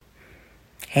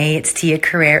Hey, it's Tia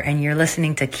Carrere, and you're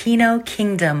listening to Kino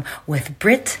Kingdom with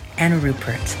Britt and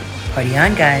Rupert. Party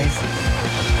on, guys.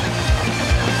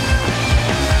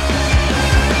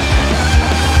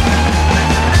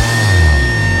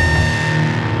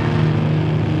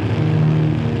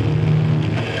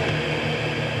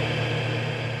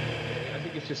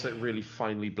 Just like really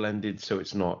finely blended, so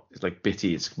it's like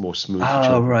bitty, it's more smooth.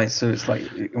 Oh, right, so it's like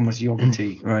almost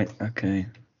yogurty. Right, okay.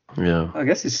 Yeah. I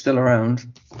guess it's still around.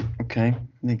 Okay,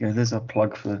 there you go. There's our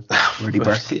plug for Ready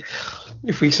Breck.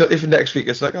 If next week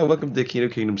it's like, oh, welcome to Kino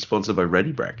Kingdom, sponsored by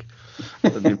Ready Breck,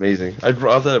 that'd be amazing. I'd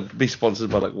rather be sponsored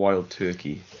by like Wild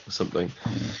Turkey or something.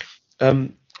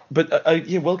 But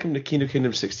welcome to Kino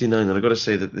Kingdom 69, and I got to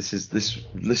say that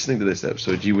listening to this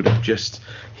episode, you would have just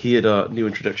heard our new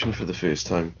introduction for the first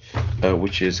time,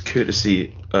 which is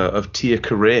courtesy of Tia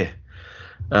Carrere,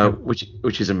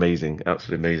 which is amazing,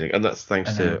 absolutely amazing, and that's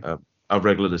thanks to our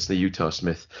regular listener Utah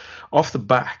Smith, off the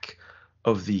back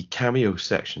of the cameo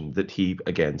section that he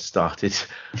again started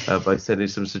by sending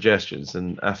some suggestions,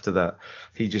 and after that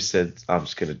he just said, I'm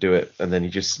just going to do it, and then he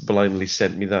just blindly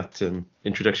sent me that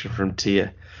introduction from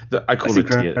Tia. I call her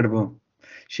Tia. Incredible.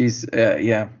 She's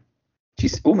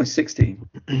she's almost 60.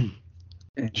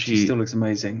 She still looks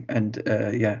amazing, and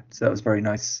so that was very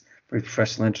nice, very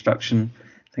professional introduction.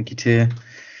 Thank you, Tia.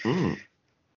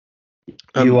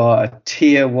 You are a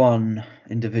tier 1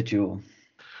 individual.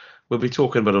 We'll be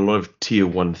talking about a lot of tier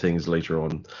 1 things later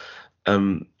on.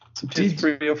 Some tier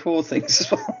 3 or 4 things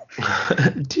as well.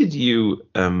 Did you?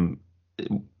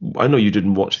 I know you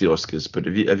didn't watch the Oscars, but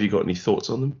have you got any thoughts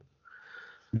on them?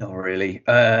 Not really.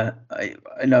 I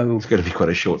know it's going to be quite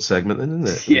a short segment, then,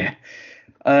 isn't it?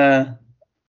 Yeah.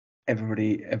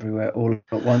 Everybody, everywhere, all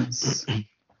at once.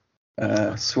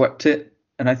 Swept it,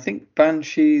 and I think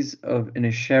Banshees of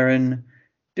Inisherin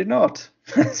did not.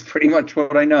 That's pretty much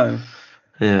what I know.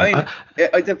 Yeah.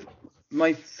 I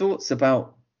my thoughts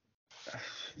about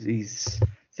these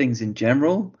things in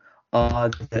general are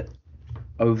that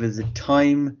over the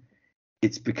time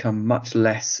it's become much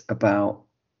less about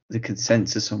the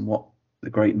consensus on what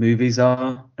the great movies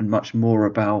are and much more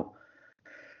about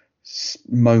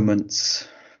moments,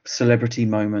 celebrity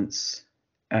moments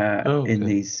in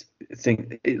these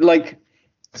things. Like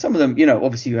some of them,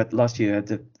 obviously last year you had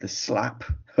the slap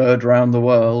heard around the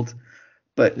world.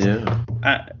 But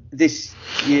this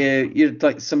year, you had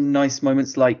like some nice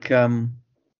moments, like Harrison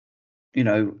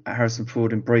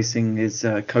Ford embracing his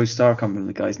co-star. I can't remember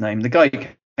the guy's name. The guy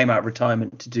came out of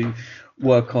retirement to do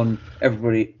work on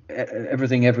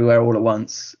Everything Everywhere All at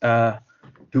Once,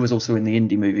 who was also in the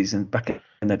indie movies and back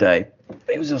in the day.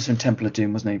 He was also in Temple of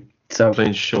Doom, wasn't he? So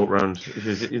playing Short Round.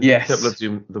 Yes. Temple of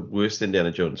Doom, the worst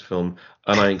Indiana Jones film,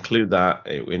 and I include that,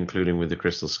 including with the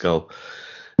Crystal Skull.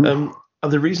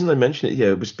 And the reason I mention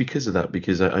it, was because of that,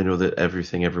 because I know that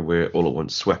Everything Everywhere All at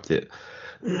Once swept it.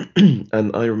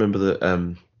 And I remember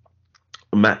that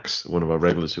Max, one of our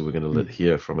regulars who we're going to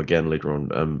hear from again later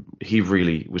on, he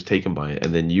really was taken by it,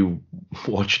 and then you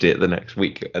watched it the next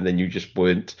week, and then you just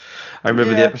weren't. I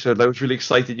remember the episode, I was really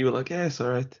excited, you were like, yeah, it's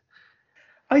all right.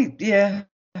 I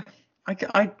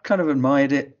kind of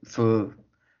admired it for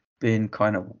being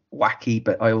kind of wacky,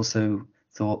 but I also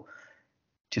thought,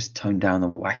 just tone down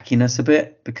the wackiness a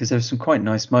bit, because there's some quite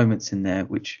nice moments in there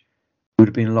which would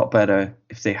have been a lot better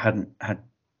if they hadn't had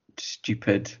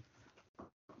stupid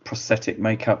prosthetic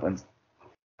makeup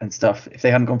and stuff. If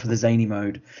they hadn't gone for the zany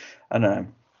mode, I don't know.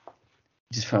 I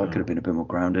just felt it could have been a bit more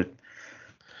grounded.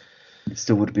 It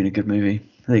still would have been a good movie.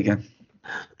 There you go.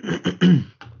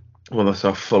 Well, that's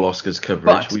our full Oscars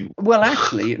coverage. Actually,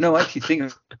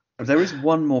 think there is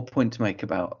one more point to make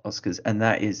about Oscars, and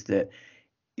that is that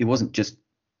it wasn't just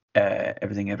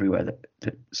Everything Everywhere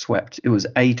that swept. It was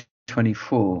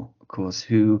A24, of course,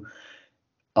 who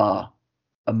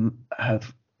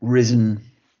have risen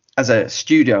as a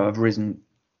studio, have risen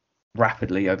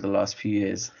rapidly over the last few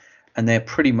years, and they're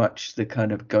pretty much the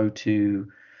kind of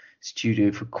go-to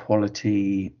studio for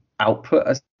quality output,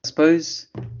 I suppose.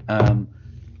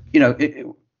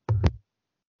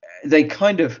 They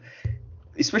kind of,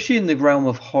 especially in the realm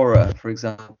of horror, for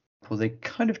example, they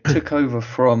kind of took over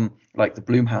from like the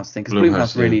Blumhouse thing, because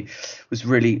Blumhouse really was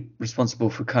really responsible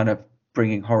for kind of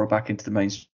bringing horror back into the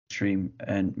mainstream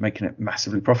and making it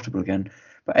massively profitable again.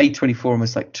 But A24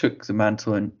 almost like took the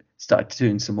mantle and started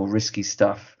doing some more risky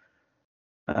stuff.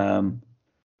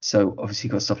 So obviously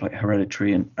you got stuff like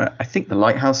Hereditary, and I think The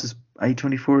Lighthouse is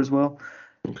A24 as well.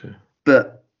 Okay.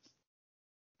 But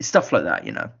stuff like that,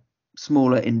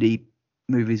 smaller indie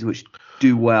movies which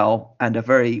do well and are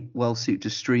very well suited to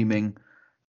streaming,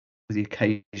 with the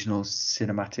occasional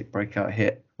cinematic breakout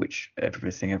hit, which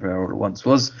Everything Everywhere All at Once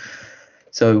was.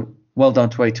 So well done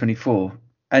to A24.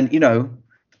 And, you know,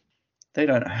 they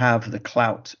don't have the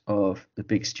clout of the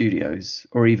big studios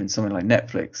or even something like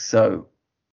Netflix. So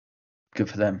good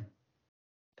for them.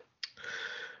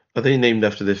 Are they named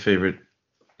after their favorite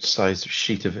size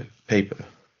sheet of paper?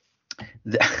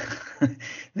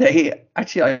 They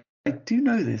actually, I do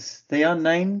know this. They are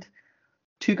named.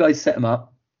 Two guys set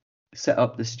up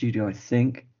the studio, I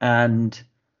think, and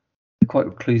they're quite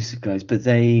reclusive guys. But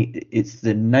it's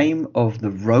the name of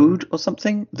the road or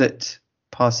something that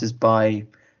passes by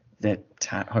their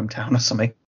hometown or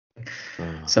something.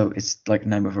 Oh. So it's like the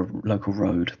name of a local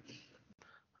road.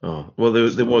 Oh well, there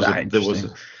was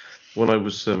Interesting. when I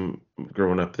was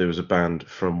growing up, there was a band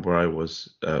from where I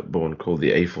was born called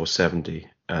the A470,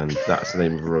 and that's the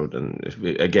name of a road. And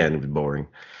again, it was boring.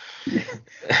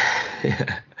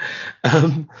 Yeah.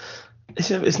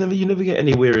 It's never, you never get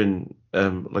anywhere in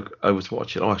like I was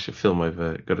watching. Oh, actually, a film I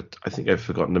think I've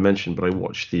forgotten to mention, but I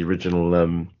watched the original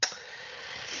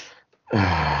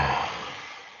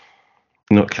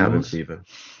not Cabin Fever.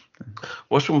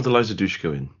 What's one with Eliza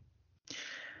Dushku in?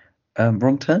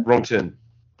 Wrong Turn. Wrong Turn.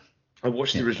 I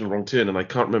watched the original Wrong Turn, and I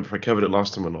can't remember if I covered it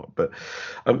last time or not. But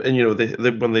and you know,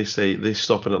 they when they say they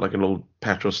stop in at like an old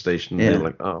petrol station, and they're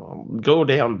like, "Oh, go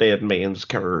down Dead Man's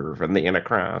Curve, and then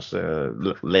across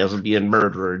Lesbian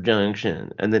Murderer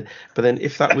Junction." But then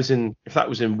if that was in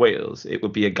Wales, it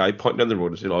would be a guy pointing down the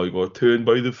road and saying, "Oh, you got to turn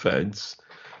by the fence,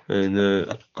 and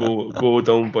go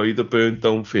down by the burnt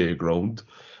down fairground,"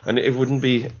 and it wouldn't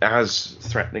be as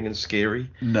threatening and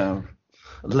scary. No.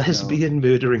 Lesbian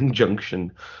Murdering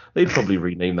Junction. They'd probably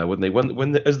rename that, wouldn't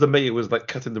they? As the mayor was like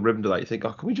cutting the ribbon to that, you think,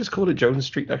 oh, can we just call it Jones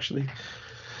Street, actually?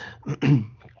 I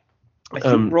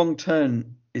think Wrong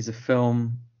Turn is a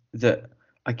film that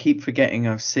I keep forgetting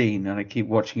I've seen, and I keep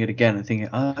watching it again and thinking,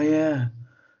 oh yeah,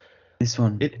 this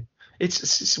one.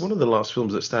 It's one of the last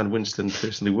films that Stan Winston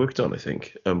personally worked on, I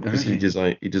think, because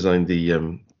Really? he designed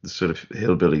the sort of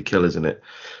hillbilly killers in it.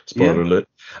 Spoiler alert.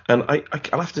 And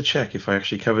I'll have to check if I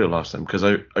actually covered it last time, because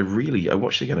I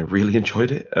watched it again. I really enjoyed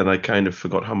it, and I kind of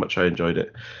forgot how much I enjoyed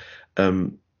it. I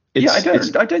don't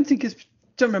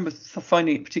remember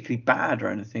finding it particularly bad or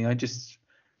anything. I just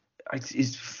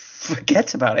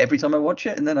forget about it every time I watch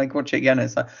it, and then I watch it again, and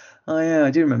it's like, oh yeah,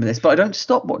 I do remember this, but I don't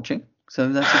stop watching. So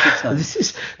that's a good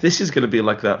sign. This is going to be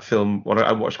like that film what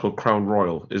I watched called Crown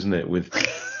Royal, isn't it? With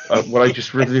when I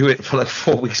just review it for like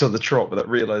 4 weeks on the trot without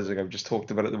realizing I've just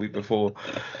talked about it the week befom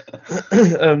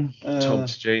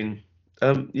Thomas Jane.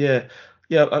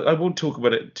 I won't talk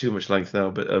about it too much length now,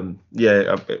 but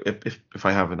if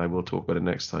I haven't, I will talk about it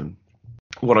next time.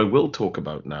 What I will talk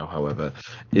about now, however,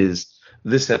 is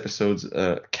this episode's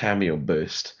cameo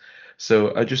burst.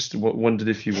 So I just wondered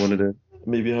if you wanted to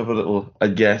maybe have a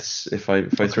guess if I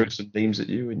throw some names at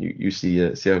you and you see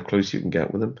how close you can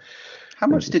get with them. How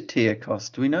much did Tia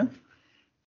cost? Do we know?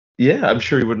 Yeah, I'm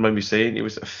sure you wouldn't mind me saying it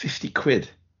was 50 quid.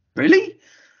 Really?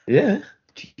 Yeah.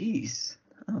 Jeez.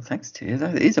 Oh, thanks, Tia.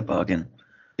 That is a bargain.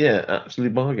 Yeah,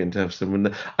 absolutely bargain to have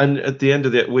someone. And at the end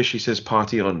of it, where she says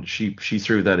 "party on," she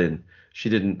threw that in. She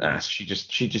didn't ask. She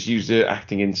just used her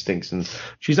acting instincts, and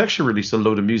she's actually released a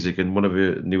load of music. And one of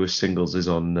her newest singles is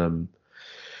on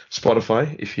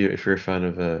Spotify. If you're a fan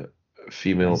of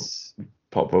female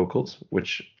pop vocals,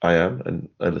 which I am, and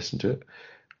I listen to it.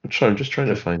 I'm just trying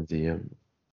to find the.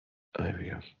 There we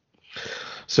go.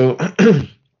 So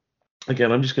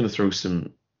again, I'm just going to throw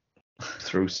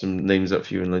some names up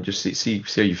for you, and then just see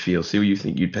how you feel. See what you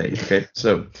think you'd pay. Okay,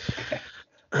 so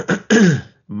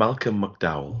Malcolm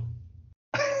McDowell.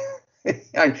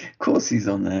 Of course he's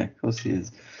on there. Of course he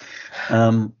is.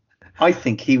 I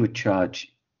think he would charge.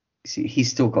 See,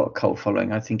 he's still got a cult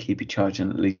following. I think he'd be charging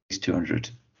at least 200.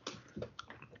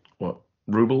 What,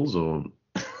 rubles or?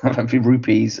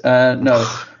 Rupees. No.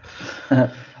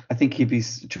 I think he'd be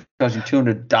charging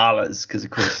 $200 because, of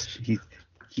course,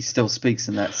 he still speaks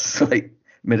in that slight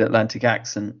mid-Atlantic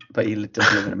accent, but he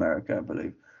does live in America, I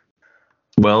believe.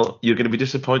 Well, you're going to be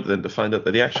disappointed then to find out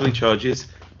that he actually charges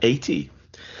 80.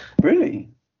 Really?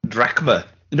 Drachma.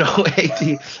 No,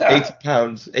 80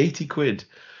 pounds, 80 quid.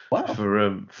 Wow.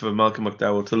 For Malcolm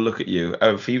McDowell to look at you,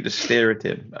 for you to stare at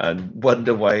him and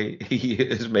wonder why he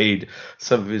has made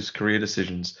some of his career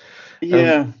decisions.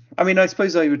 Yeah. I mean, I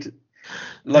suppose I would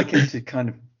like him to kind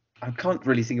of... I can't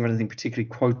really think of anything particularly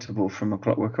quotable from A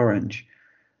Clockwork Orange,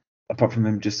 apart from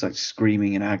him just like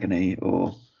screaming in agony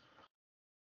or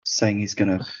saying he's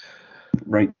going to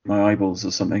rape my eyeballs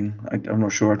or something. I'm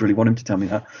not sure I'd really want him to tell me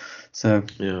that. So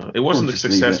yeah, it wasn't a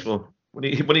successful... When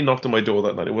he knocked on my door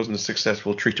that night, it wasn't a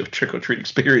successful trick or treat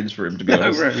experience for him, to be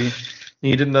honest. Really.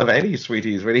 He didn't have any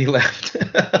sweeties when he left.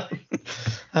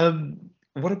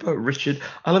 What about Richard?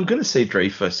 And I'm going to say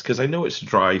Dreyfuss because I know it's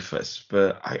Dreyfuss,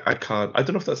 but I can't. I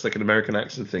don't know if that's like an American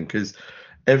accent thing because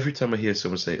every time I hear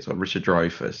someone say it's on Richard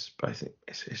Dreyfuss, but I think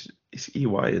it's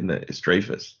EY, isn't it? It's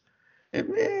Dreyfuss.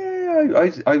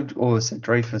 I always said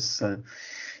Dreyfus, so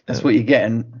that's Uh, what you're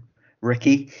getting,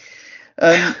 Ricky.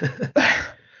 Um,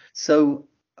 so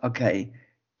okay,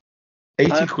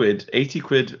 80 um, quid, 80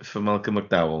 quid for Malcolm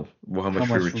McDowell. Well, how how much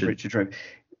for much for Richard? Richard Dreyfuss?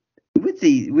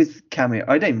 With cameo,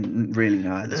 I don't really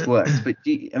know how this works, but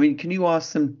I mean, can you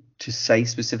ask them to say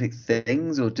specific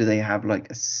things, or do they have like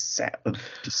a set of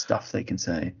just stuff they can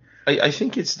say? I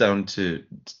think it's down to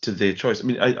their choice. I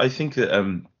mean, I think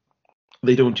that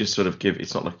they don't just sort of give.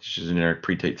 It's not like it's just a generic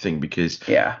pre-tape thing because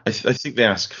Yeah. I think they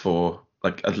ask for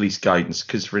like at least guidance.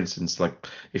 Because for instance, like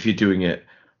if you're doing it,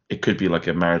 it could be like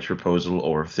a marriage proposal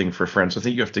or a thing for a friend. So I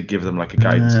think you have to give them like a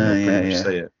guidance and they'll pretty Yeah, much yeah,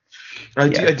 say it. yeah. I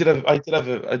did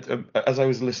have as I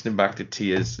was listening back to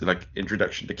Tia's like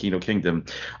introduction to Kino Kingdom,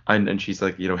 and she's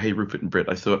like, hey Rupert and Britt,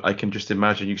 I thought I can just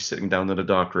imagine you sitting down in a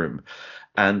dark room,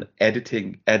 and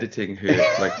editing her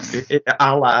like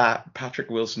a la Patrick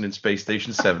Wilson in Space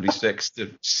Station 76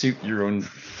 to suit your own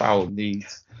foul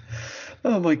needs.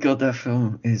 Oh my God, that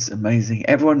film is amazing.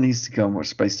 Everyone needs to go and watch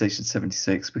Space Station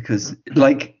 76 because,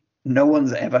 like, no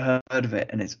one's ever heard of it,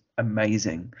 and it's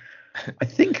amazing. I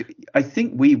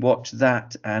think we watched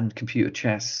that and Computer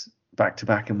Chess back to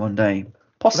back in one day.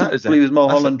 That is Possibly with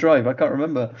Mulholland Drive. I can't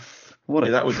remember. What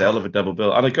that was a hell of a double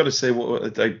bill. And I got to say,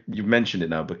 you mentioned it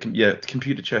now, but yeah,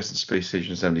 Computer Chess and Space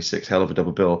Station 76, hell of a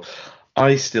double bill.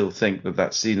 I still think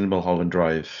that scene in Mulholland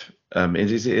Drive,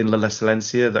 is it in La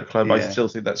Silencia, that club? I Yeah. still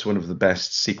think that's one of the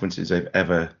best sequences I've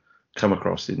ever come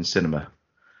across in cinema.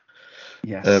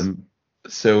 Yes.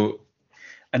 So,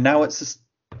 And now it's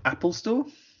an Apple store.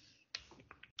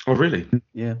 oh really?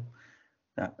 Yeah.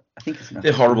 I think it's an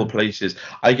They're Apple horrible store. places.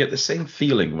 I get the same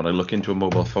feeling when I look into a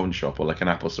mobile phone shop or like an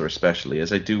Apple store, especially,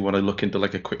 as I do when I look into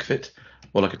like a Quick Fit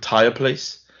or like a tire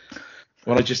place.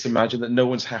 When I just imagine that no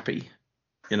one's happy,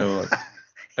 like,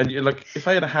 and you're like, if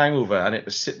I had a hangover and I had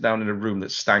to sit down in a room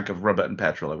that stank of rubber and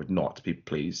petrol, I would not be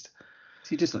pleased.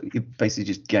 So you're basically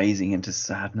just gazing into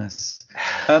sadness.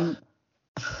 My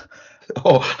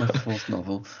Oh, fourth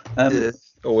novel.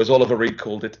 or as Oliver Reed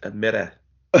called it, a mirror.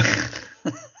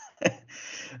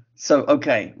 So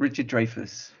okay, Richard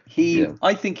Dreyfuss. Yeah.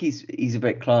 I think he's a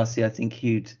bit classy. I think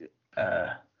he'd.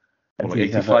 Or like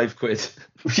 85 quid.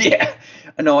 Yeah,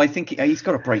 no, I think he's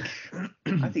got to break. I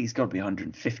think he's got to be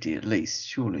 150 at least,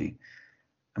 surely.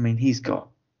 I mean, he's got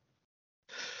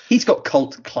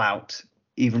cult clout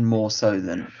even more so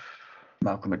than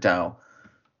Malcolm McDowell.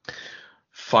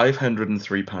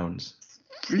 £503.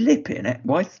 Flipping it!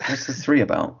 What's the three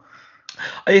about?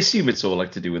 I assume it's all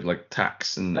like to do with like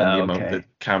tax and the amount that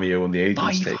cameo and the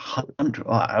agents take. 500.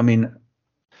 I mean,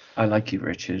 I like you,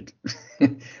 Richard,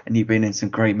 and you've been in some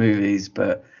great movies,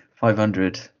 but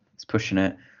 500 is pushing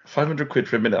it. 500 quid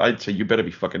for a minute. I'd say you better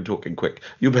be fucking talking quick.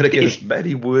 You better get as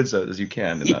many words out as you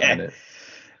can in that minute.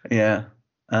 Yeah.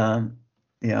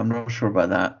 Yeah, I'm not sure about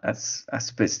that. That's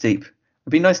a bit steep.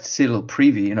 It'd be nice to see a little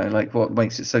preview, like what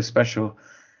makes it so special.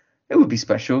 It would be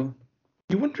special.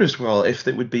 You wonder as well if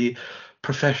it would be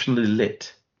professionally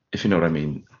lit, if you know what I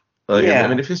mean. Like, Yeah. I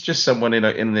mean, if it's just someone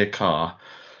in their car,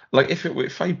 like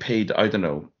if I paid, I don't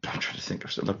know, I'm trying to think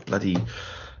of something like bloody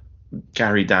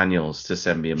Gary Daniels to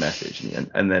send me a message,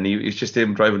 and then he's just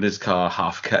him driving his car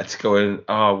half cut, going,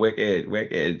 "Oh,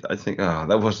 wicked." I think,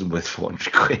 that wasn't worth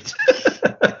 400 quid.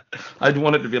 I'd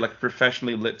want it to be like a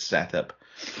professionally lit setup.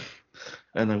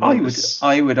 And then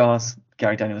I would ask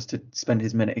Gary Daniels to spend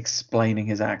his minute explaining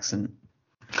his accent.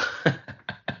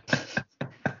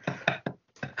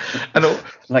 I know.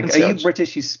 Like, are you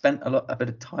British? You spent a bit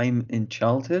of time in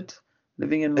childhood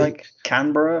living in like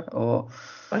Canberra, or?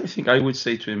 I think I would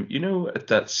say to him, at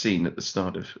that scene at the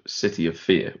start of City of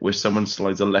Fear, where someone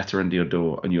slides a letter into your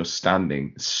door and you're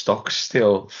standing stock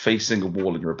still facing a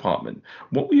wall in your apartment.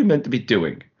 What were you meant to be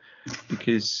doing?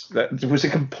 Because that was a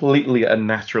completely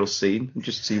unnatural scene.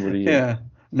 Just see what he. Yeah.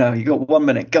 No, you got 1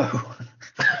 minute. Go.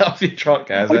 Off your truck,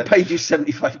 guys. I paid you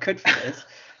 75 quid for this.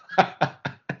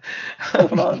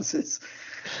 All answers.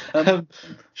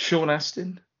 Sean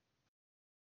Astin.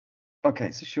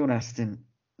 Okay, so Sean Astin.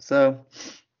 So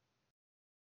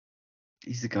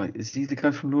he's the guy. Is he the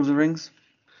guy from Lord of the Rings?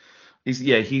 He's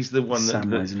the one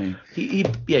that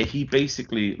he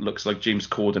basically looks like James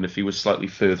Corden if he was slightly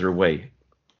further away.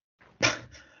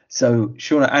 So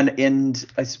Sean and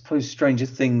I suppose Stranger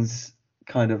Things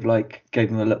kind of like gave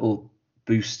him a little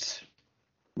boost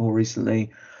more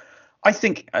recently. I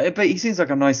think, but he seems like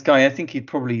a nice guy. I think he'd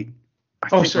probably.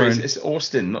 Sorry, it's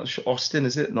Austin, not Austin,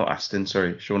 is it? Not Astin.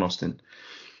 Sorry, Sean Austin.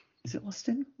 Is it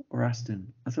Austin or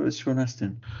Aston? I thought it was Sean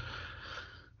Astin.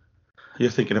 You're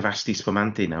thinking of Asti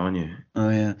Spumante now, aren't you? Oh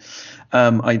yeah.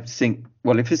 I think.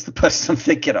 Well, if it's the person I'm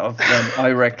thinking of, then I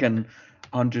reckon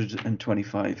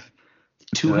 125.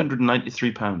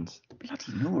 £293.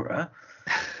 Bloody Nora,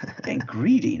 getting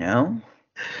greedy now.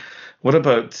 What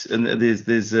about, and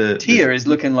there's Tia is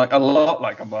looking like a lot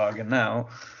like a bargain now.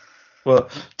 Well,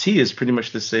 Tia is pretty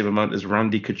much the same amount as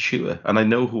Randy Couture, and I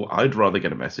know who I'd rather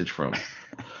get a message from.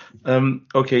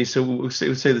 Okay, so we'll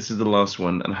say this is the last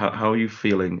one, and how are you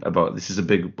feeling about this? Is a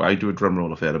big. I do a drum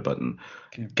roll if I had a button.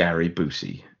 Okay. Gary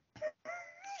Busey.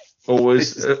 Or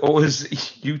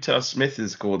as Utah Smith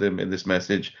has called him in this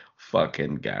message,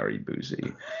 fucking Gary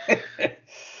Busey.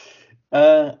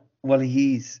 Well,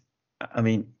 he's. I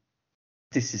mean,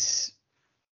 this is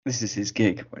his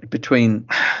gig between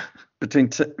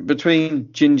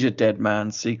Ginger Dead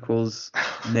Man sequels.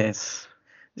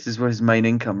 This is where his main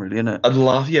income, really, isn't it? I'd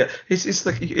laugh. Yeah, it's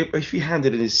like if you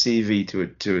handed in his CV to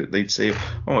it, they'd say,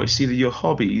 "Oh, I see that your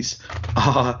hobbies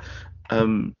are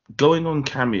going on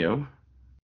Cameo,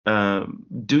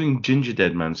 doing Ginger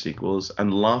Dead Man sequels,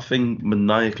 and laughing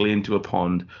maniacally into a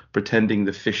pond, pretending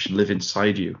the fish live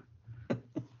inside you."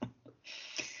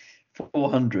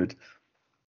 400.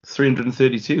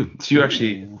 332. So you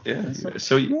actually, yeah.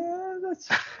 So that's.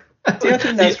 See, I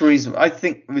think that's reasonable. I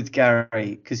think with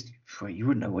Gary, because you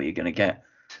wouldn't know what you're going to get.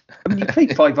 I mean, you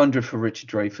paid 500 for Richard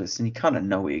Dreyfuss, and you kind of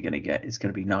know what you're going to get. It's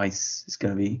going to be nice. It's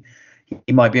going to be.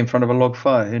 He might be in front of a log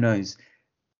fire. Who knows?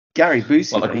 Gary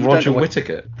Busey, like Roger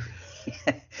Whittaker.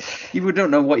 You would not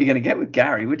know what you're going to get with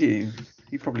Gary, would you?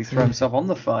 He'd probably throw himself on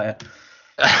the fire,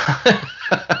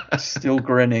 still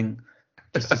grinning,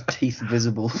 just his teeth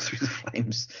visible through the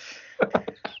flames.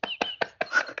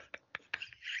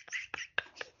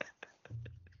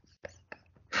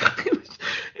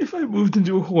 If I moved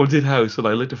into a haunted house and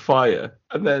I lit a fire,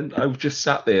 and then I just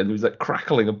sat there and it was like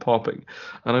crackling and popping,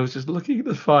 and I was just looking at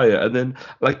the fire, and then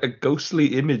like a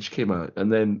ghostly image came out,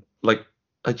 and then like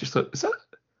I just thought, is that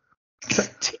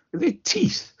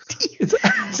teeth? Is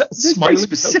that very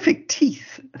specific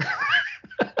teeth?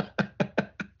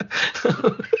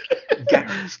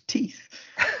 Gary's teeth.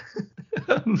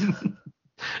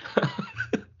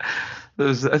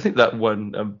 I think that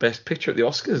won Best Picture at the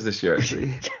Oscars this year,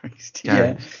 actually.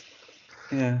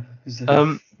 Yeah.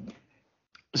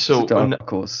 So, of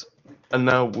course. And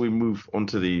now we move on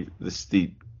to the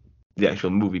actual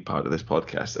movie part of this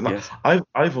podcast. And yes.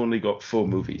 I've only got 4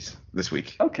 movies this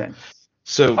week. Okay.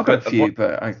 So I've got a few,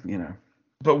 but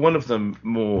But one of them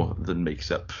more than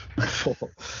makes up for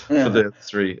the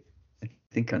 3. I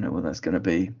think I know what that's going to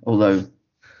be. Although,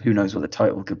 who knows what the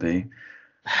title could be?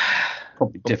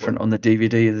 Probably different on the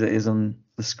DVD as it is on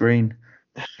the screen.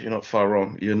 You're not far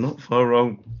wrong.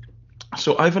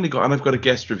 So I've got a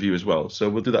guest review as well. So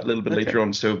we'll do that a little bit later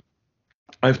on. So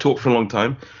I've talked for a long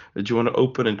time. Do you want to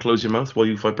open and close your mouth while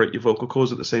you vibrate your vocal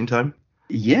cords at the same time?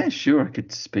 Yeah, sure. I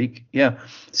could speak. Yeah.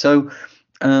 So,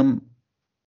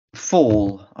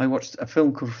 Fall. I watched a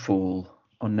film called Fall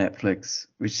on Netflix,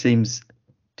 which seems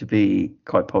to be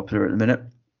quite popular at the minute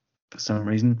for some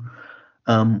reason.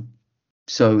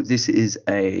 So this is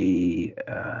a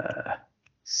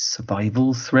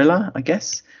survival thriller, I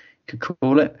guess you could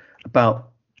call it,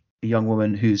 about a young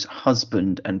woman whose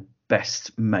husband and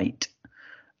best mate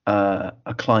are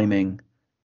climbing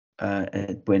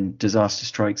when disaster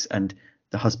strikes and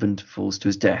the husband falls to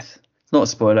his death. It's not a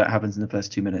spoiler. It happens in the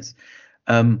first 2 minutes.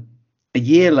 A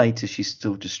year later, she's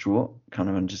still distraught, kind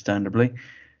of understandably.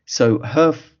 So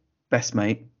her best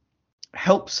mate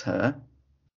helps her,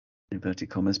 inverted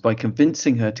commas, by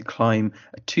convincing her to climb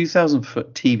a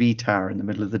 2,000-foot TV tower in the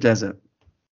middle of the desert.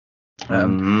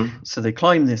 So they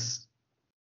climb this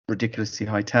ridiculously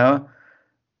high tower,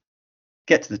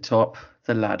 get to the top,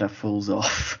 the ladder falls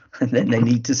off, and then they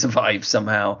need to survive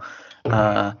somehow.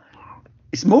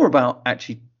 It's more about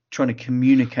actually trying to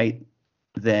communicate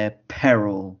their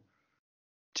peril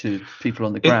to people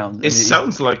on the ground. It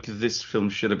sounds like this film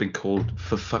should have been called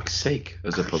For Fuck's Sake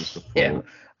as opposed to Fall. Yeah,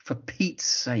 for Pete's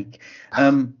sake.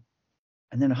 And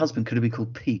then her husband could have been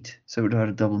called Pete, so it would have had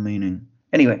a double meaning.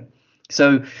 Anyway,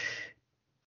 so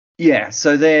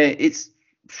they're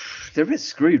a bit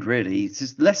screwed, really. It's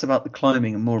just less about the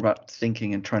climbing and more about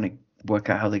thinking and trying to work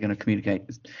out how they're going to communicate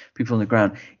with people on the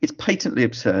ground. It's patently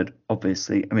absurd,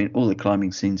 obviously. I mean, all the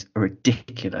climbing scenes are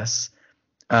ridiculous.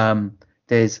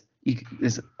 There's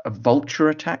a vulture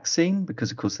attack scene, because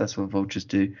of course that's what vultures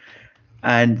do,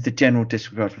 and the general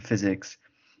disregard for physics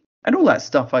and all that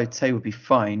stuff I'd say would be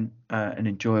fine and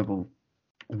enjoyable,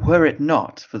 were it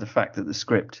not for the fact that the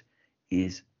script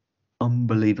is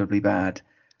unbelievably bad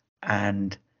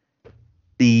and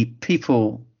the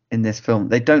people in this film.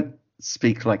 They don't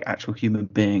speak like actual human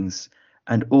beings,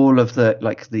 and all of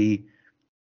the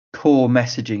core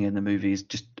messaging in the movie is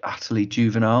just utterly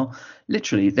juvenile.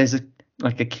 Literally, there's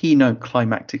a keynote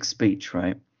climactic speech,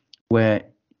 right, where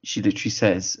she literally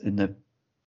says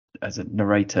as a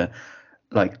narrator,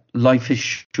 like, life is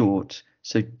short,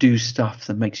 so do stuff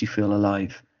that makes you feel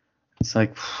alive. It's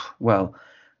like, well,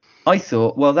 I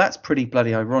thought, well, that's pretty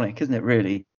bloody ironic, isn't it,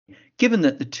 really? Given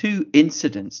that the two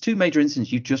major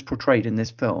incidents you just portrayed in this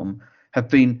film have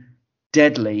been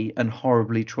deadly and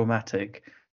horribly traumatic.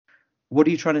 What are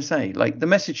you trying to say? Like, the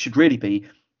message should really be,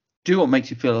 do what makes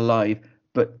you feel alive,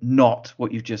 but not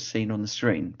what you've just seen on the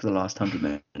screen for the last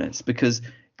 100 minutes. Because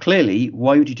clearly,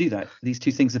 why would you do that? These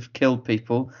two things have killed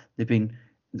people.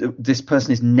 This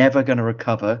person is never going to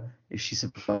recover if she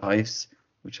survives,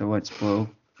 which I won't spoil.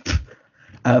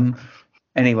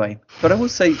 Anyway, but I will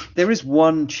say there is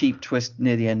one cheap twist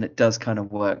near the end that does kind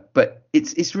of work, but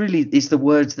it's the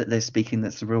words that they're speaking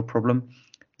that's the real problem.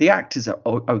 The actors are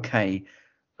okay.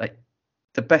 Like,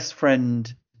 the best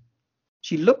friend,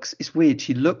 it's weird.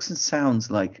 She looks and sounds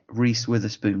like Reese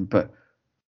Witherspoon, but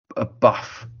a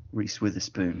buff Reese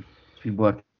Witherspoon. She's been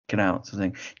working out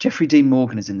something. Jeffrey Dean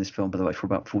Morgan is in this film, by the way, for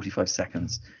about 45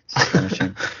 seconds. It's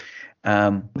astonishing.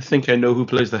 I think I know who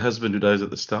plays the husband who dies at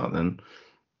the start then.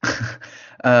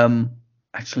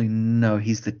 Actually, no,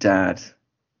 he's the dad,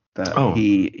 but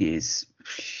he's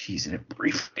in it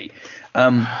briefly.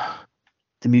 The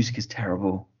music is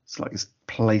terrible. It's like this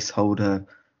placeholder,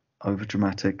 over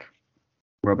dramatic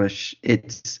rubbish.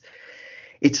 It's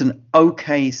an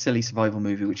okay, silly survival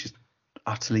movie, which is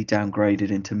utterly downgraded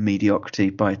into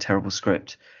mediocrity by a terrible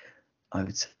script. I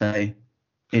would say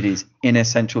it is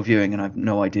inessential viewing, and I have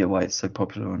no idea why it's so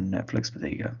popular on Netflix, but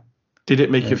there you go. Did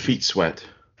it make your feet sweat?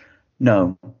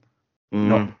 No.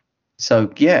 Not.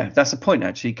 So, yeah, that's the point,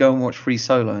 actually. Go and watch Free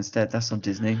Solo instead. That's on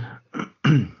Disney.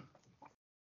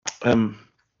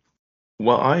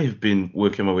 Well, I've been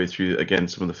working my way through, again,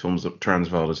 some of the films that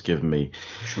Transvaal has given me.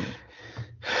 Sure.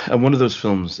 And one of those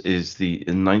films is the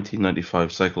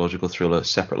 1995 psychological thriller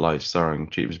Separate Lives, starring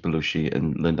James Belushi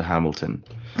and Linda Hamilton,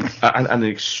 and an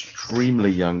extremely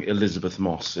young Elizabeth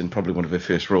Moss in probably one of her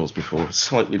first roles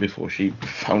slightly before she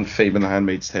found fame in The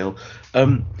Handmaid's Tale.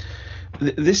 When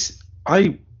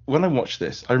I watched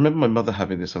this, I remember my mother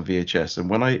having this on VHS, and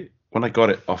when I got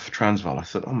it off Transvaal, I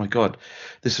thought, oh my god,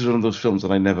 this is one of those films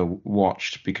that I never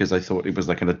watched because I thought it was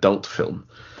like an adult film,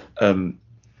 and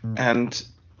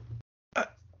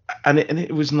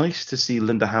it was nice to see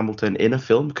Linda Hamilton in a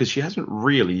film, because she hasn't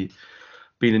really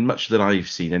been in much that I've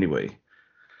seen anyway.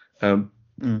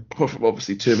 Apart from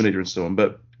obviously Terminator and so on.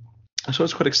 But so I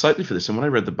was quite excited for this. And when I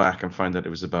read the back and found out it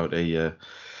was about a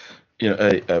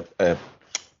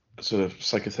sort of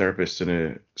psychotherapist and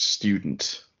a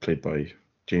student played by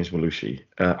James Belushi,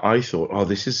 I thought, oh,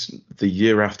 this is the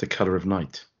year after Colour of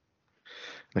Night.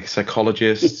 Like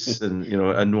psychologists and,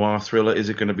 a noir thriller. Is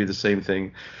it going to be the same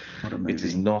thing? It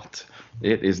is not.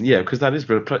 It is, yeah, because that is,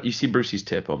 you see Brucey's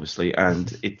tip, obviously,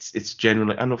 and it's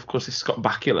genuinely, and of course it's Scott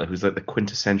Bakula, who's like the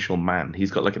quintessential man.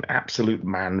 He's got like an absolute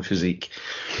man physique.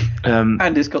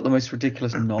 And it's got the most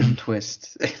ridiculous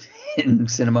non-twist in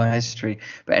cinema history.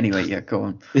 But anyway, yeah, go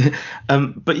on.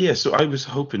 But yeah, so I was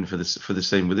hoping for the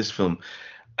same with this film.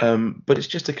 But it's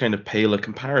just a kind of paler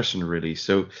comparison, really.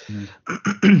 So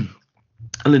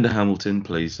Linda Hamilton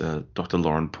plays Dr.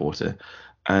 Lauren Porter,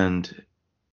 and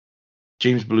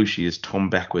James Belushi is Tom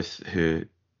Beckwith, her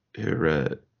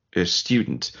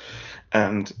student,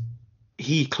 and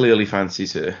he clearly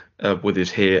fancies her with his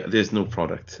hair. There's no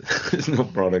product. There's no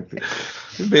product.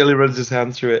 He barely runs his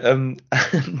hand through it.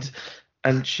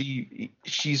 And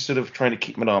she's sort of trying to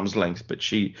keep him at arm's length, but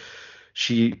she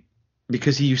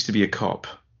because he used to be a cop.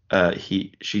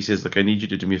 She says, look, I need you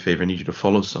to do me a favor. I need you to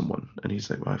follow someone. And he's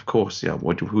like, well, of course, yeah.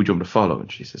 Who do you want me to follow?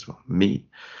 And she says, well, me.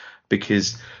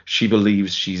 Because she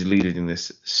believes she's leading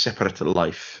this separate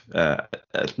life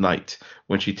at night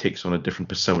when she takes on a different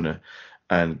persona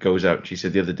and goes out. She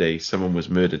said the other day someone was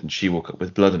murdered and she woke up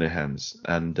with blood in her hands.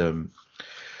 And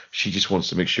she just wants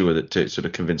to make sure that to sort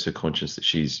of convince her conscience that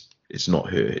it's not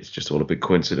her. It's just all a big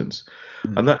coincidence.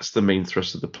 And that's the main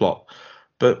thrust of the plot.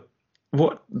 But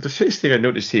the first thing I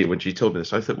noticed here when she told me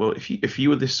this, I thought, well, if you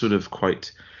were this sort of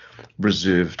quite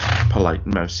reserved, polite,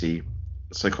 mousy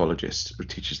psychologist who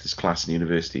teaches this class in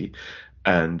university,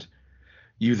 and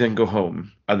you then go home,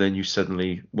 and then you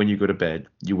suddenly, when you go to bed,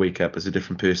 you wake up as a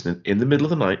different person in the middle of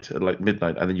the night, at like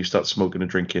midnight, and then you start smoking and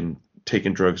drinking,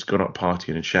 taking drugs, going out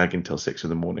partying and shagging till 6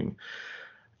 a.m.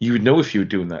 You would know if you were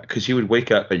doing that, because you would wake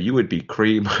up and you would be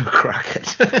cream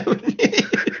cracked.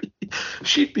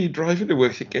 she'd be driving to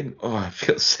work thinking, oh, I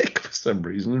feel sick for some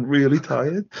reason and really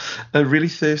tired and really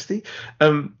thirsty.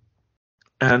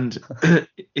 And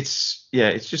it's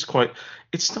just quite.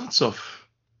 It starts off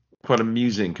quite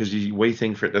amusing because you're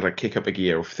waiting for it to like kick up a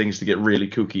gear or for things to get really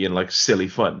kooky and like silly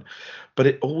fun, but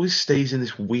it always stays in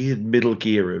this weird middle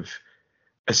gear of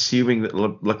assuming that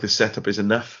like the setup is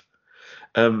enough.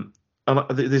 And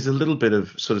there's a little bit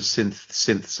of sort of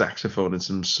synth saxophone and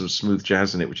some smooth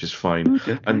jazz in it, which is fine.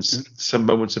 Okay, And good. some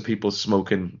moments of people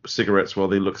smoking cigarettes while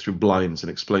they look through blinds and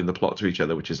explain the plot to each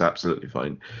other, which is absolutely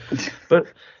fine.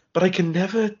 But I can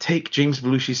never take James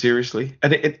Belushi seriously,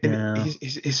 and Yeah.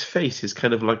 his face, his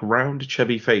kind of like round,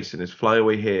 chubby face, and his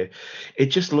flyaway hair, it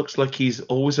just looks like he's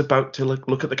always about to like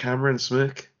look at the camera and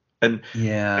smirk. And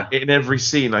Yeah. in every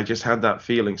scene, I just had that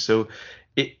feeling. So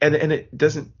it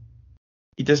doesn't.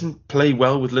 He doesn't play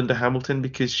well with Linda Hamilton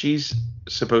because she's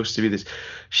supposed to be this.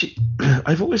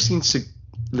 I've always seen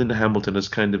Linda Hamilton as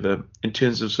kind of in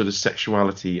terms of sort of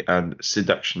sexuality and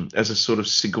seduction, as a sort of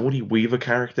Sigourney Weaver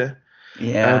character.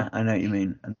 Yeah, I know what you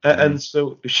mean. And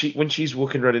so when she's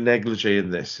walking around in negligee in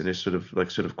this, in a sort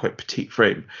of quite petite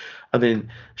frame, and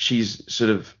then she's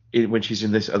when she's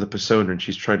in this other persona and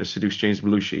she's trying to seduce James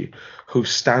Belushi, who's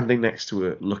standing next to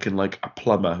her looking like a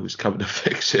plumber who's coming to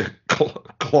fix a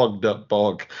clogged up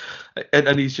bog,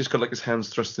 and he's just got like his hands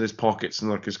thrust in his pockets and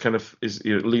like his kind of is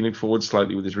leaning forward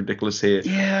slightly with his ridiculous hair.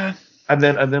 Yeah. And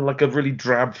then like a really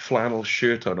drab flannel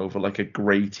shirt on over like a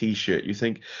grey t-shirt. You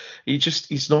think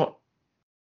he's not.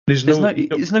 There's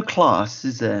no class,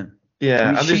 is there? Yeah,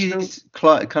 I mean, and she's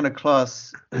kind of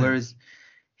class, whereas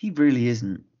he really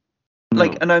isn't.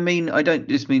 Like, No. and I mean, I don't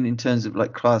just mean in terms of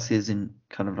like class as in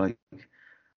kind of like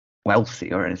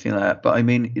wealthy or anything like that, but I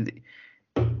mean,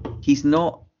 he's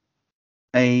not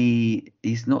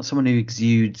someone who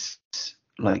exudes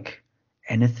like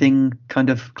anything kind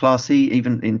of classy,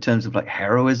 even in terms of like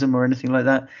heroism or anything like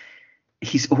that.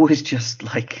 He's always just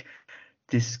like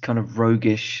this kind of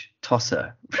roguish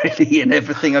tosser, really, in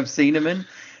everything I've seen him in,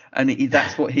 and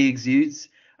that's what he exudes.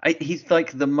 He's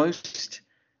like the most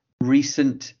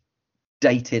recent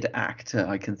dated actor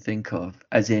I can think of,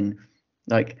 as in,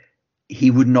 like,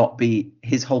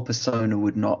 his whole persona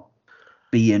would not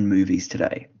be in movies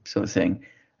today, sort of thing,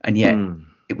 and yet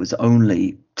it was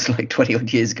only like 20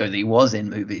 odd years ago that he was in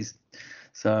movies.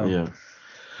 So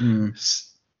yeah.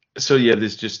 So yeah,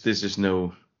 there's just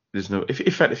no. There's no.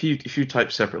 In fact, if you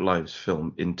type Separate Lives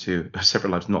film into Separate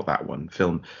Lives, not that one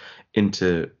film,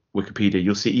 into Wikipedia,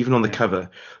 you'll see even on the cover,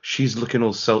 she's looking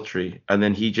all sultry, and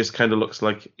then he just kind of looks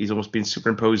like he's almost been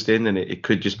superimposed in, and it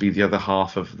could just be the other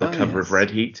half of the cover of Red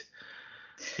Heat,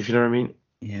 if you know what I mean.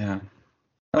 Yeah.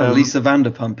 Lisa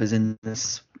Vanderpump is in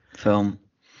this film.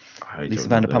 Lisa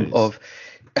Vanderpump of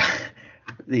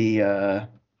the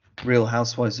Real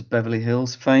Housewives of Beverly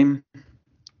Hills fame.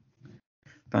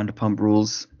 Vanderpump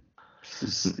Rules.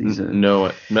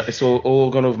 No, it's all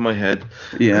gone over my head.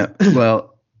 Yeah,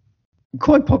 well,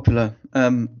 quite popular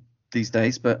these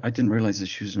days, but I didn't realize that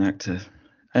she was an actor,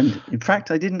 and in fact,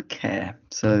 I didn't care.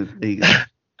 So there you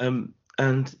go.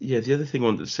 And yeah, the other thing I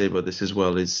wanted to say about this as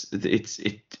well is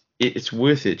it's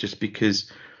worth it just because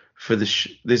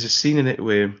there's a scene in it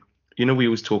where we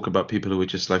always talk about people who are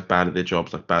just like bad at their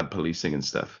jobs, like bad policing and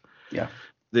stuff. Yeah.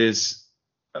 There's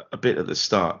a bit at the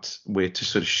start where, to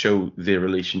sort of show their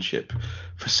relationship,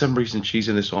 for some reason she's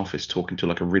in this office talking to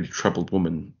like a really troubled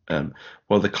woman,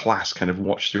 while the class kind of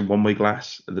watch through one-way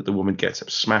glass, that the woman gets up,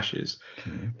 smashes,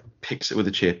 picks it with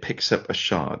a chair, picks up a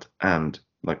shard, and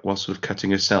like while sort of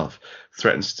cutting herself,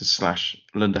 threatens to slash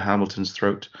Linda Hamilton's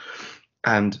throat.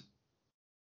 And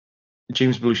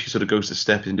James Belushi sort of goes to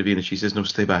step intervene, and she says, "No,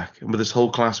 stay back." And with this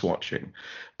whole class watching,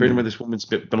 bearing in mind this woman's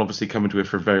been obviously coming to her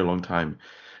for a very long time,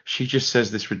 she just says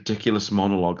this ridiculous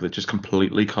monologue that just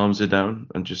completely calms her down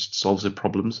and just solves her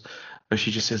problems. And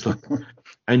she just says, "Look,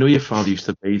 I know your father used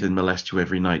to bathe and molest you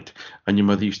every night, and your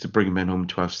mother used to bring men home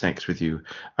to have sex with you,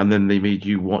 and then they made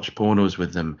you watch pornos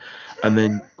with them, and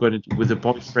then got with a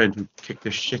boyfriend who kicked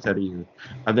the shit out of you,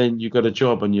 and then you got a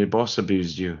job and your boss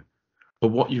abused you.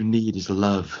 But what you need is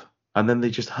love." And then they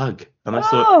just hug. And I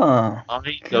thought,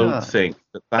 I don't think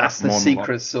that's the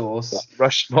secret sauce. That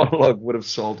Rush monologue would have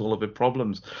solved all of her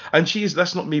problems. And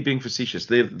that's not me being facetious.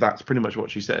 That's pretty much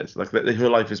what she says. Like, her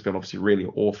life has been obviously really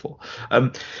awful.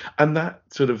 And that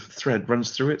sort of thread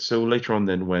runs through it. So later on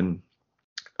then, when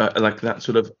like that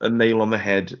sort of a nail on the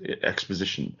head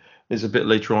exposition, there's a bit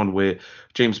later on where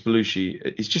James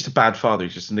Belushi is just a bad father.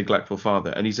 He's just a neglectful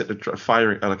father, and he's at the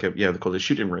firing, they call it a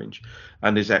shooting range,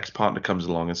 and his ex-partner comes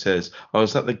along and says, "Oh,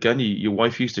 is that the gun your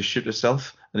wife used to shoot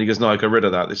herself?" And he goes, "No, I got rid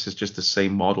of that. This is just the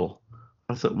same model."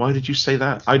 I thought, why did you say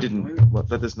that? I didn't. Well,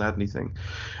 that doesn't add anything.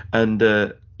 And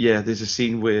there's a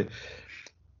scene where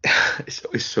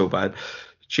it's so bad.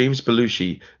 James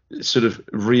Belushi sort of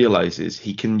realizes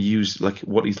he can use like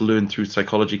what he's learned through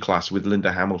psychology class with Linda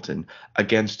Hamilton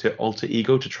against her alter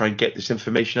ego to try and get this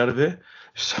information out of her.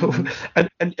 So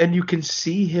and you can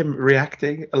see him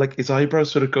reacting, like his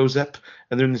eyebrows sort of goes up,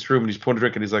 and they're in this room and he's pouring a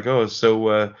drink and he's like, oh,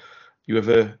 so you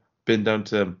ever been down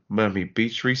to Miami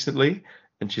Beach recently?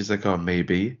 And she's like, oh,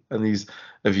 maybe. And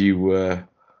have you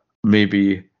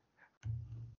maybe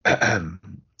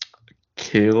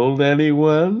killed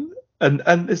anyone?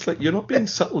 And it's like, you're not being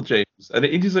subtle, James. And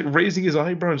he's like raising his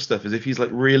eyebrow and stuff as if he's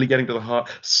like really getting to the heart,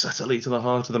 subtly to the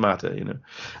heart of the matter, you know.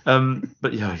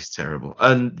 But yeah, he's terrible.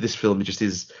 And this film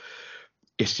it's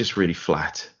just really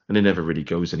flat, and it never really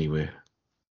goes anywhere.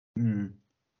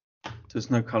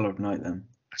 There's no Colour of Night then.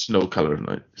 It's no Colour of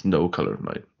Night. It's no Colour of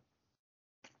Night.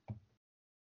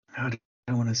 I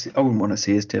don't want to see. I wouldn't want to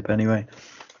see his tip anyway.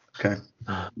 Okay.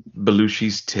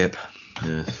 Belushi's tip.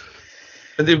 Yeah.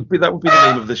 And that would be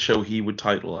the name of the show he would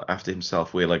title after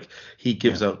himself, where like he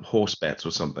gives out horse bets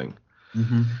or something.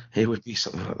 Mm-hmm. It would be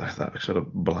something like that sort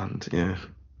of bland, yeah.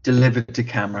 Delivered to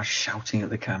camera, shouting at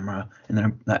the camera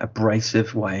in that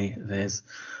abrasive way of his.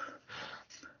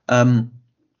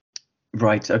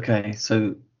 Right. Okay.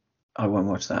 So I won't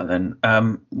watch that then.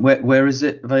 Where is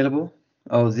it available?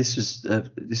 Oh, this is a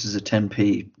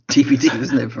 10p DVD,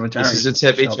 isn't it, from a charity? This is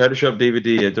a 10p charity shop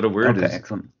DVD. I don't know where it is.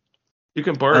 Excellent. You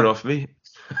can borrow it off me.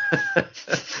 No,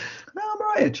 I'm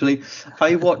right, actually.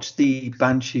 I watched the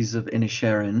Banshees of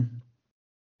Inisherin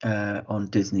on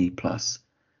Disney Plus,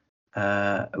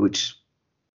 which,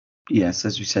 yes,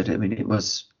 as we said, I mean, it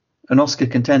was an Oscar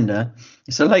contender.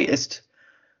 It's the latest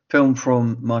film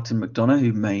from Martin McDonagh,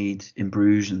 who made In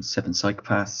Bruges and Seven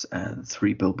Psychopaths and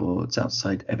Three Billboards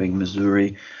Outside Ebbing,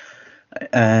 Missouri.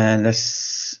 And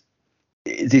this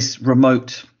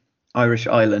remote Irish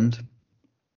island,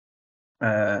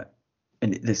 and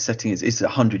this setting is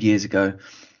 100 years ago.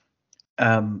 So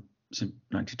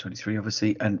 1923,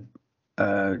 obviously, and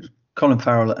Colin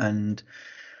Farrell and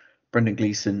Brendan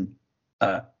Gleeson,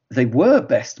 they were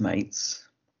best mates,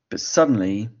 but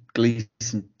suddenly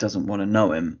Gleeson doesn't want to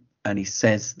know him, and he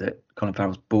says that Colin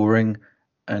Farrell's boring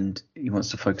and he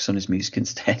wants to focus on his music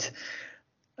instead.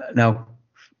 Now,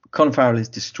 Colin Farrell is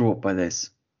distraught by this,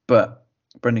 but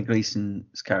Brendan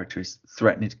Gleeson's character is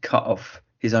threatening to cut off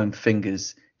his own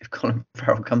fingers if Colin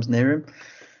Farrell comes near him.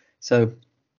 So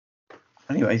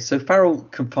anyway, so Farrell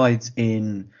confides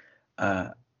in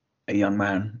a young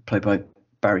man played by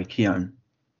Barry Keoghan,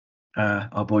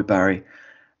 our boy Barry.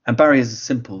 And Barry is a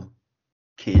simple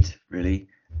kid, really,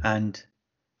 and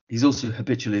he's also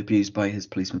habitually abused by his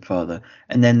policeman father.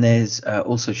 And then there's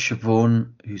also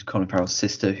Siobhan, who's Colin Farrell's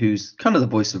sister, who's kind of the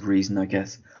voice of reason, I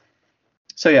guess.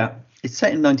 So yeah, it's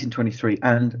set in 1923,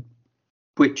 and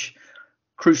which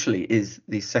crucially is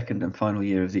the second and final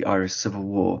year of the Irish Civil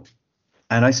War.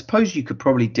 And I suppose you could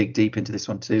probably dig deep into this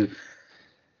one to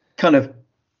kind of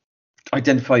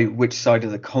identify which side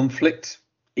of the conflict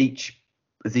each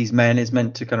of these men is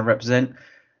meant to kind of represent.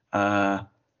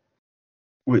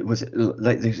 Was it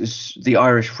like the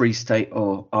Irish Free State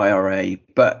or IRA?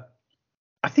 But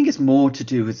I think it's more to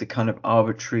do with the kind of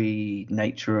arbitrary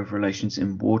nature of relations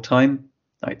in wartime,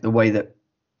 like the way that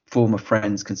former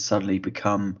friends can suddenly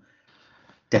become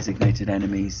designated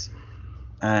enemies.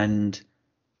 And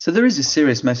so there is a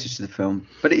serious message to the film,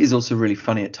 but it is also really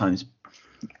funny at times.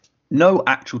 No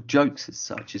actual jokes as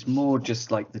such. It's more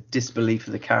just like the disbelief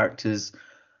of the characters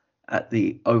at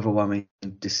the overwhelming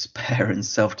despair and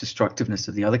self-destructiveness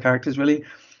of the other characters, really.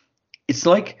 It's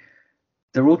like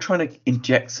they're all trying to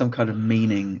inject some kind of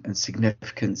meaning and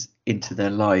significance into their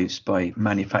lives by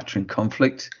manufacturing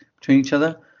conflict between each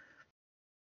other.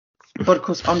 But of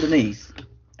course, underneath,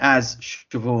 as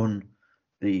Siobhan,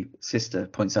 the sister,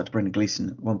 points out to Brendan Gleeson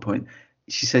at one point,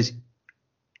 she says,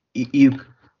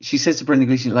 she says to Brendan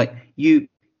Gleeson, like, you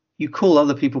call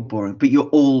other people boring, but you're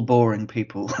all boring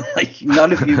people. Like,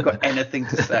 none of you've got anything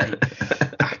to say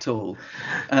at all.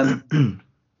 And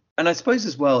I suppose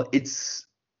as well, it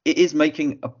is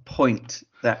making a point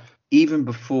that even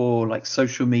before like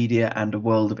social media and a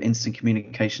world of instant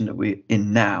communication that we're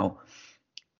in now,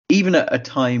 even at a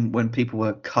time when people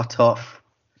were cut off,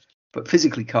 but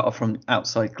physically cut off from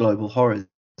outside global horrors,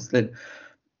 then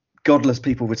godless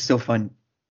people would still find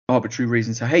arbitrary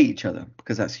reasons to hate each other,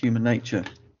 because that's human nature.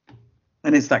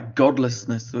 And it's that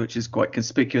godlessness which is quite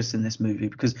conspicuous in this movie,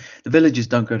 because the villagers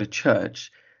don't go to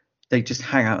church. They just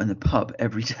hang out in the pub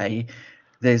every day.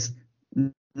 There's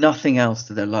nothing else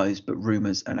to their lives but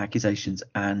rumours and accusations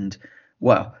and,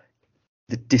 well,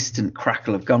 the distant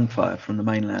crackle of gunfire from the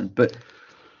mainland. But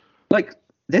Like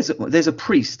there's a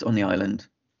priest on the island,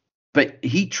 but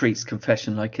he treats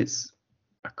confession like it's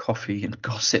a coffee and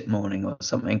gossip morning or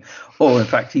something, or in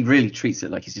fact he really treats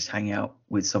it like he's just hanging out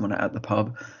with someone at the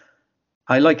pub.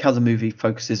 I like how the movie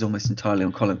focuses almost entirely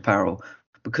on Colin Farrell,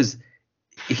 because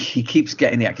he keeps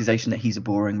getting the accusation that he's a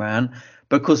boring man.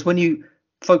 Because when you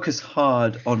focus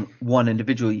hard on one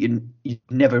individual, you're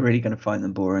never really going to find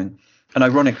them boring. And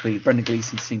ironically, Brendan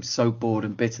Gleeson seems so bored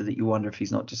and bitter that you wonder if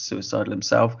he's not just suicidal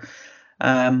himself.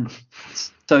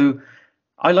 So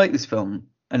I like this film,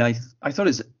 and I thought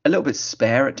it's a little bit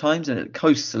spare at times, and it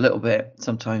coasts a little bit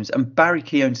sometimes. And Barry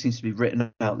Keoghan seems to be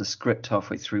written out the script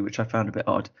halfway through, which I found a bit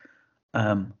odd.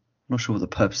 I'm not sure what the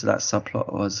purpose of that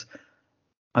subplot was.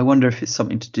 I wonder if it's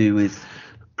something to do with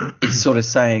it's sort of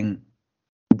saying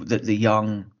that the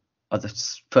young are the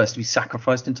first to be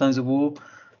sacrificed in times of war.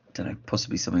 I don't know,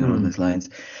 possibly something along those lines.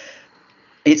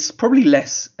 It's probably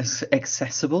less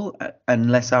accessible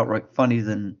and less outright funny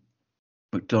than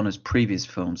McDonagh's previous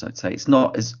films, I'd say. It's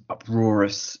not as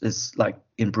uproarious as like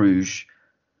in Bruges.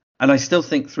 And I still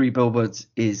think Three Billboards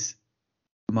is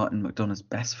Martin McDonagh's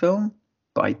best film,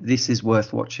 but this is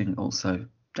worth watching also,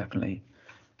 definitely.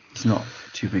 It's not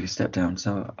too big a step down.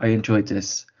 So I enjoyed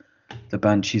this, The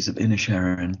Banshees of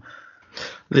Inisherin.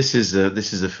 This is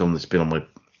a film that's been on my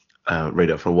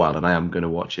radar for a while, and I am going to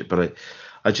watch it, but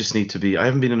I just need to be. I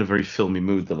haven't been in a very filmy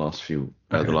mood the last few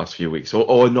weeks,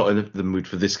 or not in the mood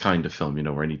for this kind of film,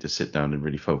 where I need to sit down and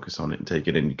really focus on it and take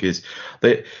it in, because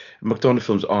McDonagh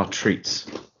films are treats,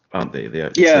 aren't they?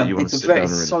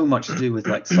 It's so much to do with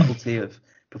like subtlety of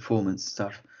performance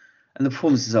stuff, and the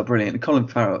performances are brilliant. And Colin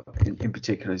Farrell in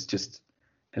particular is just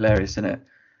hilarious in it.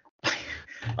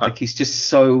 Like he's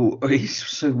so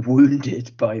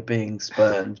wounded by being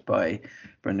spurned by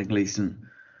Brendan Gleeson.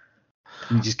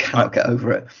 And you just cannot get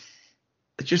over it.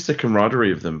 Just the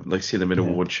camaraderie of them, like seeing them in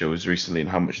award shows recently, and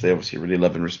how much they obviously really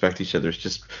love and respect each other.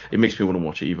 It makes me want to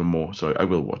watch it even more. So I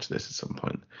will watch this at some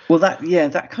point. Well,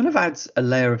 that kind of adds a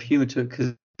layer of humor to it,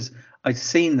 because I've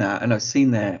seen that, and I've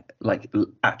seen their like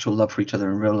actual love for each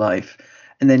other in real life,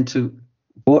 and then to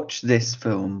watch this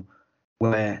film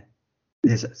where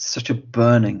there's such a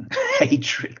burning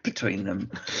hatred between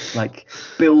them, like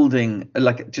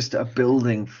just a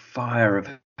building fire of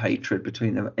hatred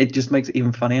between them. It just makes it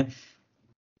even funnier.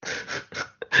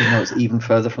 You know, it's even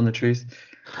further from the truth.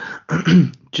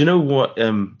 Do you know what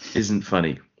isn't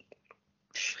funny?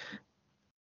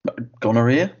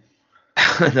 Gonorrhea?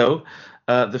 No,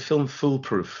 the film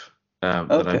Foolproof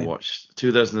that I watched,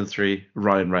 2003,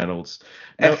 Ryan Reynolds.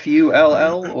 Full or FOOL?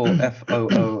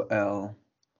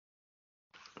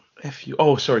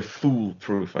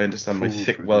 Foolproof. I understand my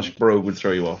thick Welsh brogue would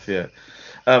throw you off. Yeah,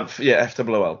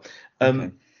 FOOL.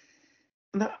 Okay.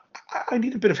 Now, I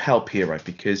need a bit of help here, right?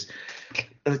 Because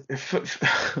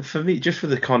for me, just for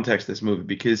the context of this movie,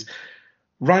 because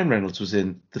Ryan Reynolds was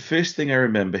in, the first thing I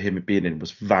remember him being in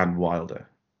was Van Wilder.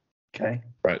 Okay.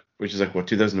 Right, which is like what,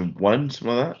 2001,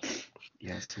 something like that.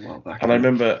 Yeah, it's a while back. And I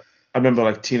remember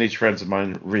like teenage friends of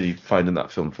mine really finding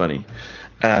that film funny,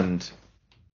 and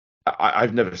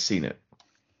I've never seen it.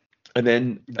 And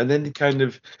then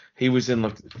he was in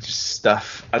like just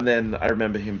stuff, and then I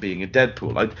remember him being in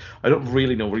Deadpool. I don't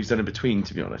really know what he's done in between,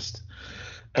 to be honest.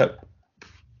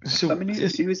 So I mean,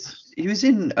 he was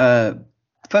in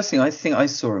first thing I think I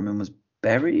saw him in was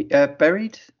Buried,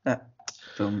 that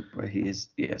film where he is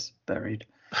buried.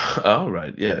 Oh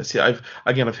right, yeah. See, I've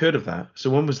heard of that. So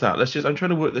when was that? I'm trying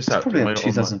to work this out. Probably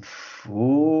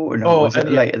 2004. No, was it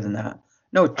later than that?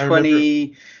 No, 20.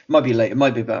 It might be late. It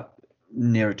might be about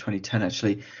nearer 2010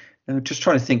 actually. I'm just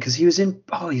trying to think, because he was in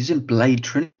Blade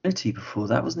Trinity before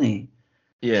that, wasn't he?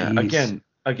 Yeah. Jeez.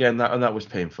 Again, that was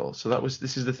painful. So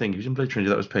this is the thing. He was in Blade Trinity.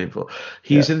 That was painful.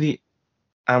 He was in the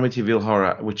Amityville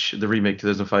Horror, which the remake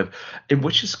 2005, in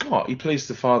which he plays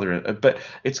the father in it. But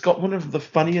it's got one of the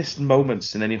funniest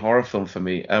moments in any horror film for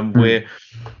me, where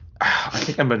I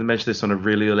think I might have mentioned this on a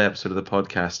really early episode of the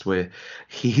podcast, where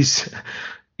he's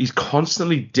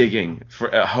constantly digging for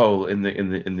a hole in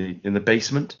the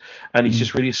basement, and he's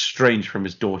just really estranged from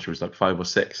his daughter, who's like 5 or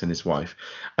 6, and his wife,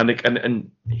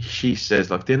 and she says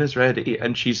like dinner's ready,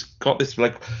 and she's got this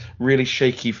like really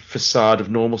shaky facade of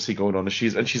normalcy going on, and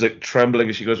she's like trembling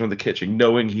as she goes around the kitchen,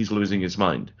 knowing he's losing his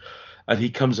mind. And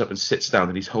he comes up and sits down,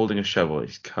 and he's holding a shovel.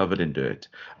 He's covered in dirt,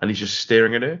 and he's just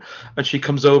staring at her. And she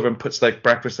comes over and puts like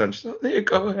breakfast on. She's like, "There you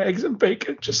go, eggs and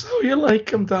bacon, just how you like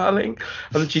them, darling."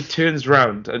 And then she turns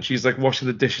round, and she's like washing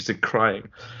the dishes and crying.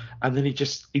 And then he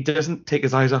doesn't take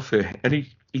his eyes off her, and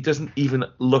he doesn't even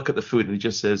look at the food, and he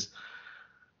just says,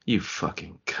 "You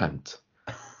fucking cunt."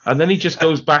 And then he just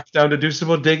goes back down to do some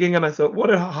more digging, and I thought, what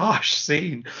a harsh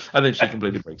scene. And then she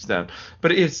completely breaks down.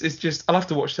 But it's just, I'll have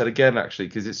to watch that again, actually,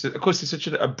 because it's, of course, it's such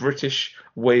a British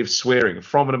way of swearing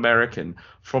from an American,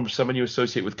 from someone you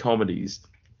associate with comedies.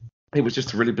 It was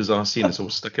just a really bizarre scene that's all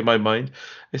stuck in my mind.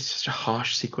 It's just a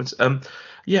harsh sequence.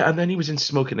 Yeah, and then he was in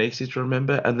Smoking Aces,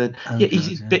 remember? And then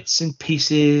he's in bits and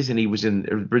pieces, and he was in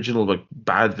the original like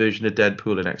bad version of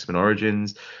Deadpool in X-Men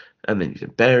Origins, and then he's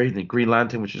in Barry, and then Green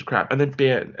Lantern, which is crap, and then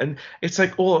Bear, and it's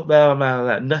like all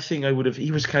that. Nothing I would have.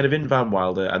 He was kind of in Van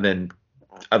Wilder, and then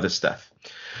other stuff.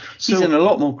 So, he's in a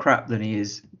lot more crap than he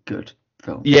is good.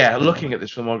 Film. Yeah, looking at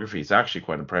this filmography, it's actually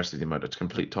quite impressive the amount of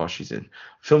complete tosh he's in.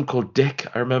 A film called Dick,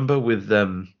 I remember, with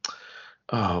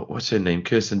what's her name,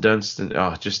 Kirsten Dunst.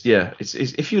 It's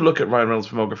if you look at Ryan Reynolds'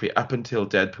 filmography up until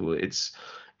Deadpool, it's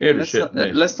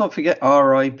let's not forget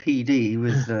R.I.P.D.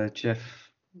 with Jeff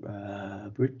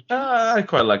Bridges. I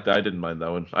quite like that. I didn't mind that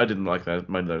one. I didn't mind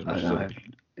that as much.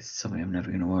 It's something I'm never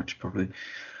going to watch probably.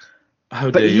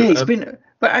 How dare you? He's been.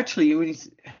 But actually, the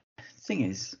thing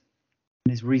is, in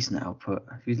his recent output,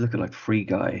 if you look at like Free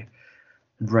Guy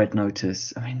and Red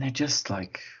Notice, I mean, they're just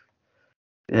like,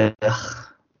 they're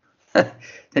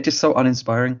just so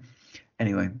uninspiring.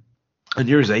 Anyway. And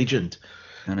you're his agent.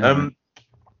 I know.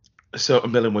 So A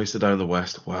Million Ways to Die in the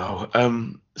West. Wow.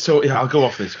 So yeah, I'll go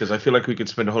off this because I feel like we could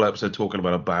spend a whole episode talking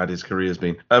about how bad his career has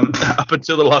been up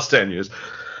until the last 10 years.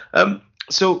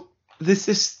 So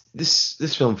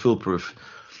this film, Foolproof.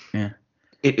 Yeah.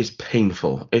 It is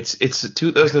painful. It's a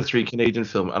 2003 Canadian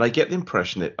film, and I get the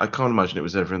impression I can't imagine it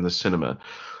was ever in the cinema.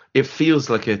 It feels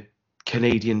like a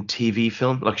Canadian TV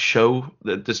film, like show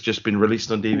that's just been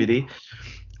released on DVD.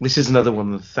 This is another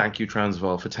one. Thank you,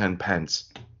 Transvaal, for 10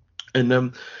 pence. And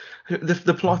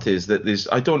the plot is that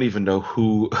I don't even know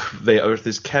who they are.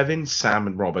 There's Kevin, Sam,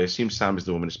 and Rob. I assume Sam is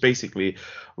the woman. It's basically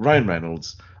Ryan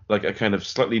Reynolds, like a kind of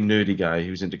slightly nerdy guy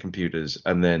who's into computers,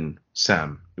 and then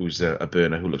Sam, who's a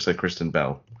burner who looks like Kristen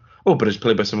Bell. Oh, but it's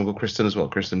played by someone called Kristen as well,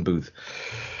 Kristen Booth.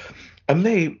 And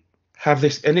they have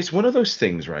this, and it's one of those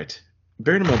things, right?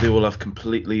 Bearing in mind they all have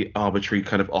completely arbitrary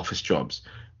kind of office jobs.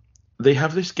 They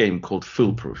have this game called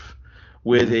Foolproof,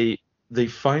 where they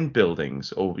find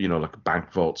buildings or, like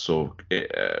bank vaults or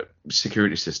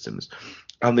security systems,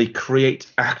 and they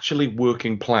create actually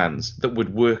working plans that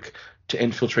would work to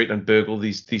infiltrate and burgle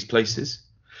these places,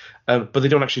 but they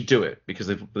don't actually do it because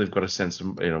they've got a sense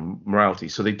of morality.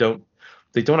 So they don't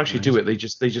actually do it. They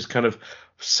just kind of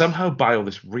somehow buy all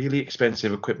this really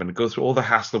expensive equipment and go through all the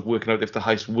hassle of working out if the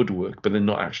heist would work, but they're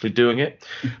not actually doing it.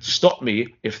 Stop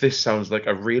me if this sounds like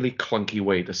a really clunky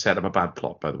way to set up a bad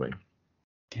plot, by the way.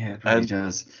 Yeah, it really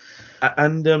does.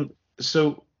 And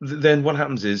so then what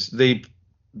happens is they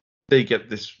get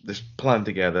this plan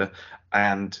together,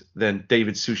 and then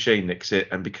David Suchet nicks it,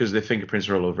 and because their fingerprints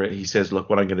are all over it, he says, look,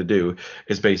 what I'm going to do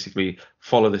is basically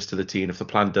follow this to the T, and if the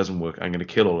plan doesn't work, I'm going to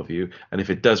kill all of you, and if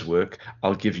it does work,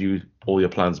 I'll give you all your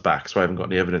plans back, so I haven't got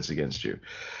any evidence against you.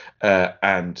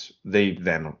 And they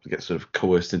then get sort of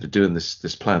coerced into doing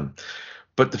this plan.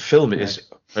 But the film is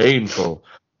painful.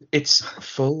 It's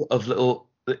full of little...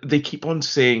 They keep on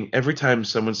saying, every time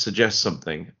someone suggests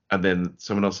something, and then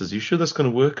someone else says, you sure that's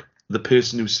going to work? The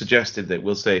person who suggested that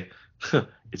will say,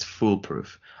 it's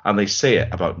foolproof. And they say it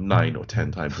about 9 or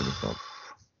 10 times in the film.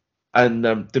 And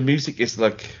the music is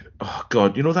like, oh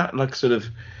God, that like sort of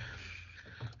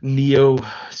neo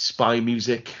spy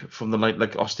music from the night,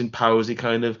 like Austin Powersy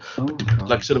kind of,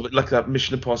 like sort of like that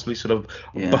Mission Impossible sort of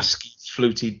busky,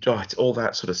 fluty, it's all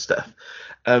that sort of stuff.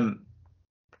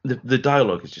 The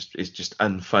dialogue is just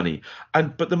unfunny,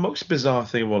 but the most bizarre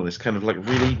thing of all this kind of like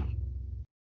really,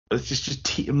 it's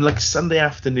just like Sunday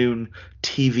afternoon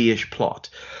TV-ish plot.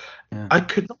 Yeah. I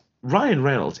could not. Ryan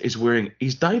Reynolds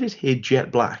he's dyed his hair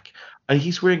jet black, and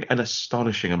he's wearing an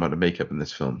astonishing amount of makeup in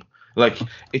this film. Like,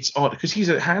 it's odd because he's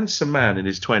a handsome man in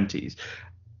his 20s.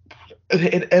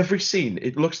 In every scene,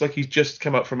 it looks like he's just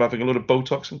come out from having a lot of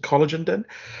Botox and collagen done.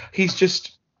 He's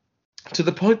just to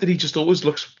the point that he just always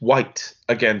looks white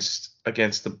against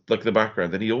the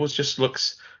background, and he always just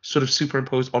looks sort of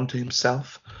superimposed onto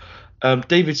himself.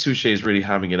 David Suchet is really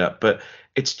hamming it up, but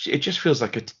it just feels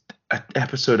like an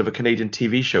episode of a Canadian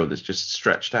TV show that's just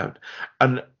stretched out.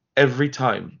 And every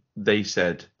time they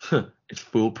said, it's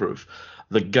foolproof,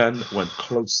 the gun went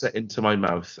closer into my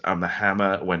mouth and the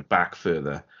hammer went back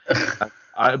further.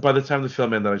 By the time the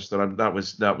film ended, I just thought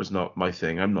that was not my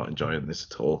thing. I'm not enjoying this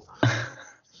at all.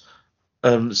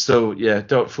 So yeah,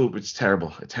 don't fool. It's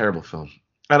terrible, a terrible film.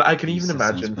 And I can even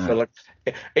imagine for like,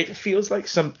 it feels like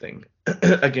something.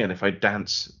 Again, if I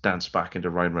dance back into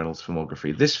Ryan Reynolds'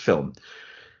 filmography, this film,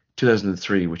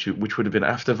 2003, which would have been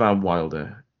after Van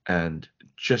Wilder and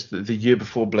just the year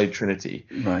before Blade Trinity.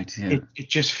 Right. Yeah. It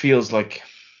just feels like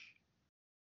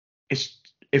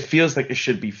it feels like it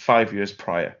should be 5 years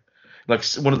prior. Like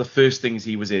one of the first things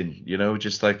he was in,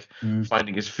 just like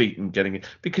finding his feet and getting it,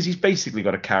 because he's basically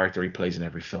got a character he plays in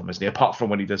every film, isn't he? Apart from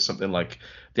when he does something like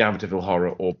The Amityville Horror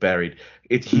or Buried,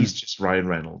 he's just Ryan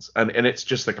Reynolds, and it's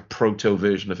just like a proto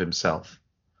version of himself.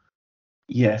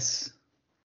 Yes,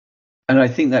 and I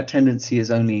think that tendency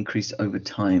has only increased over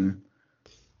time.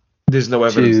 There's no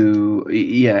evidence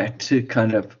to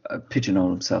kind of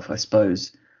pigeonhole himself, I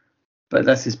suppose, but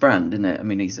that's his brand, isn't it? I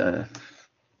mean, he's a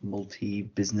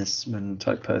multi-businessman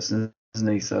type person, isn't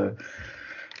he? So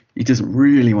he doesn't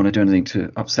really want to do anything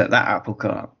to upset that apple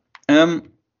cart.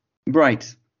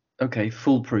 Right. Okay,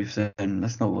 Foolproof then.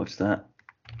 Let's not watch that.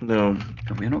 No.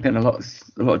 We're not getting a lot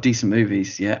of decent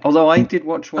movies yet. Although I did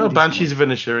watch one. Oh, Banshees of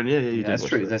Inisherin. Yeah, you did. That's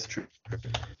true. That's true.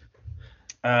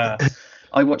 I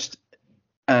watched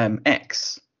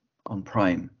X on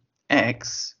Prime.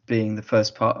 X being the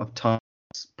first part of Ty's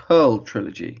Pearl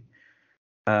trilogy.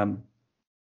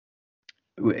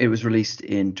 It was released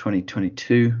in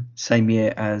 2022, same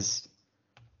year as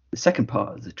the second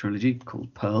part of the trilogy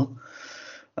called Pearl.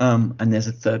 And there's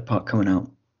a third part coming out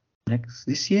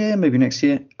this year, maybe next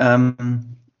year.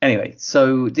 Anyway,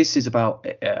 so this is about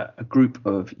a group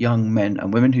of young men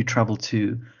and women who travel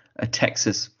to a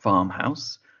Texas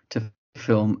farmhouse to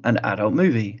film an adult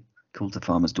movie called The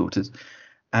Farmer's Daughters.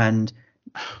 And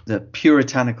the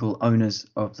puritanical owners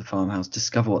of the farmhouse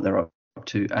discover what they're up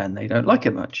to, and they don't like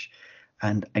it much.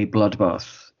 And a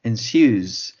bloodbath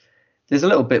ensues. There's a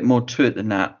little bit more to it than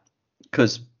that,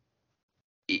 because,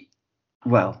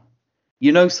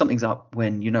 something's up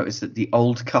when you notice that the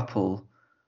old couple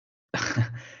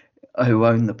who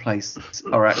own the place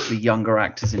are actually younger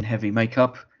actors in heavy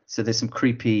makeup. So there's some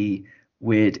creepy,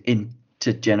 weird,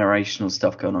 intergenerational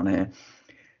stuff going on here.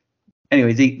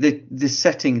 Anyway, the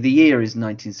setting, the year is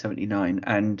 1979,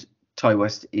 and Ty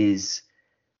West is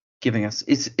giving us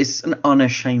it's an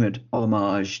unashamed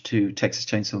homage to Texas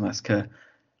Chainsaw Massacre,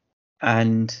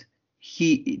 and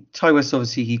Ty West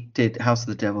obviously he did House of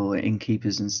the Devil,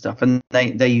 Innkeepers and stuff, and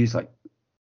they use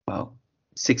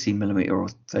 16mm or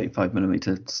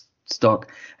 35mm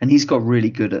stock, and he's got really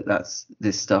good at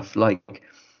this stuff, like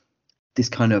this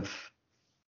kind of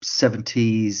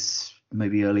 70s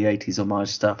maybe early 80s homage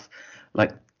stuff,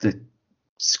 like the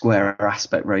square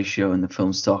aspect ratio and the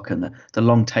film stock and the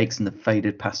long takes and the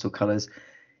faded pastel colors.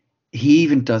 He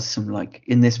even does some,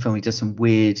 in this film, he does some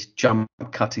weird jump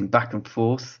cutting back and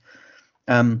forth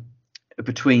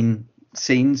between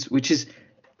scenes, which is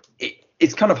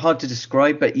it's kind of hard to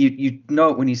describe, but you know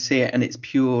it when you see it, and it's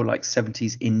pure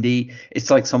 70s indie.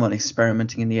 It's like someone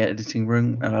experimenting in the editing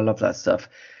room, and I love that stuff.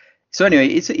 So anyway,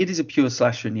 it is a pure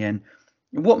slasher in the end.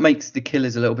 What makes the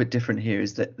killers a little bit different here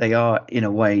is that they are, in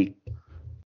a way,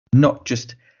 they don't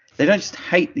just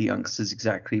hate the youngsters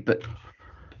exactly, but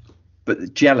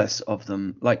jealous of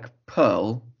them. Like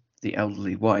Pearl, the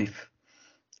elderly wife,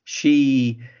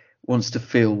 she wants to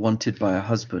feel wanted by her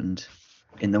husband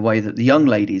in the way that the young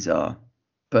ladies are,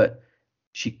 but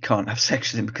she can't have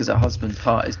sex with him because her husband's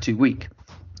heart is too weak.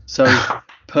 So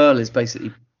Pearl is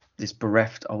basically this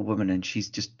bereft old woman, and she's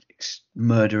just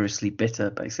murderously bitter,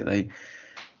 basically.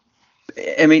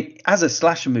 I mean, as a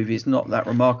slasher movie, it's not that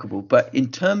remarkable, but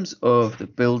in terms of the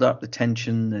build-up, the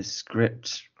tension, the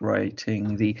script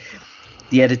writing, the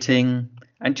editing,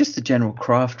 and just the general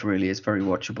craft, really is very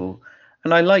watchable.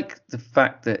 And I like the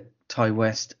fact that Ty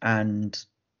West and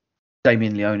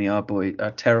Damien Leone, our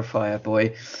Terrifier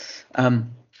boy,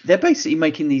 they're basically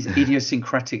making these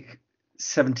idiosyncratic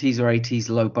 70s or 80s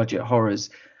low-budget horrors,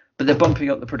 but they're bumping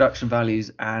up the production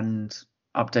values and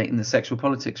updating the sexual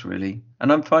politics, really,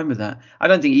 and I'm fine with that. I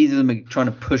don't think either of them are trying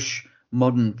to push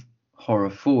modern horror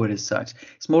forward as such.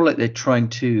 It's more like they're trying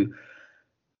to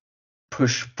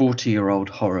push 40-year-old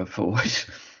horror forward,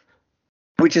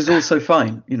 which is also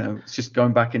fine. It's just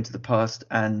going back into the past,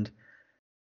 and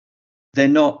they're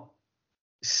not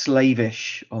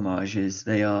slavish homages.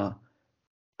 I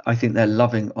think they're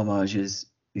loving homages,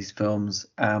 these films,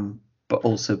 but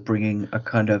also bringing a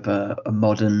kind of a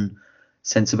modern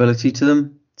sensibility to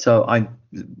them. So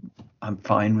I'm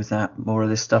fine with that. More of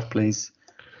this stuff, please.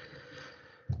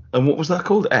 And what was that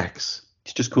called? X?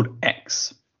 It's just called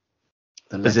X.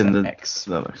 The letter As in the X.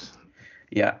 No, nice.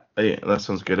 Yeah. Oh, yeah, that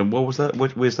sounds good. And what was that?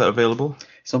 Where's that available?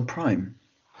 It's on Prime.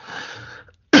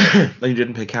 And you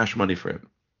didn't pay cash money for it?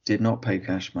 Did not pay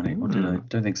cash money. Or did I?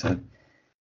 Don't think so.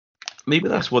 Maybe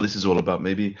that's what this is all about.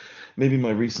 Maybe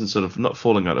my recent sort of, not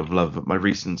falling out of love, but my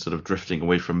recent sort of drifting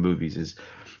away from movies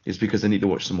is because I need to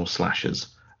watch some more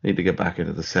slashers. Need to get back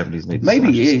into the 70s.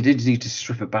 Maybe he did need to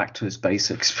strip it back to its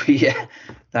basics, but yeah,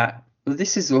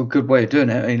 this is a good way of doing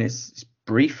it. I mean, it's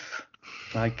brief,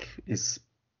 like it's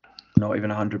not even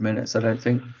 100 minutes. I don't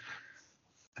think.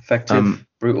 Effective,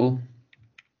 brutal,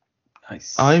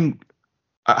 nice.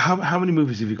 How many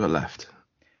movies have you got left?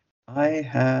 I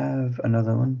have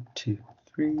another 1, 2,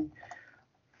 3,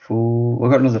 4.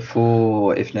 I've got another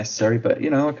 4 if necessary, but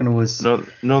I can always. No,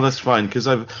 that's fine because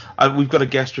we've got a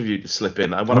guest review to slip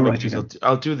in. I want to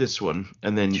I'll do this one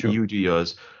and then you do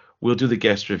yours. We'll do the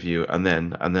guest review and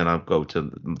then I'll go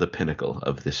to the pinnacle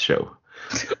of this show.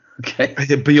 Okay.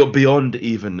 Beyond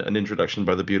even an introduction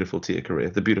by the beautiful Tia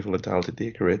Carrere, the beautiful and talented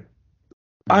Tia Carrere.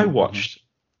 I watched,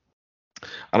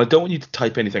 and I don't want you to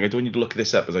type anything. I don't want you to look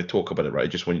this up as I talk about it, right? I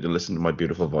just want you to listen to my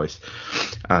beautiful voice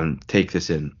and take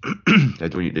this in. I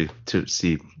don't want you to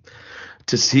see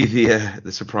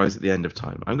the surprise at the end of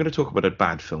time. I'm going to talk about a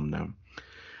bad film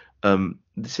now.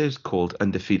 This is called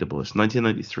Undefeatable. It's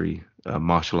 1993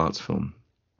 martial arts film,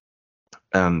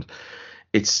 and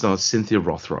it stars Cynthia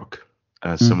Rothrock.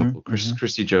 Someone called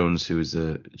Christy Jones, who is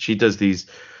she does these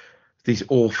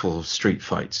awful street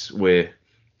fights where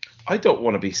I don't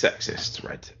want to be sexist,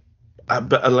 right?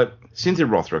 But like Cynthia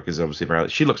Rothrock is obviously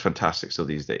she looks fantastic still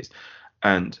these days,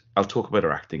 and I'll talk about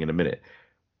her acting in a minute.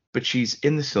 But she's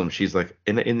in this film. She's like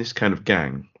in this kind of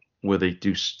gang where they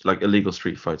do like illegal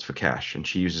street fights for cash, and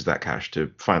she uses that cash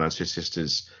to finance her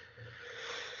sister's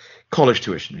college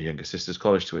tuition, her younger sister's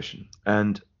college tuition,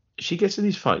 and she gets in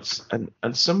these fights, and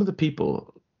some of the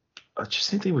people, I just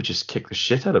think they would just kick the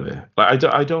shit out of her. Like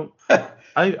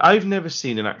I've never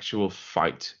seen an actual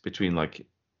fight between like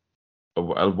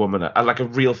a woman, like a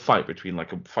real fight between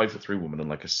like a 5'3" woman and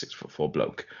like a 6'4"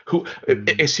 bloke, who,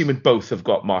 assuming both have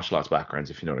got martial arts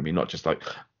backgrounds, if you know what I mean, not just like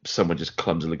someone just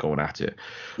clumsily going at it.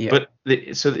 Yeah. But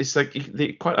so it's like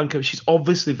they quite uncomfortable. She's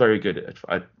obviously very good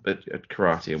at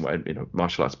karate and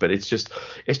martial arts, but it's just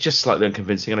slightly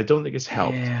unconvincing, and I don't think it's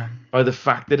helped by the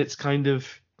fact that it's kind of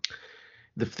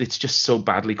it's just so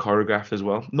badly choreographed as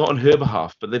well. Not on her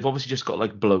behalf, but they've obviously just got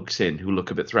like blokes in who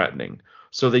look a bit threatening,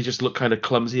 so they just look kind of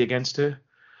clumsy against her.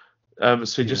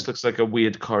 So it just looks like a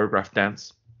weird choreographed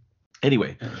dance.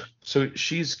 Anyway, so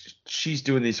she's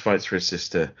doing these fights for her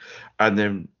sister, and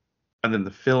then the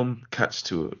film cuts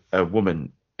to a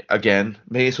woman again.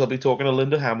 May as well be talking to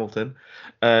Linda Hamilton.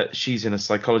 She's in a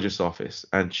psychologist's office,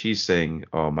 and she's saying,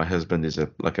 "Oh, my husband is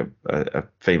a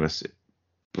famous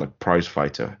like prize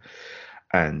fighter."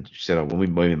 And she said, "Oh, when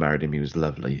we married him, he was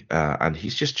lovely, and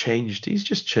he's just changed. He's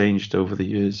just changed over the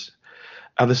years."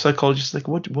 And the psychologist is like,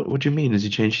 "What do you mean? Has he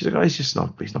changed?" She's like, "Oh, he's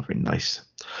not very nice."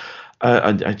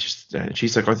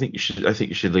 She's like, I think you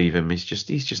should leave him. He's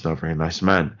just not a very nice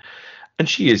man. And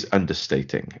she is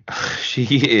understating. She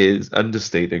is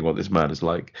understating what this man is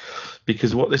like,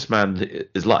 because what this man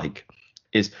is like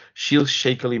is she'll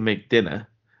shakily make dinner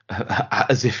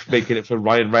as if making it for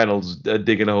Ryan Reynolds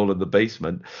digging a hole in the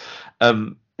basement.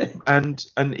 And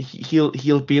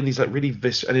he'll be in these like really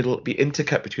and it'll be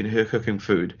intercut between her cooking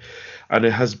food and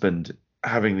her husband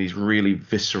having these really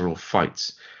visceral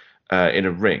fights in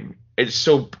a ring. It's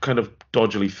so kind of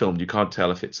dodgily filmed, you can't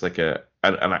tell if it's like an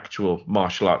actual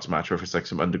martial arts match or if it's like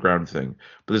some underground thing.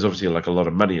 But there's obviously like a lot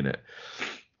of money in it.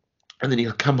 And then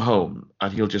he'll come home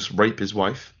and he'll just rape his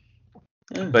wife.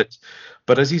 But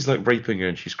as he's like raping her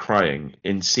and she's crying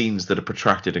in scenes that are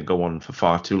protracted and go on for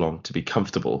far too long to be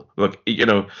comfortable, like, in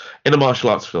a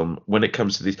martial arts film, when it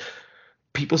comes to these,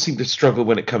 people seem to struggle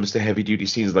when it comes to heavy duty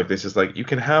scenes like this. It's like you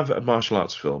can have a martial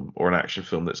arts film or an action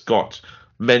film that's got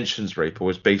mentions rape or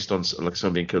is based on like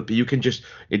someone being killed, but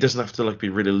it doesn't have to like be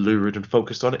really lurid and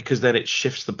focused on it, because then it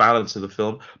shifts the balance of the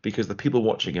film because the people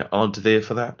watching it aren't there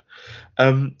for that.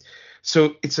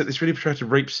 So it's like this really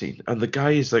protracted rape scene, and the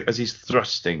guy is like, as he's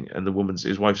thrusting and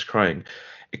his wife's crying,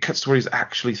 it cuts to where he's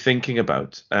actually thinking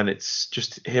about, and it's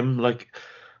just him like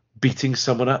beating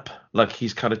someone up, like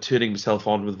he's kind of turning himself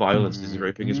on with violence as he's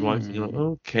raping his wife. And you're like,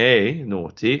 okay,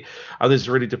 naughty. And there's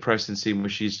a really depressing scene where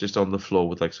she's just on the floor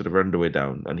with like sort of her underwear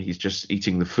down, and he's just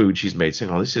eating the food she's made,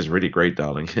 saying, "Oh, this is really great,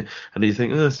 darling." And you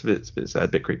think, "Oh, it's a bit sad, a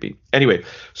bit creepy." Anyway,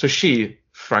 so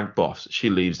Frank Boss, she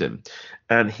leaves him,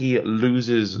 and he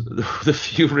loses the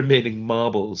few remaining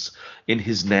marbles in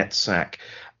his net sack,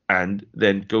 and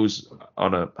then goes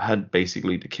on a hunt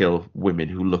basically to kill women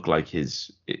who look like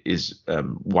his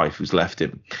wife who's left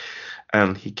him.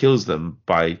 And he kills them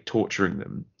by torturing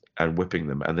them and whipping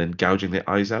them and then gouging their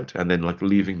eyes out and then like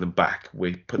leaving them back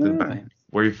where he put them back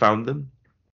where he found them.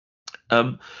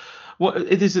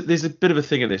 There's a bit of a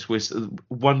thing in this where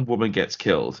one woman gets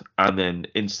killed and then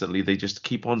instantly they just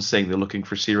keep on saying they're looking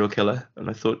for a serial killer. And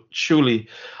I thought, surely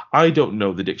I don't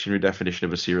know the dictionary definition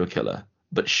of a serial killer.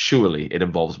 but surely it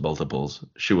involves multiples.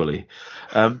 Surely,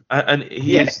 and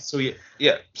he Yes. is. So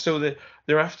so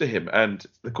they're after him, and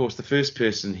of course the first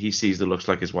person he sees that looks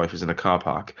like his wife is in a car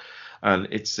park, and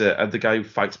it's and the guy who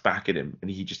fights back at him,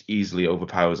 and he just easily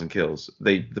overpowers and kills.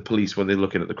 The police, when they're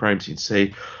looking at the crime scene,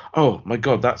 say, "Oh my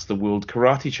God, that's the world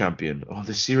karate champion. Oh,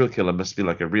 the serial killer must be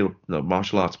like a real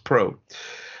martial arts pro."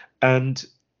 And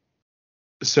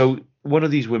so one of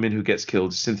these women who gets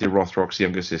killed is Cynthia Rothrock's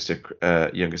younger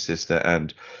sister,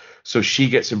 and so she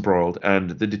gets embroiled, and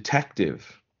the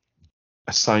detective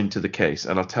assigned to the case,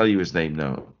 and I'll tell you his name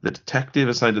now. The detective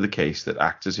assigned to the case that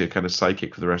acts as your kind of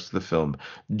psychic for the rest of the film,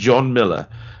 John Miller,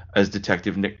 as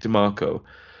Detective Nick DeMarco,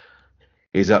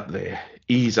 is up there.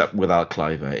 He's up with Al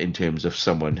Cliver in terms of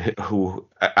someone who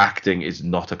acting is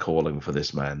not a calling for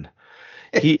this man.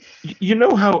 You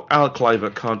know how Al Cliver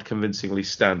can't convincingly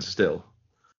stand still.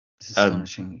 It's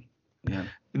astonishing. Yeah.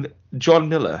 John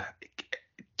Miller,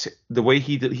 the way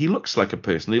he looks like a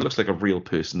person. He looks like a real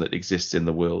person that exists in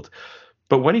the world.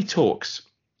 But when he talks,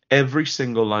 every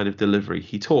single line of delivery,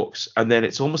 he talks, and then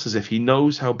it's almost as if he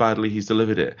knows how badly he's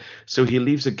delivered it. So he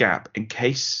leaves a gap in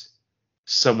case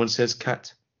someone says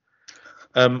cut.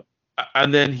 And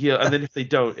then if they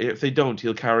don't,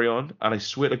 he'll carry on. And I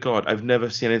swear to God, I've never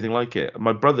seen anything like it.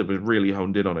 My brother was really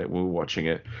honed in on it when we were watching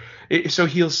it. So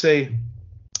he'll say,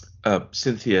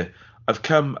 "Cynthia, I've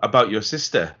come about your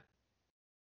sister.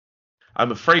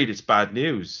 I'm afraid it's bad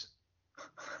news.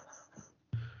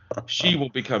 She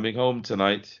won't be coming home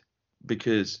tonight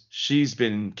because she's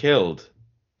been killed."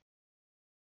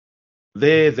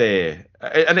 There.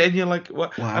 And you're like,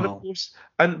 what? Wow. And of course,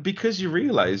 and because you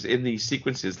realize in these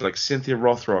sequences, like Cynthia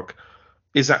Rothrock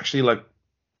is actually like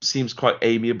seems quite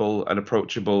amiable and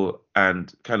approachable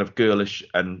and kind of girlish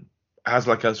and has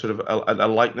like a sort of a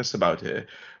lightness about her.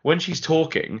 When she's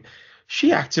talking,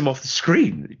 she acts him off the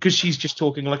screen because she's just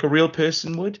talking like a real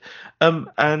person would.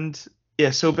 And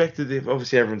yeah, so back to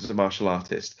obviously everyone's a martial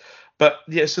artist. But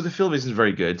yeah, so the film isn't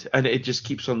very good, and it just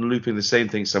keeps on looping the same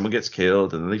thing. Someone gets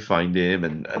killed, and then they find him,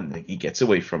 and he gets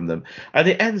away from them, and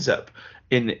it ends up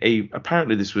in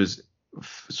apparently this was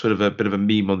sort of a bit of a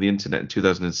meme on the internet in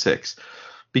 2006,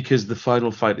 because the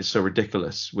final fight is so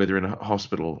ridiculous, where they're in a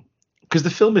hospital, because the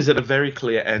film is at a very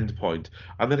clear end point,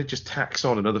 and then it just tacks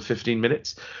on another 15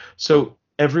 minutes. So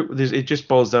it just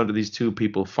boils down to these two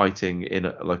people fighting in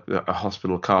a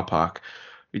hospital car park.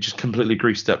 It just completely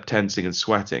greased up, tensing and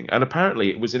sweating. And apparently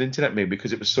it was an internet meme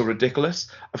because it was so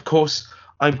ridiculous. Of course,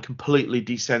 I'm completely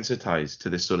desensitized to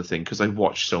this sort of thing because I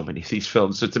watched so many of these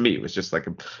films. So to me, it was just like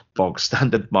a bog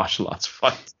standard martial arts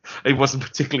fight. It wasn't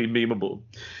particularly memeable.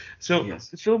 So yes.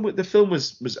 The film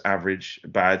was average,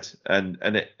 bad, and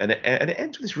it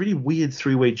ends with this really weird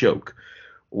three-way joke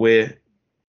where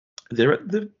they're at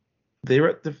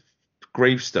the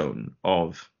gravestone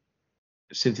of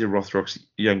Cynthia Rothrock's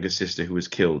younger sister who was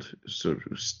killed. So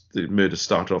the murder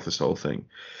started off this whole thing.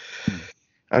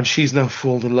 And she's now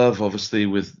fallen in love, obviously,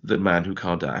 with the man who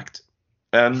can't act.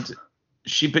 And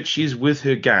she's with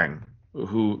her gang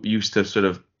who used to sort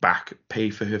of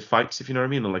pay for her fights, if you know what I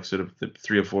mean. And like sort of the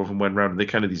 3 or 4 of them went around, and they're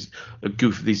kind of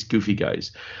these goofy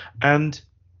guys. And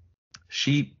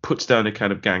she puts down her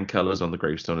kind of gang colors on the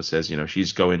gravestone and says,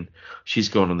 she's going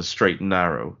on the straight and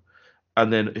narrow.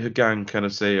 And then her gang kind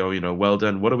of say, "Oh, well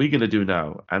done. What are we going to do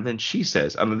now?" And then she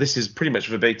says, and this is pretty much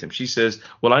verbatim, she says,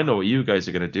 "Well, I know what you guys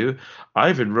are going to do.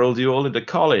 I've enrolled you all into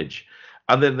college."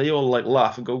 And then they all like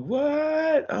laugh and go,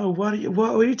 "What? Oh, what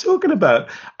are you talking about?"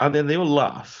 And then they all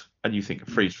laugh. And you think a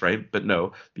freeze frame, but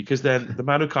no, because then the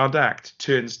man who can't act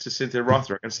turns to Cynthia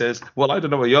Rothrock and says, "Well, I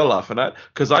don't know what you're laughing at,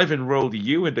 because I've enrolled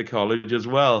you into college as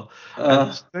well."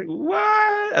 And she's like,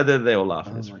 "What?" And then they all laugh.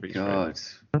 Oh and it's my freeze God!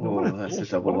 frame. Oh, that's a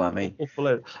double whammy.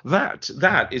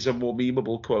 That is a more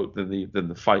memeable quote than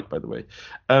the fight, by the way.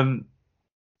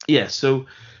 Yeah, so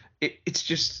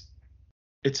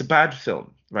it's a bad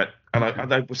film, right?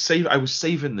 And I was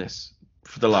saving this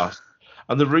for the last.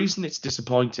 And the reason it's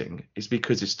disappointing is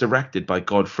because it's directed by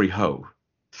Godfrey Ho,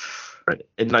 right,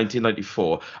 in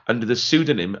 1994 under the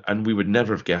pseudonym, and we would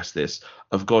never have guessed this,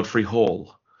 of Godfrey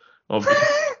Hall.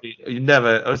 You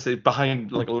never, I would say,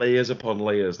 behind like layers upon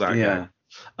layers, that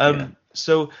guy.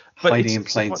 So, but hiding in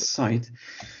plain sight.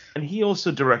 And he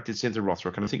also directed Cynthia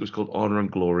Rothrock, and I think it was called Honor and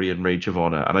Glory and Rage of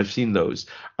Honor, and I've seen those,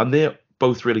 and they're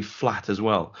both really flat as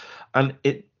well. And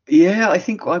yeah, I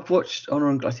think I've watched Honor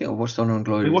and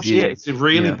Glory. It's a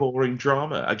really boring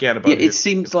drama. Again, about it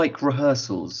seems like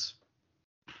rehearsals.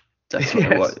 That's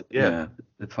the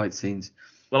fight scenes.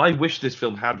 Well, I wish this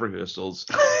film had rehearsals.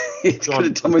 It could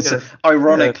have done with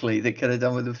ironically, they could have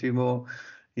done with a few more.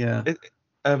 Yeah.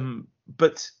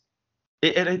 But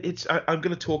I'm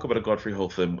going to talk about a Godfrey Ho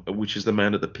film, which is the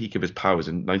man at the peak of his powers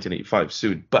in 1985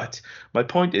 soon. But my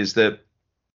point is that,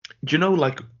 do you know,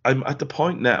 like I'm at the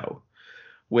point now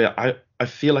where I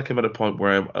feel like I'm at a point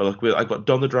where I've got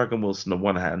Don the Dragon Wilson on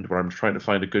one hand, where I'm trying to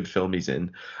find a good film he's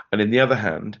in, and in the other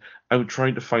hand, I'm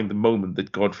trying to find the moment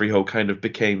that Godfrey Ho kind of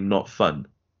became not fun.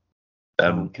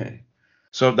 Okay.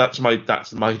 So that's my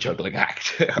juggling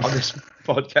act on this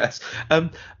podcast.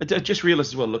 I just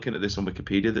realized as well, looking at this on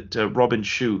Wikipedia, that Robin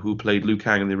Shou, who played Liu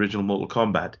Kang in the original Mortal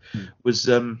Kombat,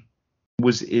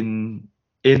 was in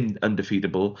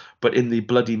Undefeatable, but in the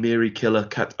Bloody Mary Killer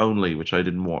cut only, which I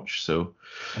didn't watch. So,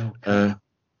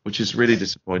 which is really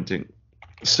disappointing.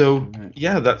 So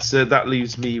yeah, that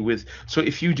leaves me with. So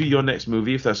if you do your next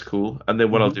movie, if that's cool, and then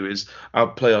what I'll do is I'll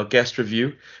play our guest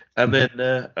review, and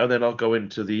then I'll go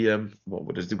into the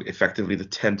what is effectively the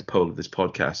tent pole of this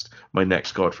podcast, my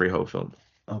next Godfrey Ho film.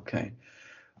 Okay.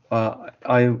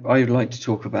 I would like to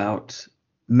talk about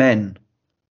Men.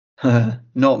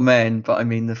 Not Men, but I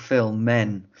mean the film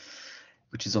Men,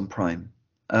 which is on Prime.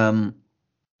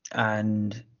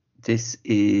 And this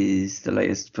is the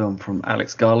latest film from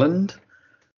Alex Garland.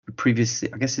 Previously,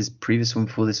 I guess his previous one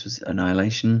before this was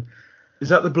Annihilation. Is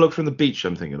that the bloke from the beach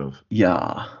I'm thinking of?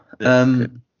 Yeah. Okay.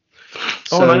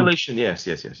 Annihilation. Yes.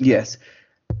 Yes.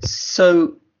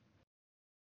 So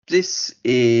this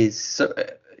is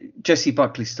Jessie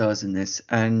Buckley stars in this,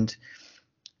 and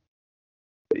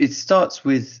it starts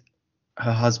with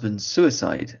her husband's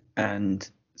suicide, and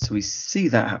so we see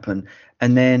that happen,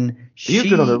 and then you've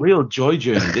been on a real joy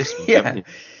journey this week. Yeah.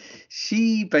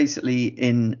 She basically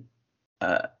in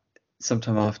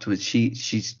sometime afterwards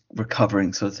she's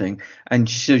recovering sort of thing, and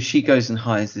so she goes and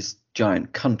hires this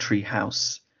giant country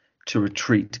house to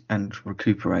retreat and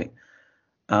recuperate,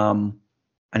 and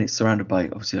it's surrounded by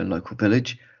obviously a local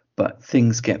village, but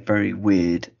things get very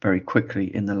weird very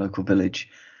quickly in the local village,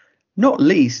 not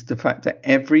least the fact that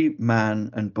every man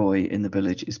and boy in the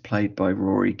village is played by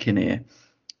Rory Kinnear.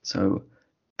 So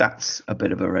that's a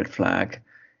bit of a red flag.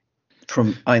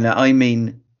 From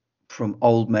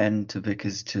old men to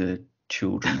vicars to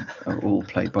children are all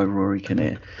played by Rory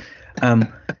Kinnear. I'm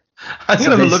going to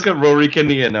have a look at Rory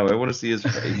Kinnear now. I want to see his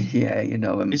face. Yeah, you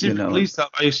know him. Please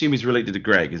stop. I assume he's related to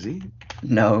Greg, is he?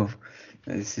 No,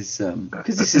 this is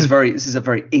because this is a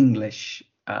very English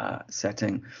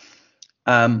setting.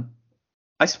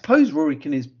 I suppose Rory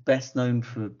Kinnear is best known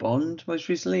for Bond most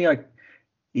recently.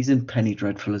 He's in Penny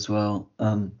Dreadful as well.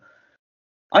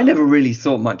 I never really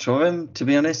thought much of him, to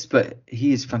be honest, but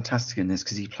he is fantastic in this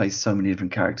because he plays so many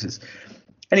different characters.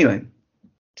 Anyway,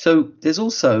 so there's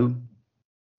also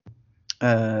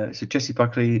so Jessie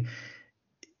Buckley.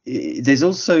 There's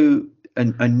also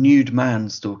a nude man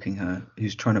stalking her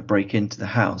who's trying to break into the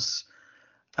house.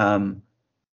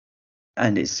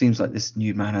 And it seems like this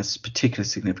nude man has particular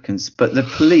significance, but the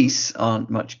police aren't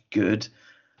much good.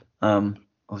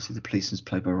 Obviously, the policeman's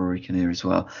played by Rory Kinnear as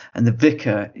well, and the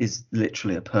vicar is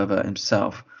literally a pervert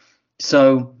himself.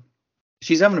 So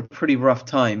she's having a pretty rough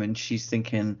time, and she's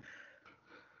thinking,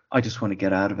 "I just want to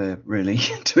get out of here, really,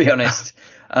 to be honest."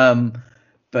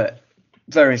 But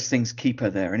various things keep her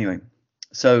there anyway.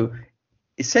 So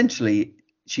essentially,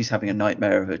 she's having a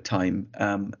nightmare of a time,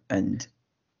 and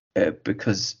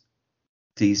because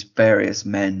these various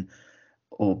men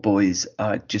or boys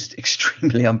are just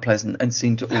extremely unpleasant and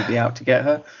seem to all be out to get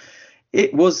her.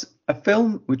 It was a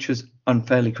film which was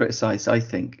unfairly criticised, I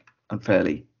think,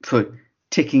 for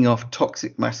ticking off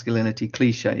toxic masculinity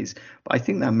cliches. But I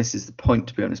think that misses the point,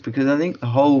 to be honest, because I think the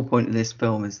whole point of this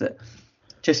film is that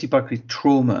Jessie Buckley's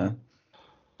trauma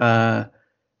of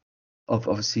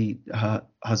obviously her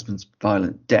husband's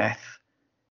violent death,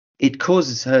 it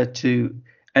causes her to,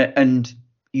 and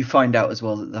you find out as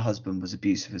well that the husband was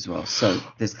abusive as well. So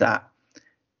there's that.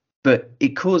 But it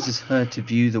causes her to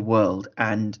view the world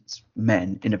and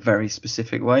men in a very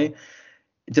specific way.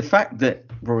 The fact that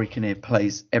Rory Kinnear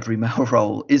plays every male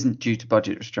role isn't due to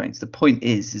budget restraints. The point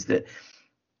is that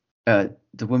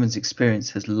the woman's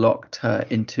experience has locked her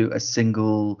into a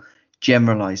single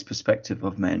generalized perspective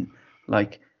of men.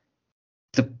 Like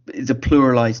the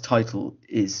pluralized title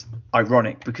is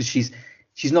ironic because she's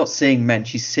not seeing men,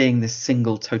 she's seeing this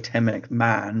single totemic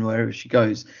man wherever she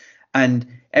goes. And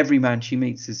every man she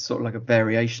meets is sort of like a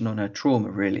variation on her trauma,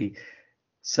 really.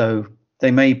 So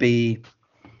they may be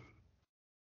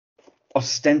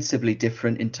ostensibly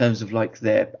different in terms of like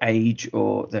their age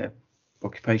or their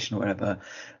occupation or whatever,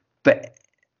 but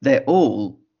they're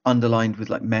all underlined with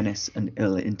like menace and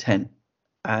ill intent.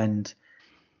 And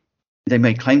they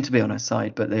may claim to be on her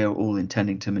side, but they are all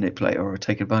intending to manipulate her or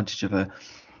take advantage of her.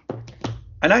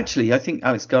 And actually, I think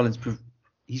Alex Garland's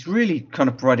he's really kind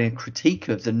of providing a critique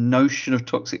of the notion of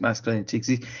toxic masculinity,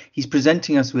 because he's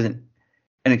presenting us with an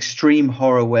extreme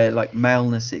horror where like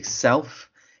maleness itself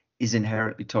is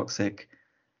inherently toxic.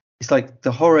 It's like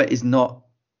the horror is not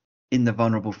in the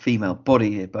vulnerable female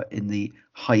body here, but in the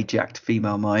hijacked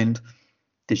female mind,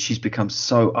 that she's become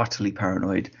so utterly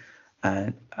paranoid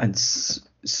and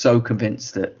so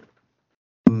convinced that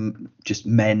just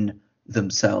men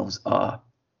themselves are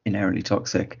inherently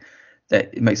toxic,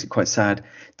 that it makes it quite sad.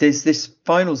 There's this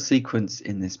final sequence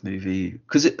in this movie,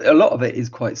 because a lot of it is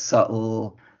quite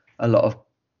subtle, a lot of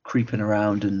creeping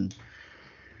around and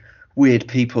weird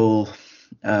people,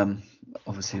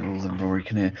 obviously all of them Rory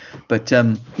Kinnear, but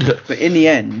in the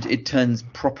end it turns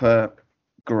proper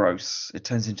gross. It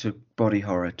turns into body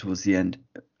horror towards the end,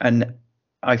 and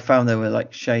I found there were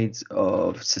like shades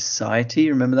of Society.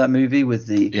 Remember that movie with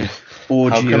the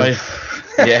orgy?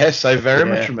 Yes, I very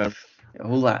much remember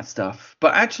all that stuff.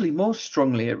 But actually, more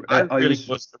strongly, I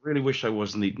really wish I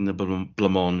wasn't eating the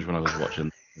blancmange when I was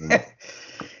watching.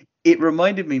 It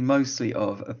reminded me mostly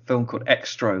of a film called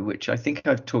Extra, which I think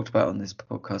I've talked about on this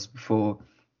podcast before,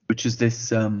 which is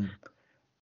this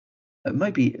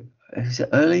maybe is it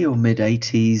early or mid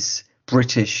 80s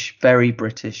British, very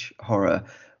British horror,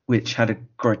 which had a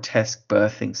grotesque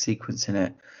birthing sequence in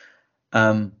it.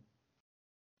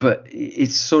 But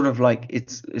it's sort of like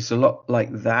it's a lot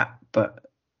like that, but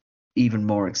even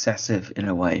more excessive in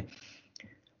a way.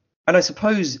 And I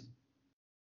suppose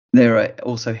there are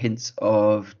also hints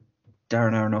of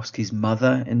Darren Aronofsky's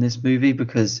Mother in this movie,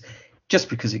 because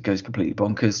it goes completely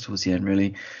bonkers towards the end,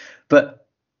 really. But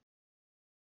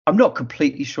I'm not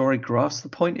completely sure I grasped the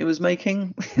point it was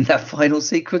making in that final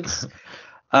sequence.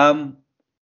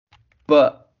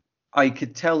 But I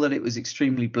could tell that it was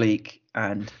extremely bleak,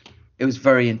 and it was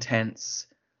very intense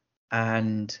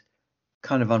and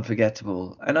kind of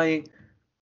unforgettable. And I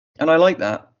like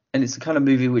that. And it's the kind of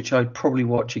movie which I'd probably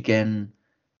watch again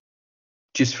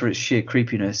just for its sheer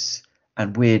creepiness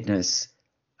and weirdness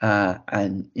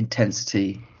and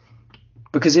intensity,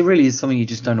 because it really is something you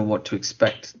just don't know what to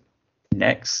expect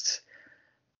next.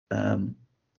 And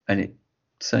it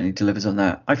certainly delivers on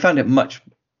that. I found it much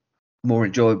more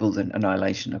enjoyable than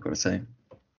Annihilation, I've got to say.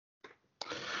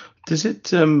 Does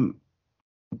it in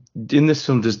this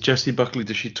film, does Jessie Buckley,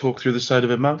 does she talk through the side of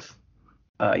her mouth?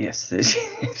 Yes, there is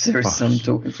some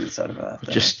talking through the side of her mouth.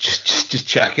 Just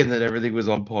checking that everything was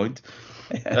on point.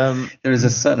 Yeah. There is a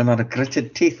certain amount of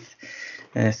gritted teeth.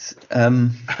 Yes.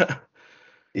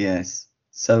 Yes.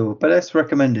 So, but that's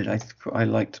recommended. I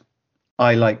like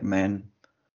Men.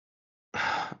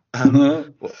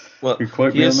 Well, you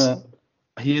quote me on that.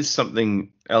 Here's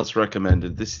something else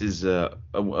recommended. This is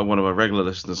one of our regular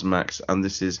listeners, Max, and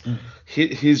this is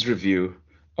his review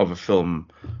of a film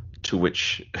to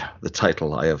which the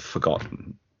title I have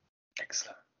forgotten.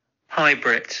 Excellent. Hi,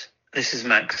 Britt. This is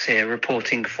Max here,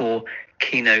 reporting for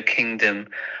Kino Kingdom.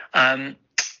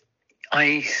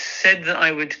 I said that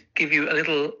I would give you a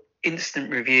little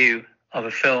instant review of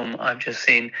a film I've just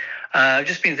seen. I've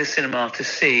just been to the cinema to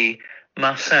see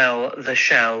Marcel the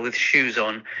Shell with Shoes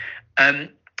On.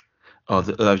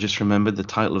 I've just remembered the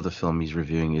title of the film he's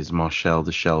reviewing is Marcel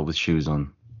the Shell with Shoes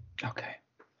On. Okay.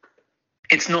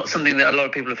 It's not something that a lot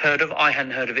of people have heard of. I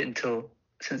hadn't heard of it until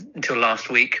last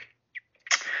week.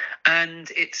 And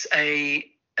it's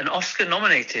an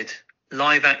Oscar-nominated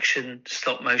live-action,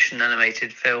 stop-motion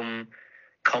animated film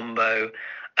combo.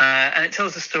 And it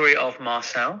tells the story of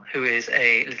Marcel, who is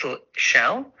a little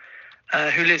shell,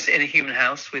 who lives in a human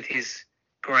house with his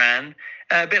gran,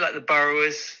 a bit like the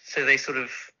Burrowers. So they sort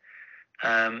of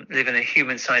live in a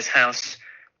human-sized house,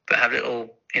 but have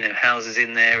little, houses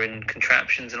in there and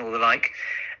contraptions and all the like.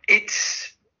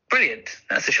 It's brilliant.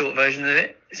 That's the short version of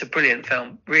it. It's a brilliant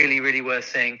film. Really, really worth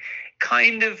seeing.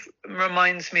 Kind of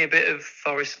reminds me a bit of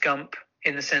Forrest Gump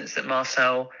in the sense that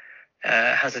Marcel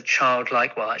has a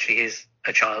childlike, well, actually he's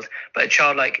a child, but a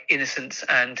childlike innocence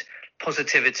and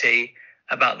positivity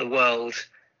about the world.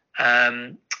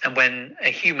 And when a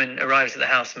human arrives at the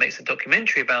house and makes a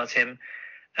documentary about him,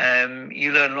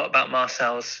 you learn a lot about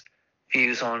Marcel's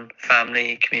views on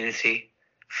family, community,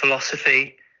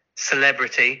 philosophy,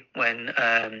 celebrity, when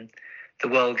the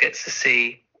world gets to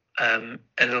see a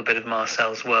little bit of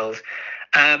Marcel's world.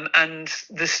 And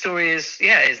the story is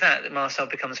that Marcel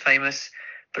becomes famous,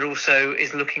 but also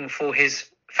is looking for his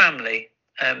family,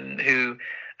 who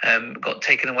got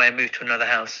taken away and moved to another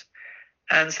house.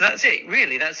 And so that's it,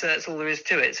 really. That's all there is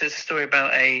to it. So it's a story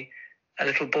about a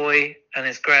little boy and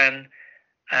his gran,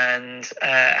 and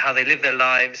how they live their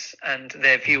lives and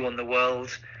their view on the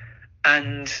world.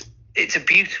 And it's a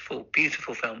beautiful,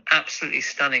 beautiful film. Absolutely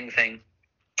stunning thing.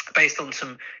 based on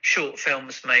some short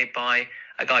films made by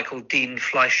a guy called Dean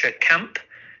Fleischer Camp,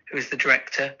 who is the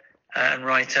director and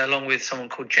writer, along with someone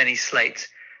called Jenny Slate,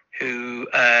 who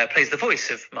plays the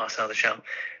voice of Marcel the Shell.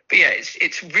 But yeah,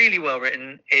 it's really well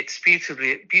written. It's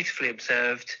beautifully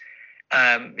observed.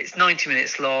 It's 90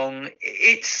 minutes long.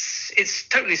 It's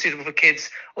totally suitable for kids,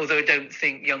 although I don't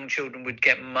think young children would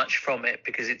get much from it,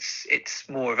 because it's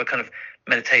more of a kind of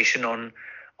meditation on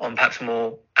perhaps a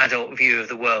more adult view of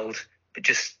the world, but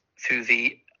just through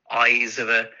the eyes of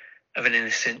an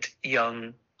innocent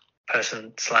young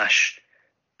person /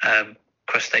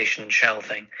 crustacean shell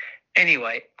thing.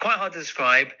 Anyway, quite hard to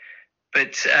describe,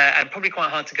 but and probably quite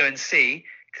hard to go and see,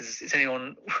 because it's only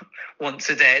on once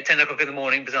a day at 10 o'clock in the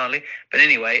morning, bizarrely. But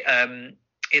anyway,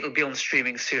 it'll be on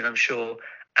streaming soon, I'm sure,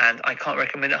 and I can't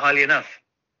recommend it highly enough.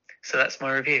 So that's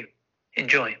my review.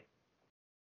 Enjoy.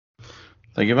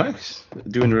 Thank you, Max.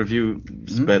 Doing a review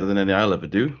is better than any I'll ever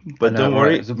do. But don't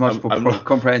worry, it's much more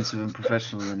comprehensive and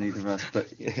professional than either of us.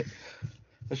 But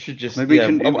I should just maybe we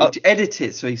can edit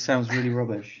it so he sounds really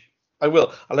rubbish. I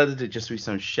will. I'll edit it just so we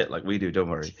sound shit like we do. Don't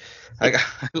worry.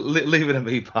 Leave it to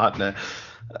me, partner.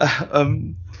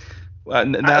 Now,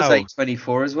 that's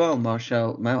 824 as well.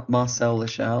 Marcel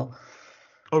Lachelle.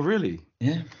 Oh, really?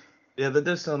 Yeah. Yeah, that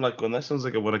does sound like one. That sounds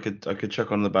like one I could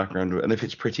chuck on in the background, and if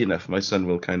it's pretty enough, my son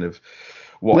will kind of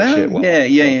watch it.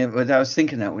 Yeah. But I was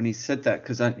thinking that when he said that,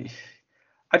 because I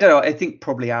don't know. I think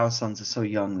probably our sons are so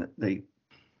young that they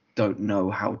don't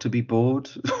know how to be bored.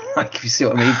 Like, if you see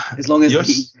what I mean. As long as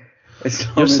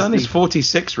your son is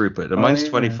 46, Rupert, and mine's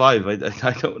 25. I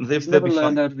don't. They've never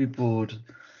learned how to be bored.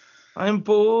 I'm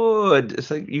bored. It's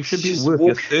like you should be worth.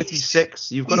 You're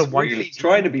 36. You've got a wife. He's really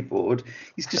trying to be bored.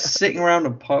 He's just sitting around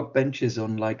on park benches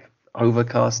on like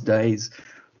overcast days,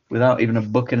 without even a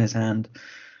book in his hand.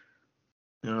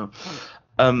 Yeah.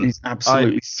 He's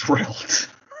absolutely thrilled.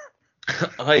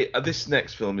 This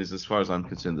next film is, as far as I'm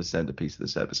concerned, the centerpiece of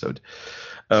this episode,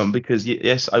 because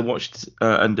yes, I watched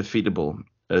Undefeatable,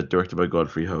 directed by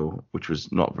Godfrey Ho, which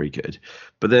was not very good,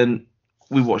 but then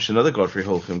we watched another Godfrey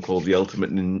Ho film called The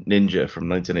Ultimate Ninja from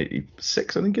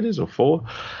 1986, I think it is, or 4,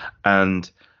 and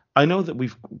I know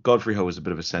that Godfrey Ho is a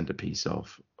bit of a centerpiece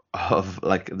of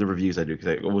like the reviews I do, because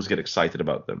I always get excited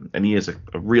about them, and he is a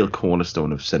real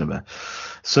cornerstone of cinema.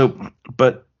 So,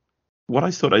 but what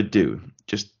I thought I'd do,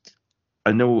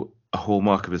 I know a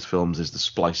hallmark of his films is the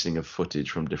splicing of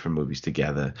footage from different movies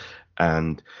together,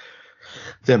 and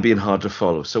them being hard to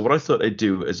follow. So what I thought I'd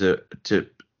do is to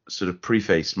sort of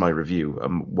preface my review,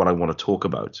 what I want to talk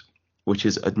about, which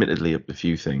is admittedly a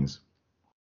few things.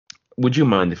 Would you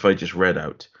mind if I just read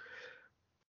out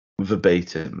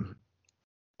verbatim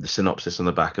the synopsis on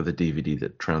the back of the DVD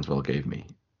that Transwell gave me?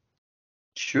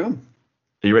 Sure.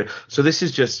 Are you ready? So this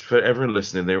is just for everyone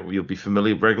listening. You'll be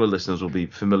familiar. Regular listeners will be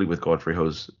familiar with Godfrey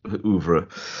Ho's oeuvre,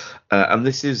 and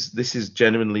this is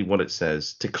genuinely what it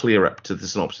says, to clear up to the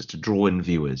synopsis, to draw in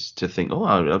viewers to think,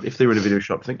 oh, if they were in a video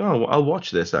shop, think, oh, I'll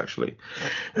watch this actually.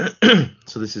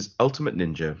 So this is Ultimate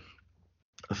Ninja,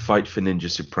 a fight for ninja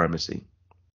supremacy.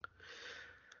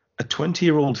 A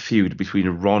 20-year-old feud between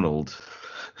Ronald.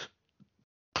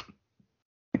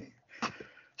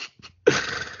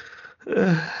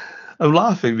 I'm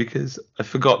laughing because I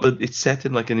forgot that it's set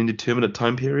in like an indeterminate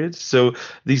time period. So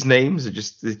these names are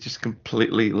just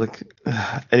completely like.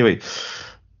 Anyway,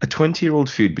 a 20-year-old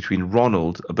feud between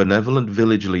Ronald, a benevolent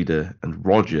village leader, and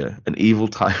Roger, an evil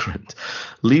tyrant,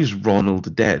 leaves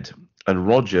Ronald dead and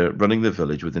Roger running the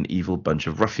village with an evil bunch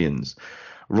of ruffians.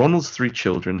 Ronald's 3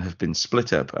 children have been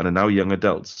split up and are now young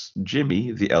adults.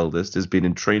 Jimmy, the eldest, has been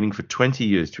in training for 20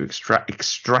 years to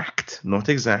extract, not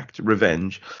exact,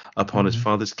 revenge upon his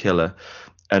father's killer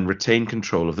and retain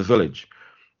control of the village.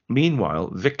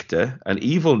 Meanwhile, Victor, an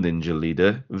evil ninja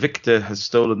leader, Victor has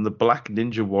stolen the black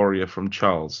ninja warrior from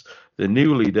Charles, the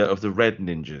new leader of the red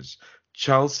ninjas.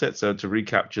 Charles sets out to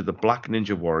recapture the black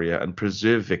ninja warrior and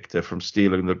preserve Victor from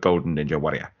stealing the golden ninja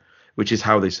warrior, which is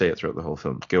how they say it throughout the whole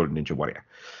film, Golden Ninja Warrior.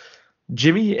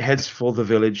 Jimmy heads for the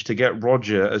village to get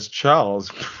Roger as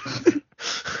Charles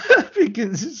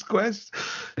begins his quest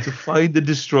to find and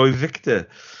destroy Victor.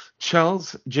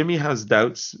 Jimmy has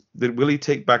doubts that will he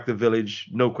take back the village?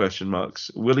 No question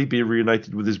marks. Will he be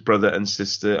reunited with his brother and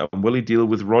sister? And will he deal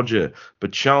with Roger?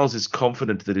 But Charles is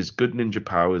confident that his good ninja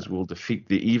powers will defeat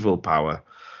the evil power.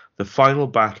 The final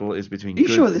battle is between. Are you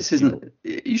sure this isn't? Are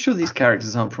you sure these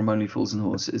characters aren't from Only Fools and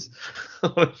Horses?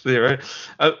 Honestly, right?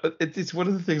 It's one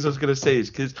of the things I was going to say is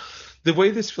because the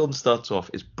way this film starts off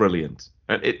is brilliant,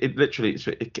 and it literally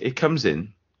it comes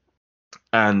in,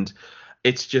 and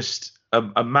it's just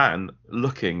a man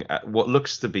looking at what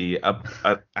looks to be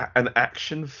an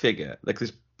action figure, like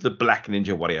the Black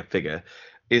Ninja Warrior figure,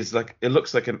 is like, it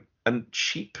looks like a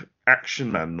cheap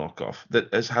Action Man knockoff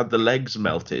that has had the legs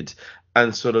melted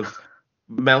and sort of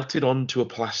melted onto a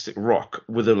plastic rock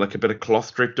with like a bit of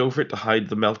cloth draped over it to hide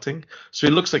the melting. So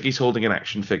it looks like he's holding an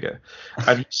action figure.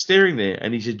 And he's staring there,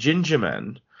 and he's a ginger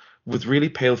man with really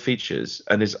pale features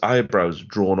and his eyebrows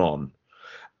drawn on.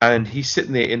 And he's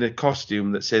sitting there in a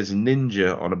costume that says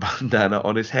ninja on a bandana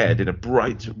on his head, in a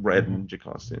bright red ninja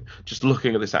costume, just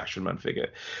looking at this Action Man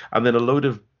figure. And then a load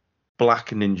of black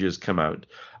ninjas come out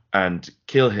and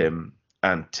kill him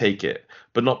and take it,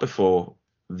 but not before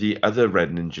the other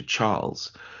red ninja,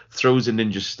 Charles, throws a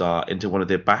ninja star into one of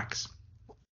their backs.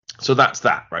 So that's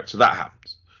that, right? So that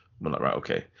happens. I'm like, right,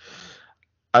 okay.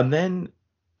 And then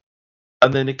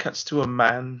it cuts to a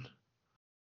man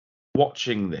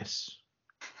watching this.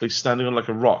 He's standing on like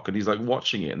a rock, and he's like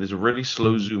watching it, and there's a really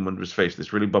slow zoom under his face,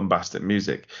 this really bombastic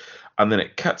music. And then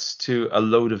it cuts to a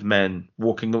load of men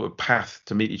walking up a path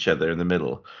to meet each other in the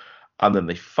middle. And then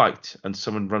they fight, and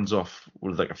someone runs off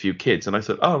with like a few kids. And I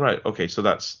thought, oh, right, okay, so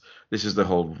this is the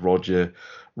whole Roger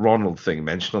Ronald thing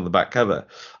mentioned on the back cover.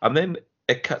 And then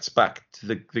it cuts back to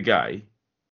the guy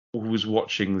who was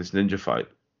watching this ninja fight.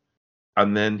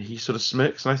 And then he sort of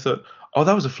smirks, and I thought, oh,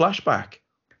 that was a flashback.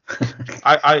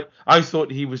 I thought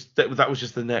that was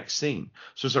just the next scene.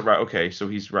 So it's like, right, okay, so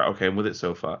he's right, okay, I'm with it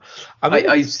so far.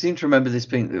 I seem to remember this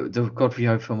being the Godfrey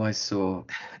Ho film I saw.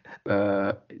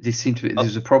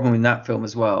 There's a problem in that film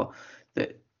as well,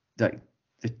 that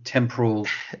the temporal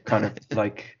kind of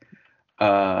like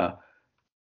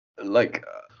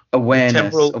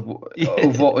awareness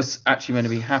of what was actually meant to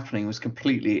be happening was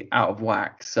completely out of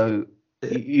whack. So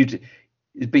it'd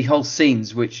be whole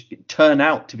scenes which turn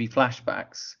out to be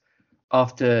flashbacks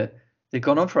after they've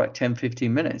gone on for like 10-15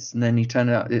 minutes, and then you turn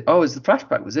out, oh, it's the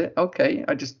flashback, was it? Okay,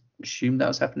 I just assumed that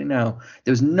was happening now.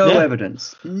 There was no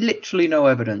evidence, literally no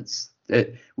evidence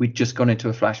that we'd just gone into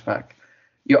a flashback.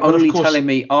 You're only telling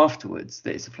me afterwards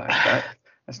that it's a flashback.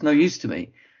 That's no use to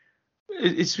me.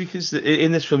 It's because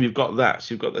in this film you've got that,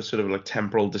 so you've got that sort of like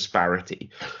temporal disparity,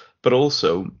 but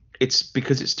also it's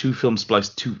because it's two films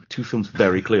spliced, two films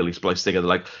very clearly spliced together,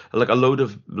 like a load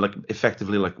of like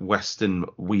effectively like Western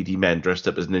weedy men dressed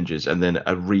up as ninjas, and then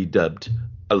a redubbed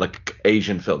like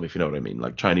Asian film, if you know what I mean,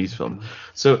 like Chinese film.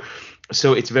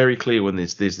 So it's very clear when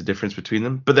there's the difference between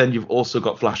them. But then you've also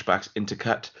got flashbacks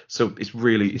intercut, so it's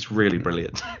really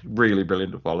brilliant, really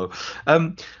brilliant to follow.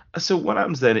 So what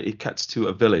happens then? It cuts to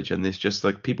a village, and there's just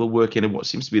like people working in what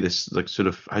seems to be this like sort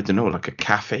of, I don't know, like a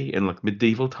cafe in like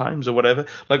medieval times or whatever.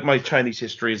 Like my Chinese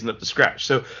history isn't up to scratch.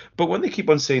 So, but when they keep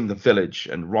on saying the village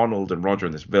and Ronald and Roger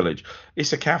in this village,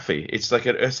 it's a cafe. It's like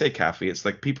an essay cafe. It's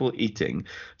like people eating,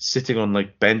 sitting on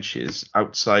like benches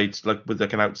outside, like with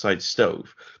like an outside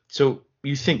stove. So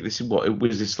you think this is what it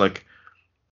was? This like,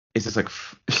 is this like,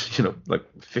 you know, like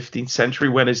 15th century?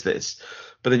 When is this?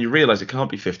 But then you realize it can't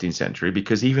be 15th century,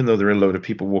 because even though there are a load of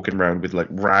people walking around with like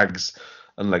rags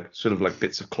and like sort of like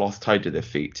bits of cloth tied to their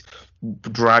feet,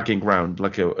 dragging around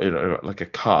like a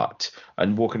cart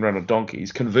and walking around on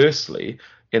donkeys, conversely,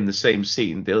 in the same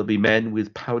scene, there'll be men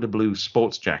with powder blue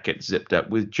sports jackets zipped up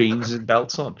with jeans and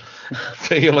belts on.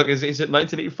 So you're like, is it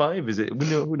 1985? Is it?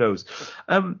 Who knows?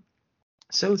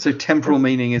 So temporal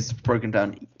meaning is broken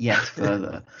down yet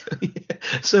further. Yeah.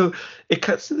 So it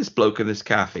cuts to this bloke in this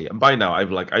cafe, and by now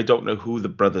I don't know who the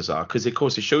brothers are, because of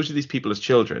course it shows you these people as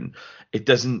children. It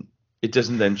doesn't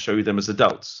then show you them as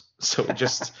adults. So it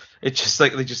just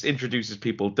like they just introduces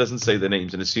people, doesn't say their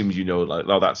names, and assumes you know, like,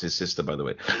 oh, that's his sister, by the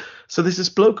way. So there's this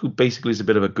bloke who basically is a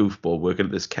bit of a goofball working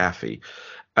at this cafe,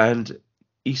 and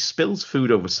he spills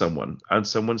food over someone, and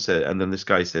then this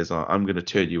guy says, oh, I'm going to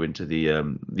turn you into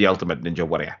the ultimate ninja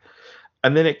warrior.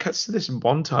 And then it cuts to this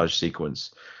montage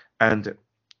sequence, and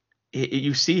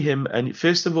you see him, and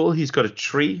first of all, he's got a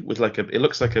tree with it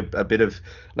looks like a bit of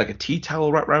like a tea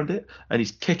towel wrapped around it, and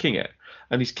he's kicking it.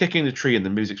 And he's kicking the tree, and the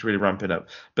music's really ramping up.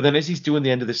 But then as he's doing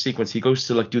the end of the sequence, he goes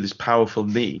to like do this powerful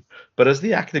knee. But as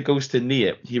the actor goes to knee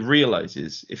it, he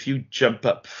realizes if you jump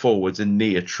up forwards and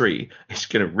knee a tree, it's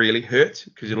going to really hurt,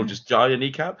 because it'll just jar your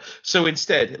kneecap. So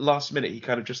instead, last minute, he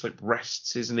kind of just like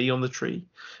rests his knee on the tree.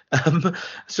 And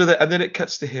then it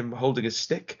cuts to him holding a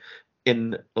stick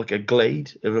in like a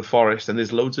glade of a forest, and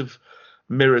there's loads of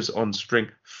mirrors on string,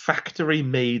 factory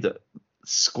made,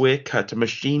 square cut,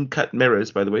 machine cut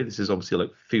mirrors, by the way. This is obviously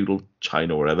like feudal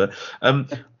China or whatever,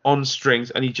 on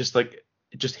strings, and he just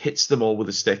hits them all with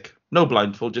a stick. No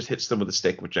blindfold, just hits them with a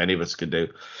stick, which any of us can do.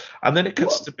 And then it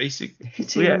cuts to basic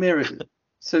hitting the mirror.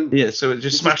 So it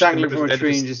just smashing dangling from a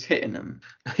tree and just hitting them.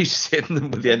 He's just hitting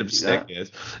them with the end of a stick.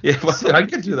 Yes, yeah, well, I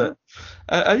can do that.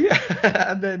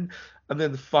 Yeah, and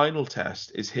then the final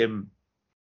test is him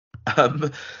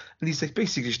And he's like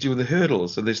basically just doing the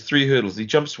hurdles. And there's 3 hurdles. He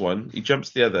jumps one, he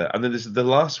jumps the other, and then there's the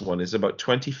last one is about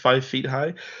 25 feet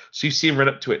high. So you see him run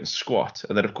up to it and squat,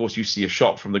 and then of course you see a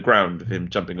shot from the ground of him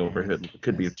jumping over a hurdle. It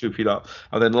could be 2 feet up,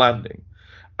 and then landing.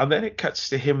 And then it cuts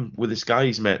to him with this guy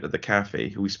he's met at the cafe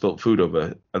who he spilt food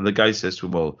over, and the guy says to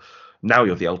him, "Well, now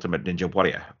you're the ultimate ninja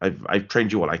warrior. I've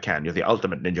trained you all I can. You're the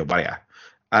ultimate ninja warrior."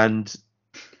 And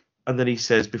and then he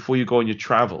says, before you go on your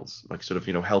travels, like sort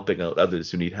of, helping out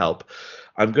others who need help,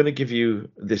 I'm going to give you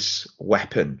this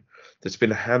weapon that's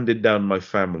been handed down my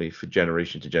family for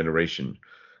generation to generation.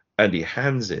 And he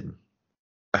hands him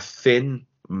a thin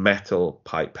metal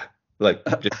pipe, like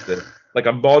just like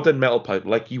a modern metal pipe,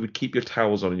 like you would keep your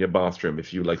towels on in your bathroom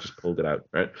if you like just pulled it out,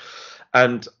 right?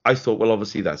 And I thought, well,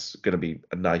 obviously that's going to be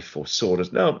a knife or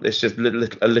sword. No, it's just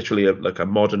literally like a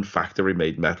modern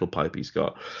factory-made metal pipe he's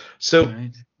got. So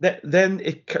Right. then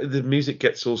the music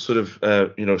gets all sort of,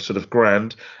 sort of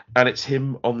grand, and it's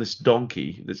him on this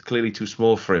donkey that's clearly too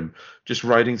small for him, just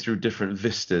riding through different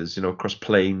vistas, across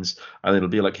plains, and it'll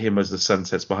be like him as the sun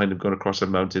sets behind him going across a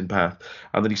mountain path,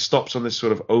 and then he stops on this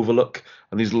sort of overlook,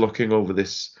 and he's looking over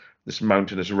this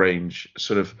mountainous range,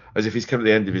 sort of as if he's come to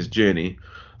the end of his journey.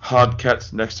 Hard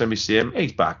cut. Next time you see him,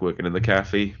 he's back working in the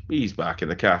cafe. He's back in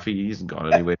the cafe. He hasn't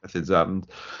gone anywhere. Nothing's happened.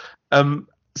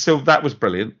 So that was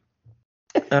brilliant.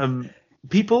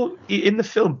 People in the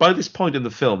film, by this point in the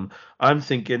film, I'm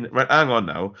thinking, right, hang on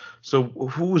now. So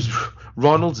who's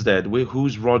Ronald's dead?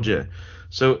 Who's Roger?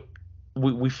 So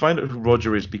we find out who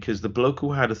Roger is because the bloke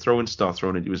who had a throwing star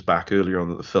thrown into his back earlier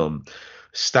on in the film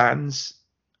stands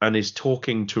and is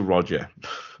talking to Roger.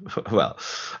 Well,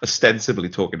 ostensibly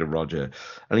talking to Roger,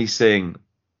 and he's saying,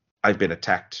 I've been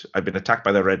attacked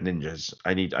by the red ninjas.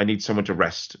 I need someone to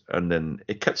rest. And then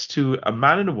it cuts to a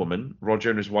man and a woman,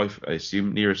 Roger and his wife, I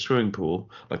assume, near a swimming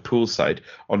pool, like poolside,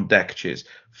 on deck chairs,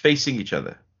 facing each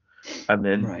other. And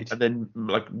then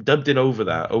like dubbed in over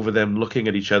them looking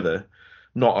at each other,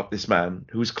 not at this man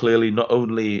who's clearly not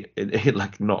only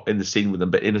not in the scene with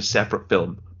them, but in a separate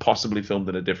film, possibly filmed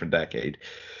in a different decade.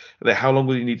 Like, how long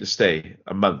will you need to stay?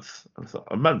 A month. I thought,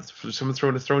 a month for someone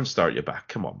throwing a throwing star at your back?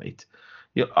 Come on, mate.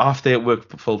 Half day at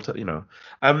work full time,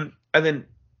 and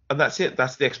that's it.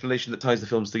 That's the explanation that ties the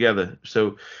films together.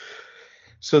 So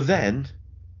then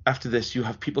after this, you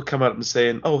have people come out and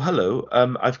saying, "Oh, hello,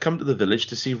 I've come to the village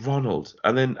to see Ronald,"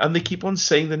 and they keep on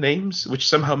saying the names, which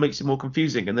somehow makes it more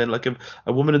confusing. And then like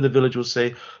a woman in the village will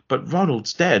say, "But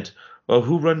Ronald's dead." Well,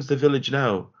 who runs the village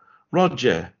now?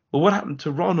 Roger. Well, what happened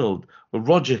to Ronald? Well,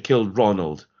 Roger killed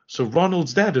Ronald. So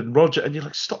Ronald's dead and Roger, and you're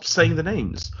like, stop saying the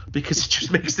names because it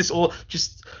just makes this all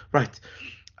just right.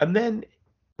 And then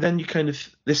you kind of,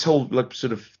 this whole like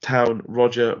sort of town,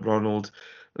 Roger, Ronald,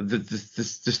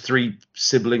 this 3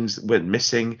 siblings went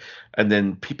missing, and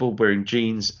then people wearing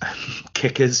jeans,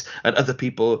 kickers, and other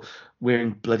people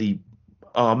wearing bloody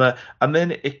armor. And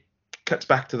then it cuts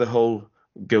back to the whole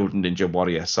Golden Ninja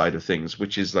Warrior side of things,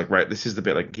 which is like, right, this is the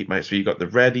bit I can keep my head. So you got the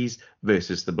reddies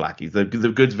versus the blackies, the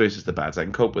goods versus the bads. I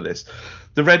can cope with this.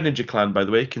 The Red Ninja Clan, by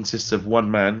the way, consists of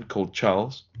one man called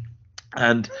Charles,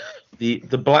 and the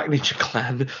Black Ninja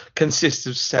Clan consists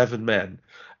of 7 men.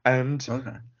 And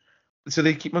so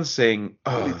they keep on saying,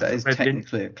 "Oh, that is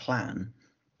technically a clan."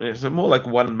 It's more like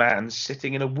one man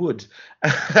sitting in a wood,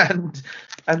 and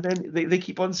then they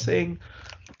keep on saying,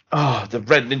 "Oh, the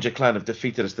Red Ninja Clan have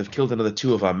defeated us. They've killed another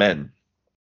 2 of our men."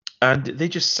 And they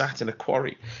just sat in a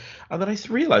quarry. And then I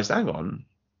realized, hang on,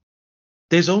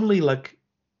 there's only like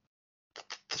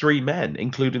 3 men,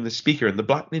 including the speaker in the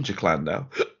Black Ninja Clan now.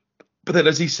 But then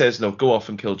as he says, "No, go off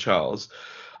and kill Charles,"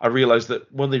 I realized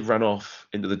that when they ran off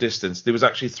into the distance, there was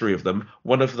actually 3 of them.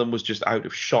 One of them was just out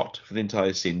of shot for the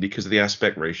entire scene because the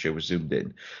aspect ratio was zoomed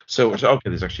in. So okay,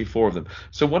 there's actually 4 of them.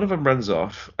 So one of them runs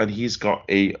off, and he's got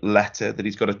a letter that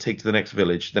he's got to take to the next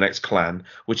village, the next clan,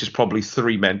 which is probably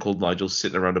 3 men called Nigel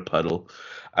sitting around a puddle,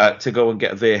 to go and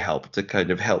get their help to kind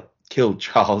of help kill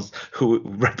Charles, who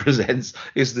represents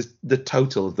is the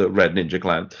total of the Red Ninja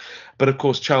Clan. But of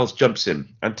course, Charles jumps in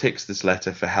and takes this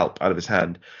letter for help out of his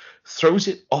hand, throws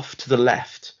it off to the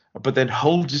left, but then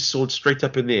holds his sword straight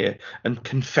up in the air, and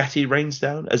confetti rains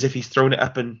down as if he's thrown it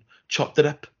up and chopped it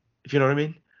up, if you know what I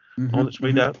mean, on its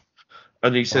way down.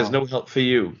 And he says, "No help for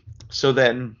you." So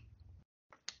then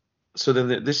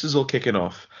this is all kicking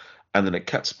off, and then it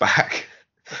cuts back.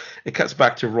 It cuts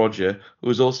back to Roger, who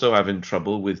is also having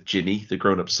trouble with Ginny, the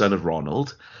grown-up son of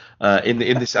Ronald, in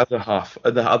this other half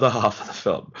of the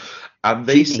film, and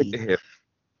they say to him,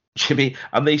 Jimmy,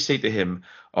 and they say to him,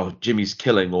 "Oh, Jimmy's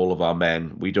killing all of our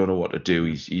men. We don't know what to do.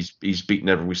 He's beaten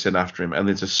everyone we sent after him." And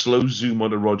there's a slow zoom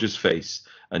onto Roger's face,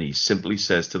 and he simply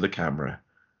says to the camera,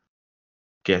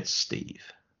 "Get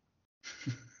Steve."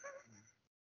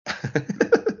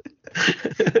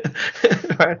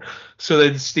 Right. So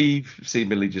then Steve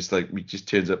seemingly just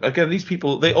turns up again. These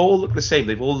people, they all look the same.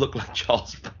 They've all looked like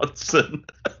Charles Bronson.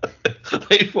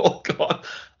 They've all got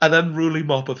an unruly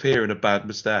mop of hair and a bad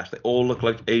moustache. They all look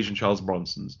like Asian Charles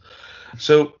Bronsons.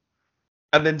 So,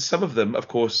 and then some of them, of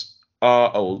course,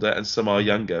 are older and some are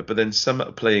younger, but then some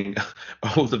are playing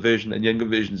older version and younger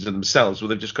versions of themselves, where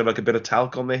they've just got like a bit of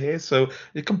talc on their hair. So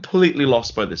they're completely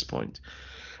lost by this point.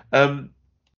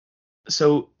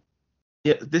 So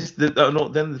yeah, then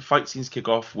the fight scenes kick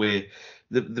off where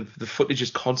the footage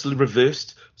is constantly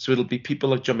reversed. So it'll be people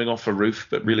like jumping off a roof,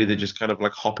 but really they're just kind of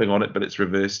like hopping on it, but it's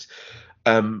reversed.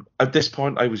 At this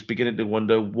point, I was beginning to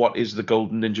wonder, what is the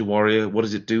Golden Ninja Warrior? What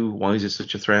does it do? Why is it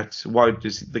such a threat? Why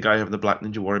does the guy having the Black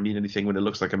Ninja Warrior mean anything when it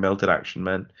looks like a melted action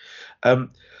man?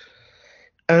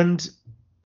 And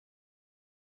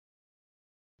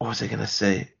what was I going to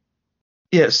say?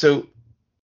 Yeah, so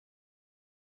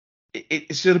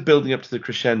it's sort of building up to the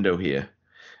crescendo here.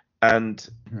 And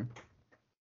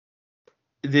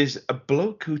there's a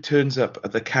bloke who turns up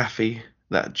at the cafe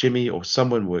that Jimmy or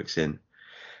someone works in.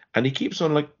 And he keeps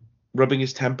on like rubbing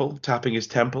his temple, tapping his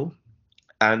temple.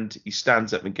 And he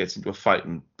stands up and gets into a fight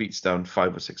and beats down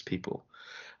 5 or 6 people.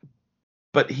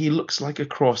 But he looks like a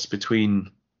cross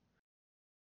between...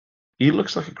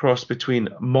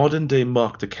 modern day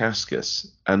Mark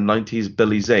Dacascos and 90s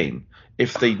Billy Zane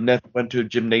if they never went to a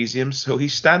gymnasium. So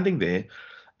he's standing there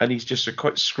and he's just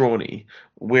quite scrawny,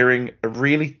 wearing a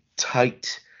really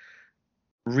tight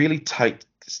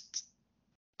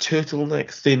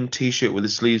turtleneck thin t-shirt with the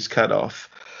sleeves cut off,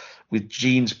 with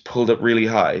jeans pulled up really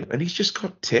high, and he's just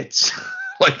got tits.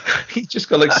 Like, he's just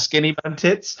got like skinny man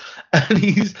tits, and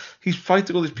he's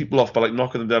fighting all these people off by like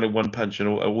knocking them down in one punch, and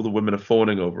all the women are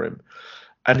fawning over him.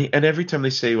 And every time they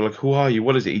say, well, like, who are you?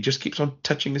 What is it? He just keeps on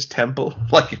touching his temple,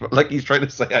 like he's trying to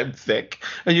say, I'm thick.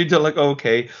 And you're like, oh,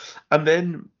 okay. And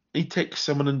then he takes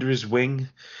someone under his wing,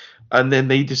 and then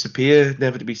they disappear,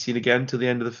 never to be seen again till the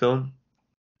end of the film.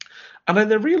 And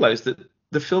then I realized that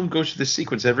the film goes through this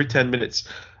sequence every 10 minutes.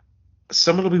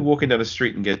 Someone will be walking down the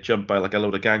street and get jumped by like a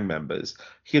load of gang members.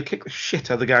 He'll kick the shit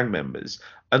out of the gang members.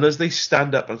 And as they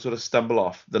stand up and sort of stumble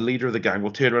off, the leader of the gang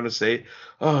will turn around and say,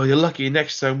 oh, you're lucky.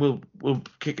 Next time we'll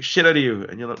kick the shit out of you.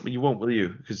 And you're like, you won't, will you?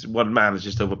 Because one man has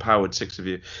just overpowered 6 of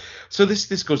you. So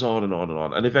this goes on and on and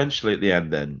on. And eventually at the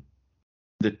end then,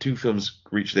 the 2 films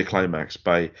reach their climax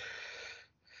by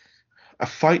a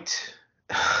fight.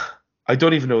 I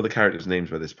don't even know the characters' names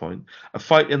by this point. A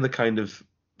fight in the kind of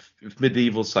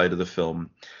medieval side of the film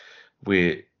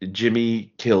where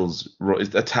Jimmy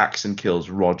attacks and kills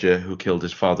Roger, who killed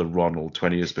his father Ronald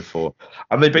 20 years before.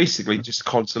 And they basically just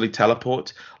constantly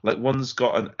teleport. Like, one's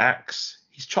got an axe.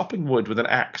 He's chopping wood with an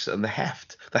axe, and the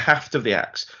heft of the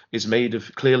axe is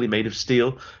clearly made of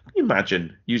steel. Can you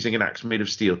imagine using an axe made of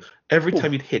steel? Every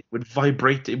time he'd hit, it would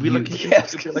vibrate. It'd be like,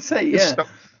 a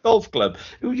golf club.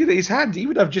 His hand, he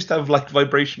would just have like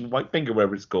vibration white finger,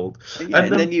 whatever it's called. Yeah,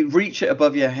 and then you reach it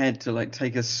above your head to like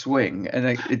take a swing,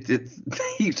 and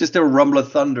you just a rumble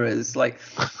of thunder. It's like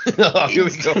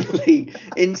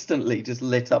instantly just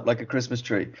lit up like a Christmas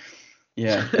tree.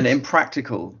 Yeah, an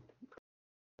impractical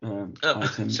item,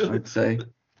 I'd say.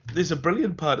 There's a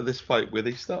brilliant part of this fight where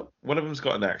they start. One of them's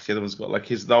got an axe, the other one's got like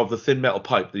the thin metal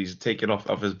pipe that he's taken off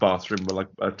of his bathroom with like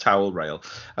a towel rail,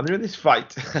 and they're in this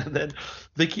fight, and then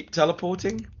they keep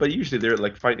teleporting. But usually they're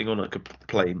like fighting on like a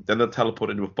plane, then they'll teleport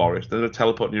into a forest, then they'll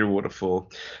teleport near a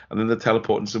waterfall, and then they'll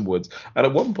teleport in some woods. And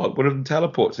at one point, one of them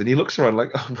teleports, and he looks around like,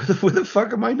 oh, where the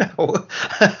fuck am I now?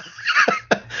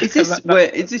 Is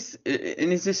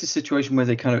this a situation where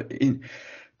they kind of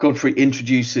Godfrey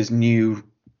introduces new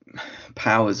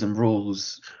powers and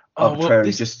rules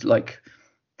arbitrarily, just like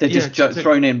they're just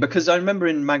thrown in? Because I remember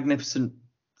in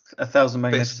A Thousand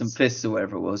Magnificent Fists or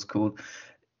whatever it was called,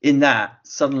 in that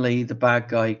suddenly the bad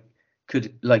guy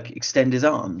could like extend his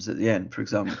arms at the end, for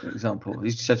example. He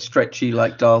just had stretchy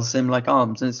like Dalsim like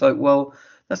arms, and it's like, well,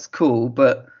 that's cool,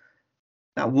 but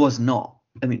that was not.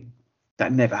 I mean,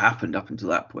 that never happened up until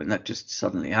that point. That just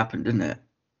suddenly happened, didn't it?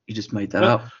 You just made that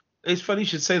up. It's funny you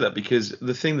should say that, because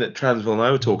the thing that Transville and I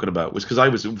were talking about was, because I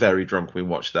was very drunk when we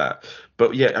watched that.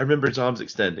 But yeah, I remember his arms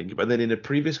extending. But then in a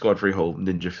previous Godfrey Ho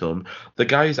ninja film, the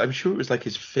guy's, I'm sure it was like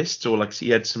his fists, or like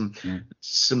he had some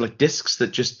like discs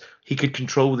that just he could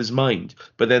control with his mind.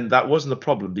 But then that wasn't the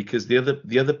problem, because the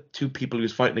other 2 people he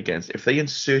was fighting against, if they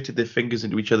inserted their fingers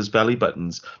into each other's belly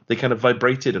buttons, they kind of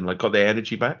vibrated and like got their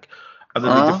energy back. And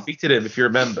then they defeated him, if you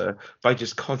remember, by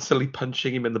just constantly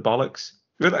punching him in the bollocks.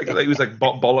 It was like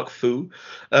bollock foo.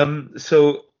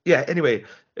 So yeah. Anyway,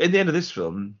 in the end of this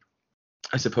film,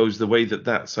 I suppose the way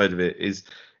that side of it is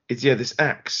it's this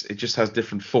axe. It just has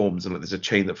different forms, and like, there's a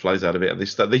chain that flies out of it, and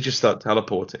they just start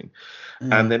teleporting,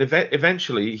 and then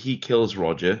eventually he kills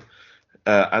Roger,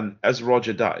 and as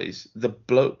Roger dies, the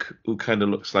bloke who kind of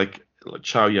looks like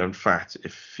Chow Yun Fat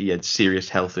if he had serious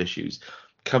health issues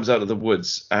comes out of the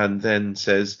woods and then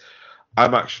says,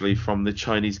 I'm actually from the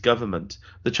Chinese government.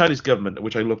 The Chinese government,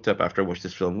 which I looked up after I watched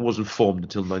this film, wasn't formed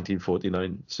until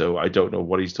 1949, so I don't know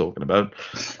what he's talking about.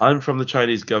 I'm from the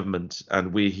Chinese government,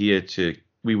 and we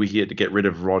were here to get rid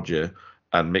of Roger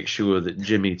and make sure that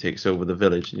Jimmy takes over the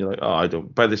village. And you're like, oh,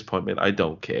 by this point, man, I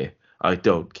don't care.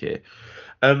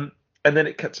 And then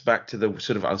it cuts back to the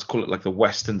sort of, I'll call it like the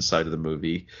Western side of the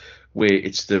movie, where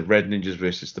it's the red ninjas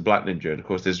versus the black ninja. And of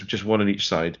course, there's just one on each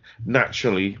side.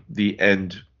 Naturally, the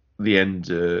end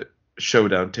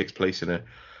showdown takes place in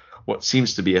what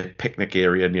seems to be a picnic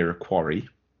area near a quarry,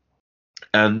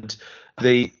 and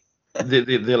they're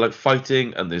like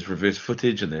fighting, and there's reverse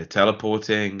footage, and they're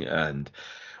teleporting and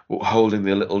holding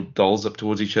their little dolls up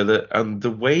towards each other. And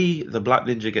the way the black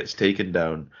ninja gets taken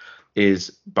down is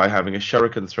by having a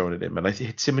shuriken thrown at him, and it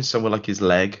hits him in somewhere like his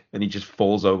leg, and he just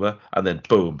falls over, and then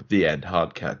boom, the end,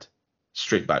 hard cut,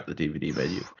 straight back to the DVD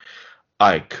menu.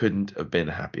 I couldn't have been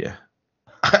happier.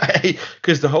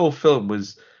 Because the whole film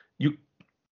was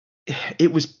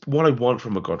it was what I want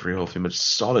from a Godfrey Ho film. It's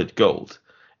solid gold.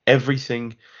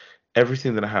 Everything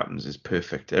that happens is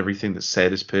perfect. Everything that's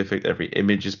said is perfect. Every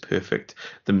image is perfect.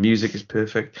 The music is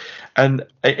perfect, and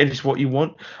it's what you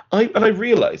want. I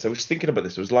realized, I was thinking about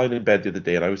this. I was lying in bed the other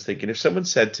day, and I was thinking, if someone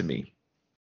said to me,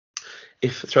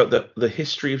 if throughout the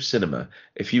history of cinema,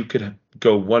 if you could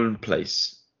go one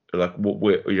place, like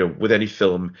with any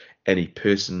film, any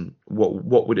person,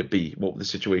 what would it be? What would the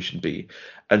situation be?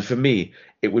 And for me,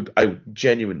 I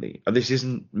genuinely, and this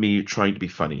isn't me trying to be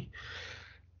funny,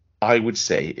 I would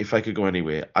say, if I could go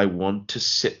anywhere, I want to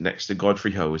sit next to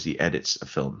Godfrey Ho as he edits a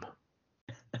film.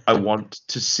 I want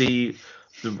to see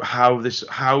how this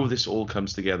all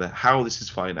comes together, how this is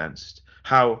financed,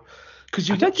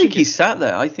 because I don't think he sat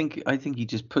there. I think he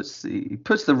just puts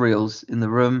the reels in the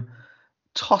room,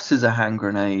 tosses a hand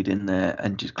grenade in there,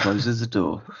 and just closes the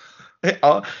door.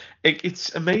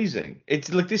 It's amazing.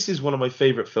 It's like, this is one of my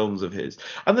favorite films of his.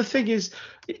 And the thing is,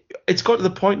 it's got to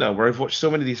the point now where I've watched so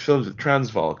many of these films with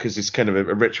Transvaal, because it's kind of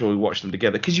a ritual, we watch them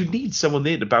together, because you need someone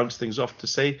there to bounce things off, to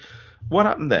say, what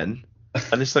happened then?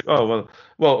 And it's like, oh,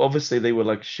 well, obviously they were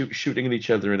like shooting at each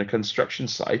other in a construction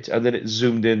site, and then it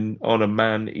zoomed in on a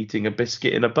man eating a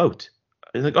biscuit in a boat.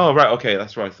 And you're like, oh, right, okay,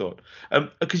 that's what I thought.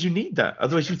 Because you need that,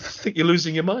 otherwise you think you're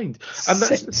losing your mind. And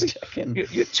that's the thing.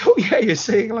 You're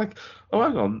saying like, oh,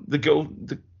 hang on, the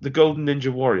Golden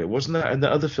Ninja Warrior, wasn't that in the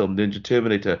other film, Ninja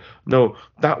Terminator? No,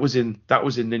 that was in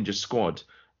Ninja Squad.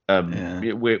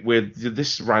 Where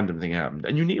this random thing happened,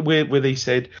 and you need where they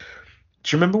said,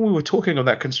 do you remember we were talking on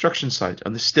that construction site,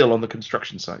 and they're still on the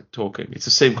construction site talking? It's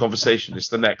the same conversation. It's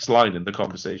the next line in the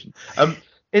conversation.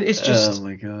 It's just, oh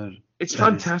my god, it's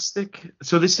fantastic.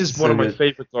 So this is one of my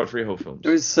favorite Godfrey Ho films.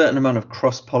 There is a certain amount of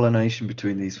cross-pollination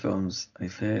between these films, I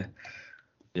fear.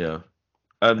 Yeah,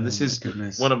 and this is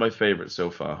one of my favorites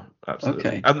so far.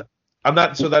 Absolutely. Okay. And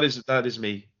that is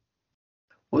me.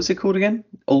 What's it called again?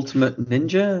 Ultimate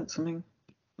Ninja something?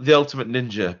 The Ultimate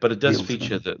Ninja, but it does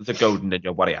feature the Golden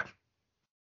Ninja Warrior.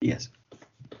 Yes,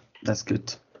 that's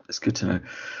good. That's good to know.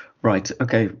 Right.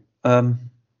 Okay.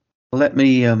 Let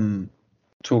me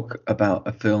talk about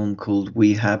a film called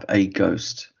We Have a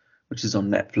Ghost, which is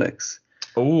on Netflix.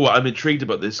 Oh, I'm intrigued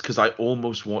about this because I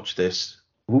almost watched this.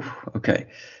 Oof, okay.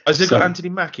 Has it got Anthony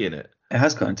Mackie in it? It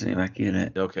has got Anthony Mackie in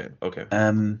it. Okay.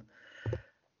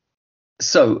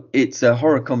 So it's a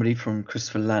horror comedy from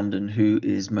Christopher Landon, who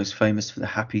is most famous for the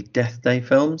Happy Death Day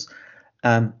films.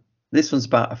 This one's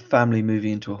about a family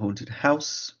moving into a haunted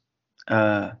house,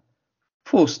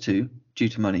 forced to due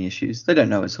to money issues. They don't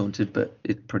know it's haunted, but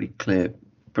it's pretty clear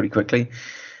pretty quickly.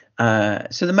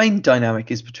 So the main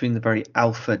dynamic is between the very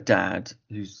alpha dad,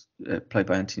 who's played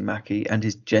by Anthony Mackie, and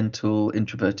his gentle,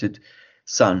 introverted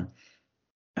son.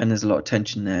 And there's a lot of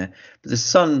tension there. But the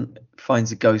son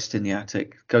finds a ghost in the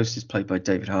attic. Ghost is played by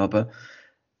David Harbour.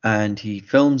 And he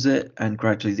films it, and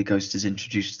gradually the ghost is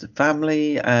introduced to the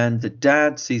family. And the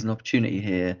dad sees an opportunity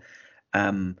here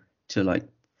to like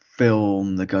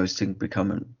film the ghost and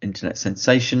become an internet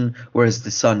sensation, whereas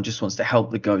the son just wants to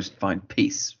help the ghost find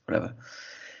peace, whatever.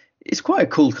 It's quite a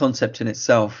cool concept in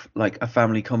itself, like a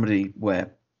family comedy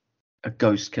where a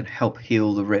ghost can help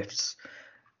heal the rifts.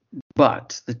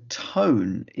 But the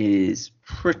tone is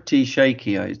pretty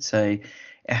shaky, I would say.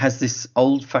 It has this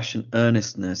old-fashioned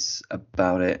earnestness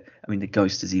about it. I mean, the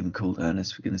ghost is even called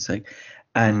Ernest, for goodness sake.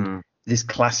 And this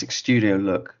classic studio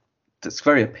look that's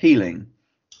very appealing.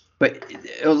 But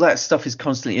all that stuff is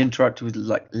constantly interrupted with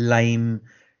like lame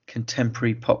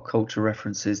contemporary pop culture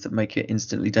references that make it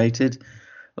instantly dated.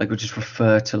 Like we'll just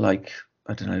refer to like,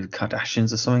 I don't know, the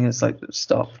Kardashians or something. It's like,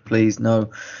 stop, please, no.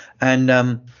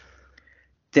 And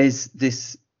there's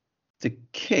the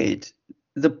kid,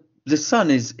 the son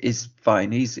is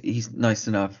fine. He's nice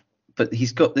enough, but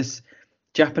he's got this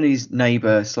Japanese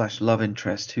neighbor / love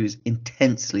interest who's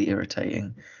intensely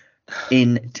irritating,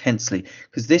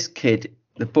 because this kid,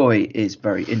 the boy, is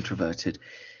very introverted.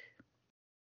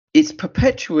 It's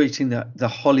perpetuating the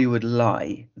Hollywood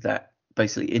lie that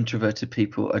basically introverted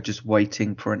people are just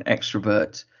waiting for an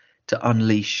extrovert to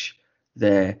unleash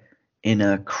their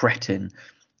inner cretin.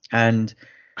 And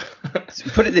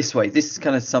put it this way, this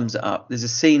kind of sums it up. There's a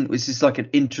scene which is like an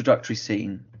introductory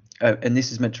scene, and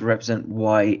this is meant to represent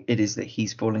why it is that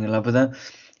he's falling in love with her.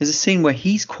 There's a scene where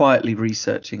he's quietly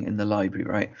researching in the library,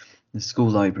 right? The school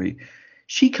library.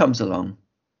 She comes along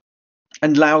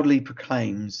and loudly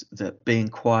proclaims that being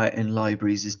quiet in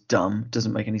libraries is dumb,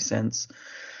 doesn't make any sense.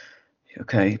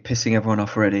 Okay, pissing everyone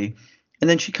off already. And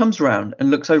then she comes around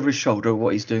and looks over his shoulder at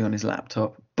what he's doing on his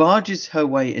laptop, barges her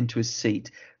way into his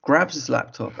seat, grabs his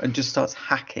laptop and just starts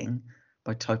hacking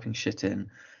by typing shit in.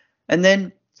 And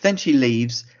then she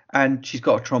leaves, and she's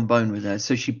got a trombone with her,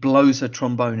 so she blows her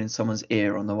trombone in someone's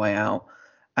ear on the way out.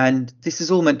 And this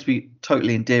is all meant to be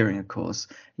totally endearing, of course.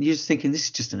 And you're just thinking, this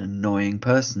is just an annoying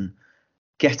person.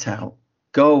 Get out.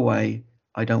 Go away.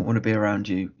 I don't want to be around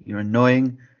you. You're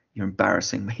annoying. You're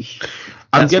embarrassing me.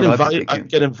 I'm getting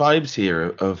vibes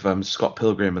here of Scott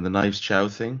Pilgrim and the Knives Chow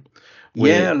thing.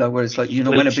 Where it's like, you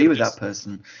don't want to be with that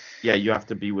person. Yeah, you have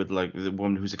to be with like the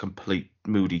woman who's a complete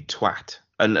moody twat,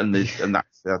 and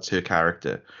that's her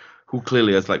character, who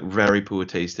clearly has like very poor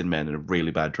taste in men and a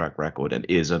really bad track record and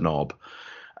is a knob.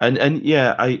 And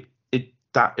yeah, if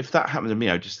that happened to me,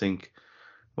 I just think,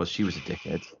 well, she was a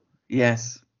dickhead.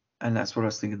 Yes, and that's what I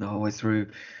was thinking the whole way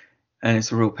through, and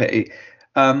it's a real pity.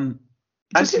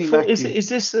 Is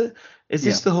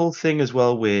this the whole thing as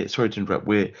well? Where, sorry to interrupt,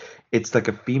 where it's like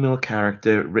a female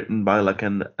character written by like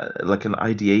an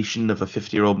ideation of a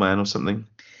 50-year-old man or something?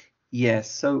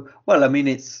 Yes. So, well, I mean,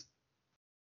 it's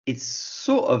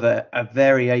sort of a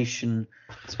variation.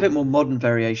 It's a bit more modern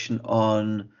variation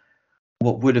on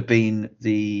what would have been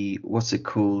the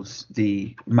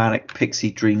manic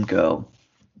pixie dream girl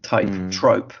type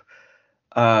trope.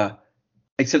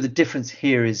 Except the difference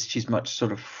here is she's much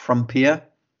sort of frumpier,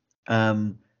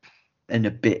 and a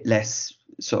bit less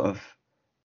sort of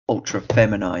ultra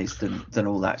feminized than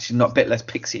all that. She's not a bit less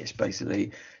pixie-ish,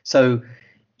 basically. So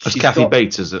that's Kathy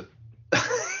Bates, is it?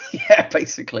 Yeah,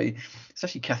 basically. It's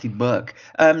actually Kathy Burke.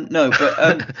 No,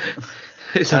 but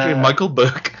it's actually Michael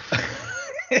Burke.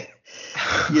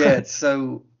 Yeah.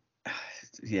 So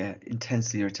yeah,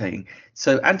 intensely irritating.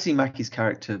 So Anthony Mackie's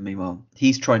character, meanwhile,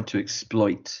 he's trying to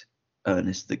exploit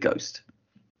Ernest the Ghost,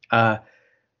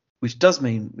 which does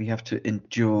mean we have to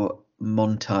endure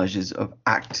montages of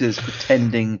actors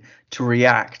pretending to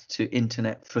react to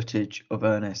internet footage of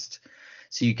Ernest.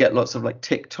 So you get lots of like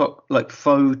TikTok, like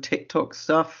faux TikTok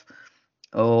stuff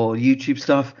or YouTube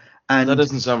stuff. And that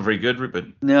doesn't sound very good, Rupert.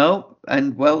 No,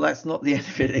 and well, that's not the end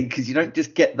of it, because you don't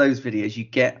just get those videos. You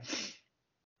get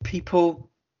people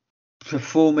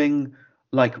performing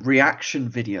like reaction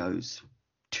videos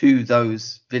to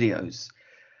those videos.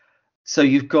 So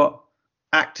you've got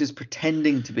actors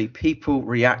pretending to be people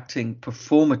reacting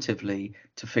performatively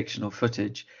to fictional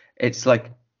footage. It's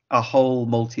like a whole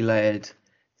multi-layered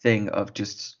thing of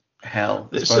just hell.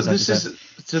 This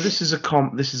is a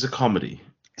comedy.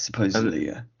 Supposedly,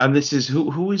 yeah. And this is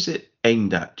who is it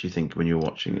aimed at, do you think, when you're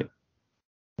watching it?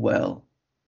 Well,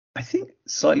 I think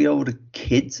slightly older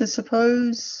kids, I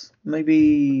suppose.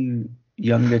 Maybe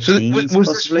younger teens,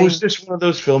 possibly. Was this one of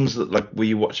those films that, like, were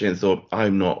you watching and thought,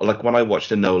 I'm not, like when I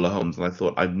watched Enola Holmes and I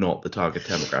thought, I'm not the target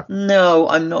demographic? No,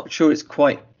 I'm not sure it's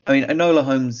quite. I mean, Enola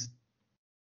Holmes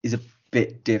is a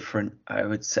bit different, I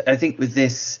would say. I think with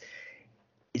this,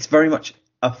 it's very much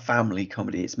a family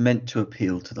comedy. It's meant to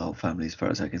appeal to the whole family, as far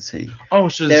as I can see. Oh,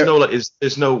 so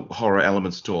there's no horror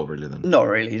elements at all, really, then? Not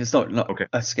really. It's not okay.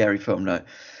 A scary film, no.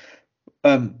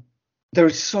 There are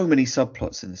so many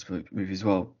subplots in this movie as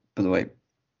well, by the way.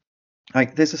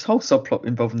 Like, there's this whole subplot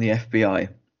involving the FBI,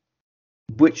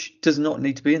 which does not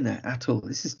need to be in there at all.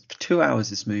 This is 2 hours,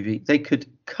 this movie. They could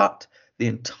cut the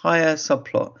entire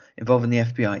subplot involving the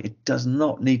FBI. It does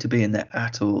not need to be in there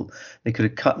at all. They could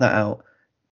have cut that out,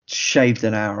 shaved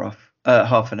an hour off,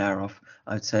 half an hour off,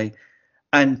 I'd say.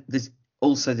 And there's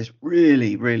also this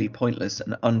really, really pointless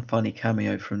and unfunny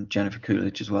cameo from Jennifer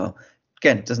Coolidge as well.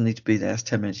 Again, it doesn't need to be there. That's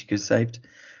 10 minutes you could have saved.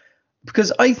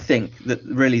 Because I think that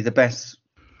really the best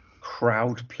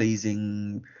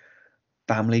crowd-pleasing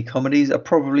family comedies are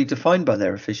probably defined by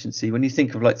their efficiency. When you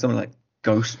think of like something like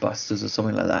Ghostbusters or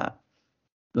something like that,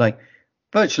 like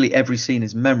virtually every scene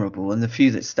is memorable, and the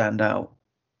few that stand out,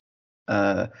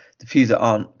 the few that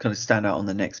aren't kind of stand out on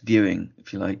the next viewing,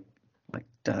 if you like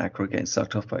Dan Aykroyd getting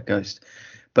sucked off by a ghost.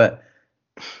 But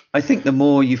I think the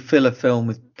more you fill a film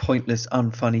with pointless,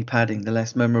 unfunny padding, the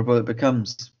less memorable it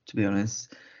becomes, to be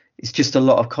honest. It's just a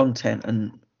lot of content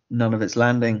and none of it's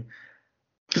landing.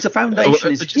 Because the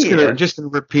foundation is here. Just to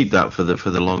repeat that for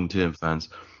the long-term fans.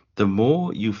 The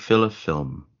more you fill a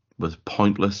film with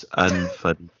pointless,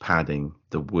 unfunny padding,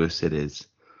 the worse it is.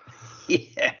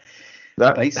 Yeah.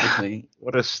 Basically.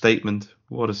 What a statement.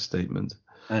 What a statement.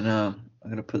 I know. I'm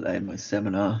going to put that in my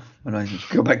seminar when I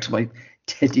go back to my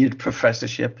tenured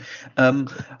professorship. But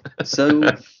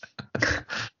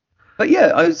yeah,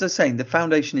 I was just saying the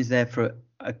foundation is there for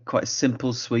quite a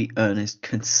simple, sweet, earnest,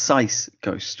 concise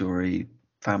ghost story,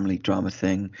 family drama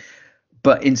thing.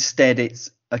 But instead,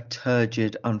 it's a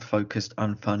turgid, unfocused,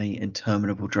 unfunny,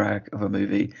 interminable drag of a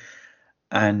movie.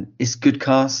 And it's good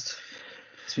cast.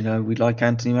 So, we like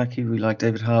Anthony Mackie, we like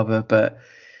David Harbour,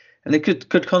 and a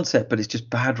good concept, but it's just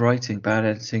bad writing, bad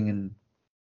editing, and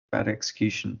bad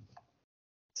execution.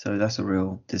 So that's a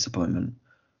real disappointment.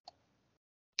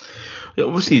 Yeah,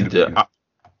 obviously,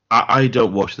 I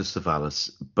don't watch The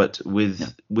Savalas, but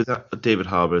with David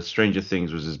Harbour, Stranger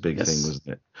Things was his big thing, wasn't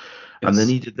it? Yes. And then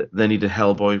he did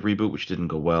Hellboy reboot, which didn't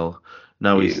go well.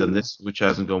 Now he's done this, which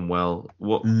hasn't gone well.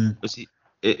 What was he?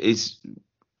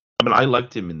 I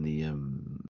liked him in the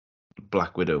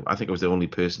Black Widow. I think I was the only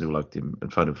person who liked him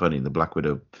and found him funny in the Black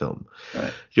Widow film.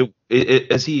 Right.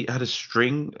 Has he had a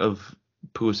string of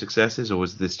poor successes, or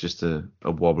was this just a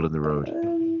wobble in the road?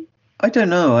 I don't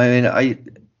know. I mean,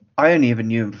 I only ever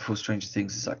knew him before Stranger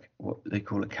Things as like what they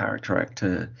call a character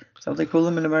actor. Is that what they call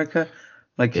them in America?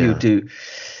 Like he would do,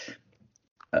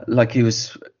 like he'd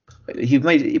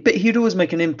always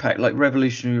make an impact. Like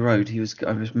Revolutionary Road,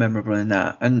 I was memorable in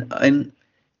that, and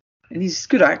he's a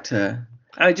good actor.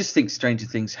 I just think Stranger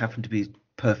Things happened to be a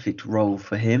perfect role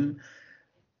for him.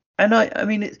 And I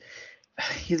mean,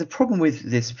 the problem with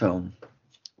this film,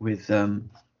 with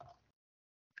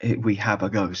We Have a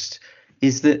Ghost,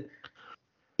 is that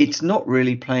it's not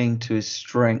really playing to his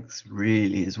strengths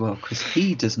really as well, because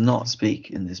he does not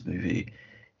speak in this movie.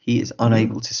 He is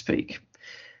unable to speak,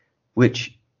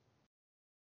 which,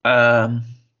 I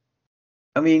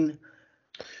mean,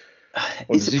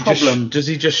 it's a problem. Does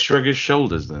he just shrug his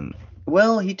shoulders then?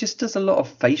 Well, he just does a lot of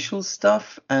facial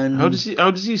stuff, and how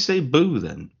does he say boo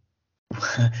then?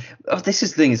 This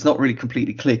is the thing; it's not really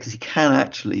completely clear because he can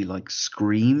actually like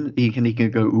scream. He can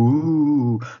go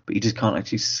ooh, but he just can't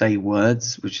actually say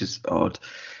words, which is odd.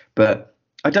 But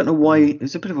I don't know why.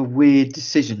 It's a bit of a weird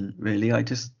decision, really. I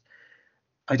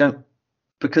don't,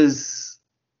 because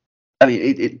I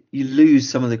mean, you lose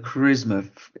some of the charisma,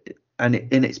 and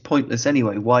it's pointless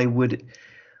anyway.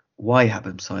 Why have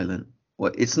him silent?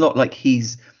 Well, it's not like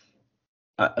he's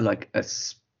like a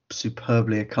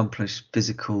superbly accomplished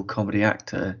physical comedy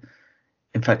actor.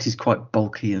 In fact, he's quite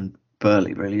bulky and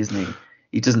burly, really, isn't he?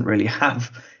 He doesn't really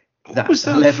have that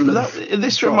level of.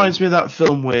 This control. Reminds me of that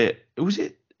film where was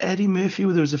it Eddie Murphy?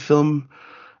 Where there was a film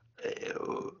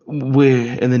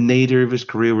where in the nadir of his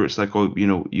career, where it's like, oh,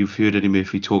 you've heard Eddie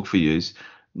Murphy talk for years.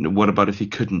 What about if he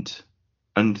couldn't?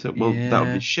 And that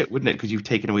would be shit, wouldn't it? Because you've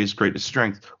taken away his greatest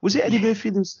strength. Was it Eddie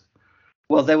Murphy?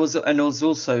 Well, there was, and there was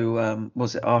also,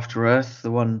 was it After Earth,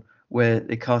 the one where M.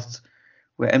 Night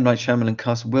Shyamalan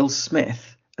cast Will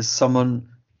Smith as someone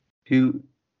who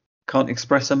can't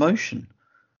express emotion,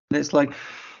 and it's like,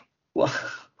 well,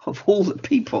 of all the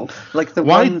people, like the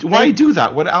why do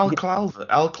that when Al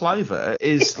Cliver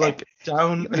is like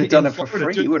down? He would have done it for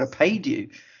free. He would have paid you.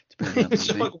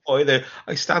 It's like, boy, there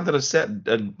I stand on a set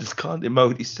and just can't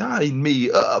emote. He signed me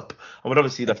up. I would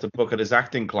obviously have to book at his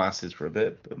acting classes for a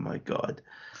bit, but my God.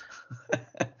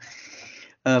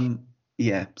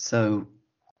 Yeah, so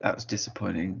that was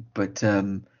disappointing. But I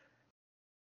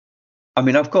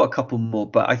mean, I've got a couple more,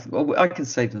 but I can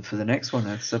save them for the next one.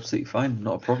 That's absolutely fine,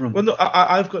 not a problem. Well, no,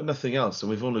 I've got nothing else, and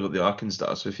we've only got the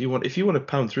ArkinZ'Dar. So if you want to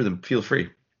pound through them, feel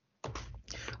free.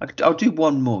 I'll do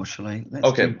one more, shall I?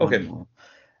 Okay. More.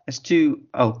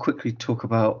 I'll quickly talk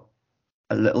about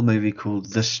a little movie called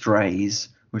The Strays,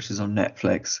 which is on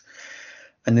Netflix.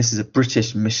 And this is a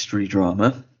British mystery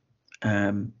drama.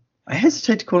 I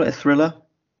hesitate to call it a thriller.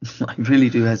 I really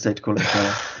do hesitate to call it a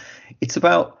thriller. It's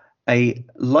about a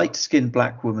light-skinned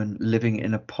black woman living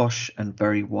in a posh and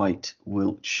very white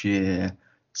Wiltshire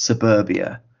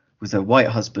suburbia with her white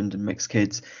husband and mixed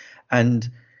kids. And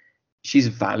she's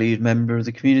a valued member of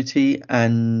the community,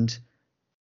 and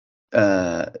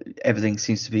everything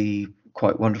seems to be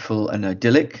quite wonderful and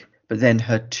idyllic. But then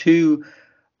her two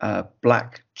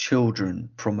black children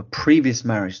from a previous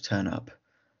marriage turn up,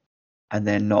 and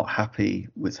they're not happy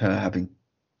with her having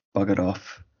buggered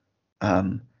off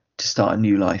to start a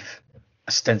new life,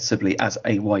 ostensibly as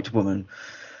a white woman.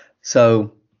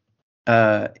 So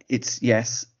it's,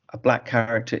 yes, a black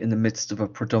character in the midst of a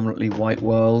predominantly white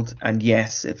world, and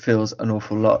yes, it feels an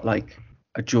awful lot like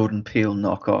a Jordan Peele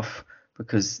knockoff,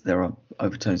 because there are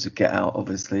overtones of Get Out,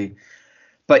 obviously,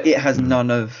 but it has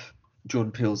none of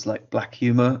Jordan Peele's like black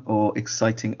humor or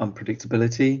exciting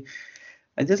unpredictability.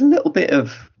 And there's a little bit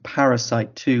of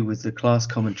Parasite too with the class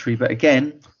commentary, but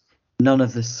again, none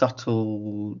of the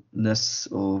subtleness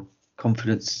or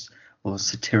confidence or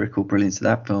satirical brilliance of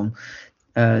that film.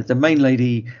 The main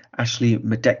lady, Ashley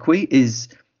Madekwe, is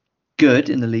good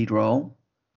in the lead role,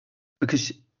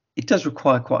 because it does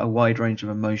require quite a wide range of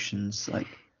emotions, like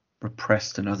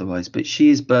repressed and otherwise, but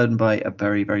she is burdened by a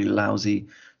very, very lousy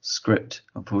script,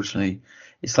 unfortunately.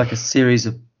 It's like a series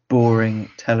of boring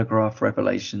telegraph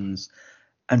revelations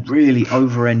and really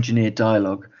over-engineered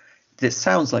dialogue that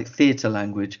sounds like theatre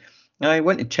language. And I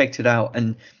went and checked it out,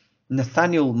 and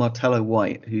Nathaniel Martello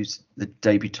White, who's the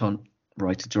debutante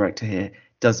writer-director here,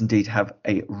 does indeed have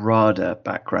a RADA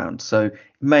background, so it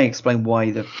may explain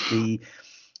why the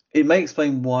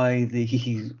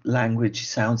language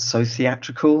sounds so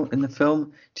theatrical in the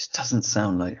film. It just doesn't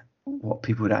sound like what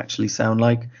people would actually sound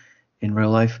like in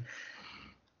real life.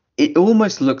 It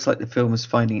almost looks like the film is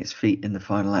finding its feet in the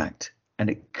final act, and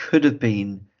it could have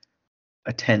been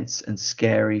a tense and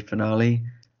scary finale,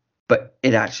 but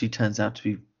it actually turns out to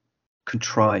be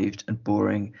contrived and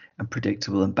boring and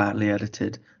predictable and badly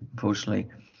edited, unfortunately.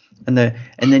 And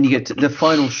then you get to the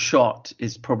final shot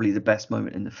is probably the best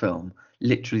moment in the film,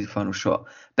 literally the final shot.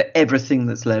 But everything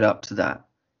that's led up to that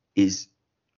is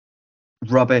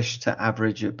rubbish to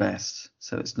average at best,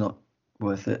 so it's not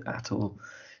worth it at all.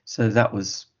 So that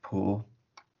was poor.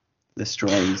 The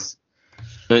Strays.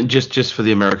 And just for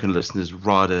the American listeners,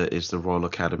 RADA is the Royal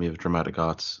Academy of Dramatic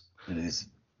Arts. It is.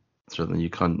 So then you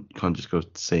can't just go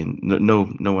saying no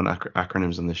one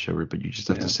acronyms on this show, but you just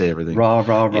have to say everything.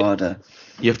 RADA.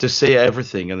 You have to say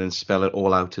everything and then spell it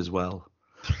all out as well.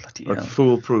 Bloody Or hell.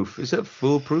 foolproof. Is it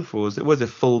foolproof or was it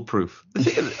foolproof?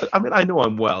 I mean, I know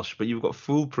I'm Welsh, but you've got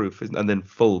foolproof and then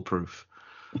foolproof.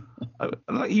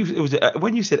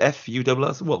 When you said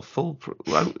FULL, well, foolproof.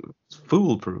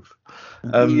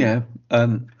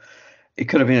 It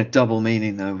could have been a double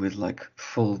meaning though, with like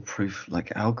foolproof,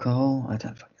 like alcohol. I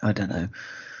don't know.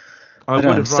 I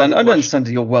don't understand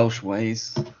your Welsh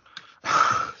ways.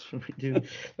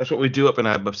 That's what we do up in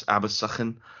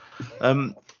Abersychan.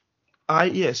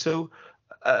 So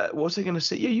what was I going to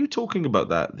say? Yeah, you talking about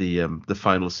that? The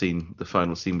final scene. The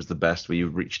final scene was the best, where you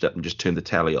reached up and just turned the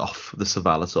telly off, the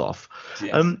Savalas off.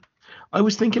 Yes. I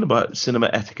was thinking about cinema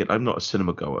etiquette. I'm not a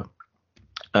cinema goer,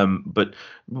 but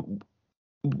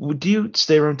do you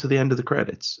stay around to the end of the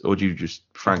credits, or do you just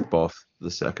Frank Boff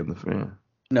the second?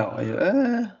 No,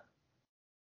 I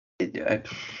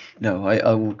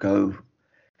will go.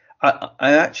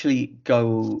 I actually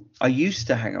go. I used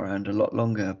to hang around a lot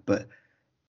longer, but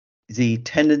the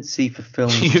tendency for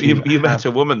films you met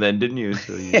a woman then, didn't you?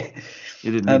 So you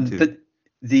didn't need to. But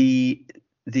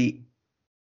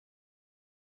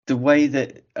the way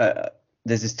that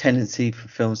there's this tendency for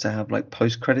films to have like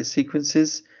post-credit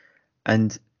sequences,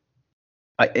 and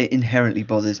it inherently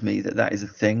bothers me that is a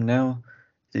thing now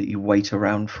that you wait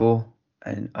around for,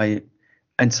 and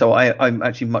so I'm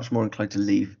actually much more inclined to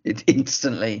leave it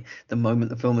instantly the moment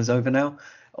the film is over now,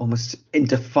 almost in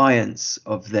defiance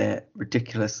of their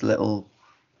ridiculous little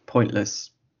pointless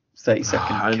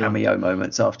 30-second cameo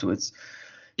moments afterwards.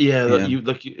 Yeah.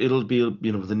 It'll be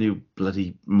the new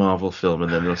bloody Marvel film,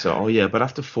 and then they'll say, oh yeah, but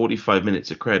after 45 minutes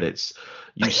of credits,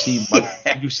 you see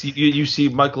you see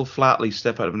Michael Flatley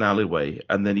step out of an alleyway,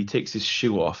 and then he takes his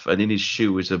shoe off, and in his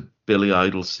shoe is a Billy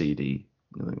Idol CD.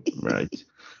 Right.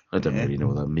 I don't really know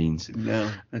what that means.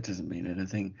 No, that doesn't mean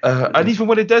anything. And even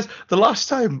when it does, the last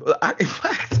time, in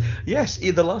fact, yes,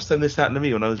 the last time this happened to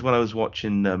me when I was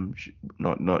watching not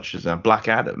Shazam, Black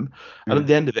Adam, and at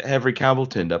the end of it, Henry Cavill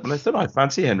turned up, and I thought, I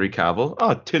fancy Henry Cavill.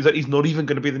 Oh, it turns out he's not even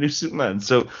going to be the new Superman.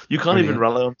 So you can't even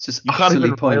rely on. It's just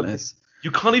utterly pointless.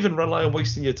 You can't even rely on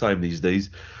wasting your time these days.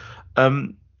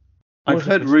 I've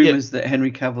heard rumours that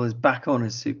Henry Cavill is back on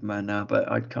as Superman now, but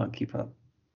I can't keep up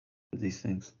with these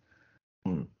things.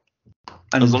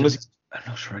 And as long as I'm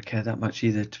not sure I care that much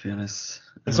either, to be honest.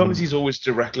 As long as he's always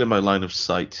directly in my line of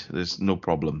sight, there's no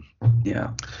problem.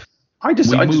 Yeah.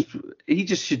 He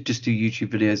just should just do YouTube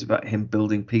videos about him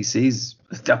building PCs.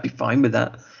 I'd be fine with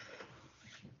that.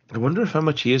 I wonder how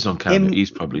much he is on camera. Him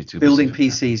He's probably too building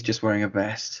busy. PCs, just wearing a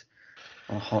vest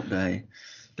on a hot day.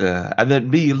 And then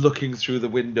me looking through the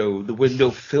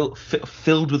window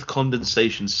filled with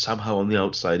condensation somehow on the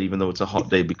outside, even though it's a hot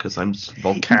day because I'm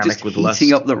volcanic just with heating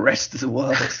lust. up the rest of the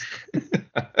world.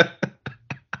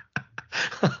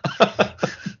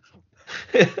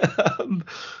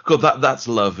 God, that's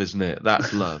love, isn't it?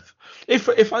 That's love.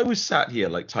 If I was sat here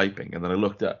like typing and then I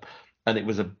looked up and it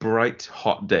was a bright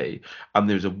hot day and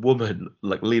there's a woman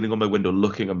like leaning on my window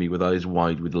looking at me with eyes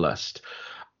wide with lust,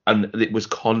 and it was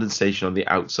condensation on the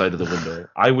outside of the window,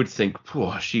 I would think,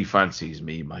 oh, she fancies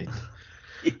me, mate.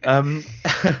 Yeah.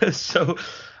 So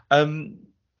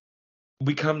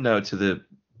we come now to the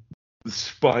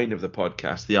spine of the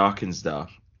podcast, the ArkinZ'Dar.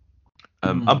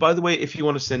 And by the way, if you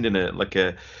want to send in an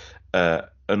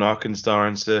ArkinZ'Dar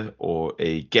answer or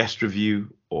a guest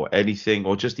review or anything,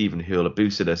 or just even hurl a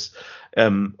boost at us,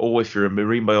 or if you're a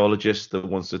marine biologist that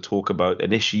wants to talk about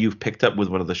an issue you've picked up with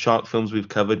one of the shark films we've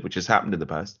covered, which has happened in the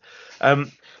past,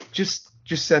 just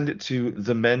send it to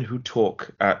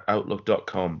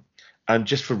themenwhotalk@outlook.com. And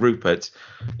just for Rupert,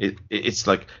 it's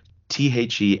like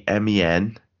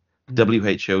ThemenWhotalk,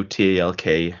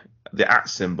 the @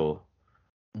 symbol,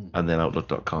 and then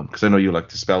outlook.com, because I know you like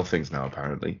to spell things now,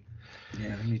 apparently.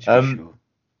 Yeah, I need to be sure.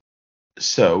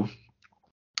 So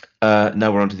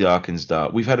now we're on to the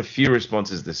ArkinZ'Dar. We've had a few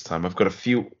responses this time. I've got a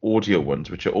few audio ones,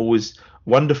 which are always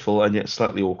wonderful and yet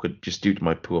slightly awkward just due to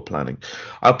my poor planning.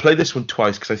 I'll play this one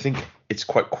twice because I think it's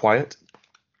quite quiet.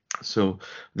 So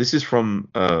this is from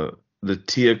the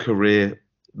Tia Carrere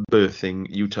birthing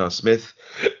Utah Smith.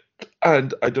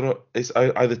 And I don't know, it's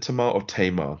either Tamar or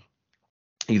Tamar.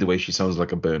 Either way, she sounds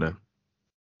like a burner.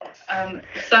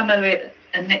 Sam Elliott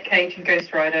and Nick Cage in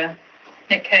Ghost Rider.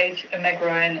 Nick Cage and Meg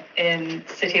Ryan in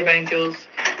City of Angels.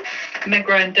 Meg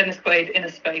Ryan, Dennis Quaid in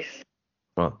A Space.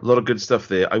 Well, a lot of good stuff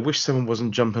there. I wish someone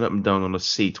wasn't jumping up and down on a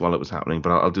seat while it was happening,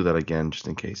 but I'll do that again just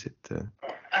in case it...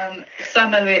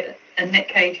 Sam Elliott and Nick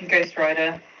Cage in Ghost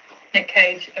Rider. Nick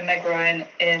Cage and Meg Ryan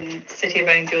in City of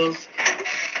Angels.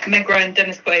 Meg Ryan,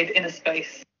 Dennis Quaid in A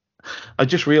Space. I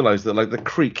just realised that, like,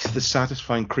 the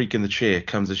satisfying creak in the chair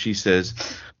comes as she says,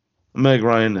 Meg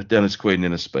Ryan, Dennis Quaid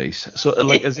in A Space. So,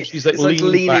 like, as if she's like,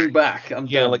 leaning back. I'm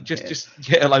done. Like,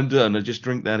 I'm done. I just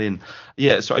drink that in.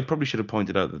 Yeah, so I probably should have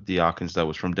pointed out that the ArkinZ'Dar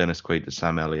was from Dennis Quaid to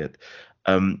Sam Elliott.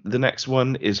 The next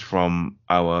one is from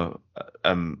our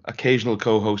occasional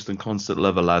co-host and constant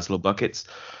lover, Laszlo Buckets,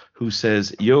 who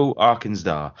says, Yo,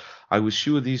 ArkinZ'Dar, I was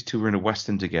sure these two were in a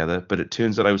Western together, but it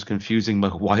turns out I was confusing my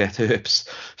Wyatt Earps.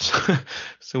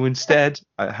 So instead,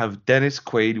 I have Dennis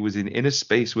Quaid, who was in A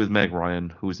Space with Meg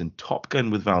Ryan, who was in Top Gun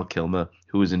with Val Kilmer,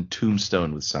 who was in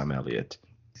Tombstone with Sam Elliott.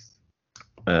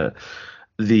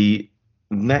 The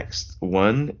next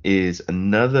one is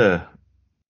another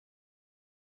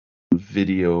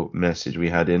video message we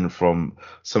had in from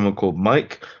someone called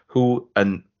Mike, who,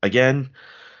 and again,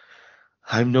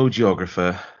 I'm no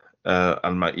geographer,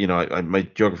 and my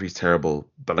geography is terrible,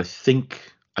 but I think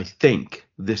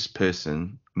this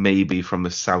person may be from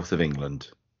the south of England.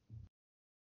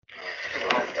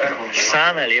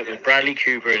 Sam Elliott with Bradley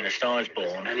Cooper in A Star Is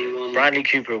Born. Bradley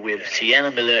Cooper with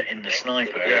Sienna Miller in The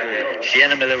Sniper.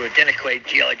 Sienna Miller with Dennis Quaid,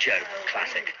 G.I. Joe.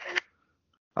 Classic.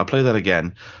 I'll play that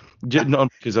again.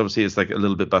 Not because obviously it's like a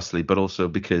little bit bustly, but also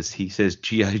because he says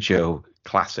G.I. Joe.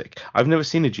 Classic. I've never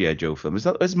seen a G.I. Joe film.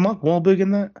 Is Mark Wahlberg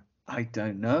in that? I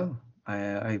don't know.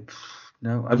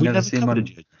 No, I've never seen one. A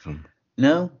G.I. Joe film?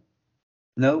 No.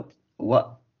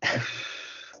 What?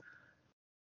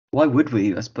 Why would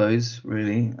we? I suppose.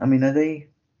 Really. I mean, are they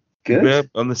good? Yeah,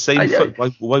 on the same foot.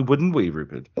 Why wouldn't we,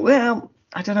 Rupert? Well,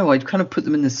 I don't know. I'd kind of put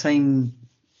them in the same,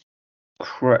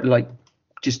 like,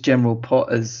 just general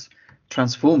pot as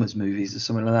Transformers movies or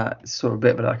something like that. It's sort of a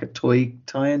bit of like a toy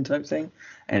tie-in type thing.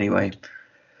 Anyway,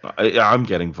 I'm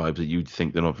getting vibes that you'd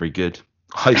think they're not very good.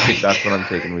 I think that's what I'm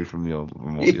taking away from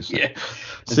what you're saying.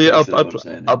 So yeah,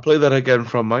 I'll play that again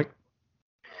from Mike.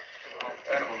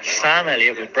 Sam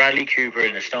Elliott with Bradley Cooper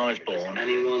in A Star Is Born.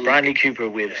 Bradley Cooper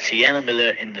with Sienna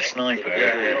Miller in The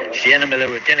Sniper. Sienna Miller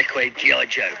with Dennis Quaid, G.I.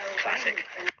 Joe. Classic.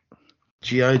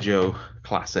 G.I. Joe.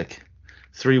 Classic.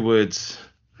 Three words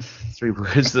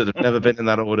that have never been in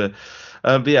that order.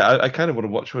 But yeah, I kind of want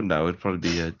to watch one now. It'd probably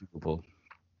be doable.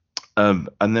 And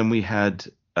then we had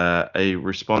a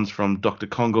response from Dr.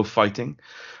 Congo Fighting,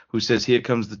 who says, here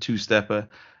comes the two-stepper.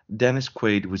 Dennis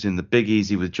Quaid was in The Big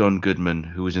Easy with John Goodman,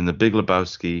 who was in The Big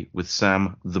Lebowski with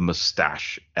Sam the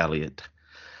Mustache Elliott.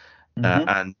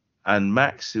 And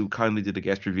Max, who kindly did a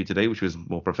guest review today, which was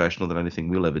more professional than anything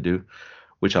we'll ever do,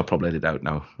 which I'll probably edit out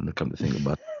now when I come to think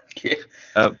about it.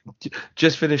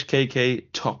 Just finished KK,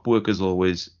 top work as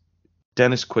always.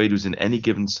 Dennis Quaid, who's in Any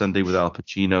Given Sunday with Al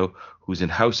Pacino, who's in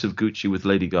House of Gucci with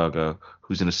Lady Gaga,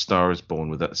 who's in A Star Is Born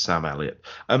with Sam Elliott.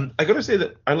 I gotta say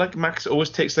that I like Max always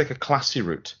takes like a classy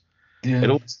route.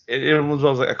 Yeah. It almost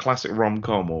was like a classic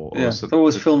rom-com or Yeah. something. They're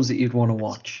always films that you'd want to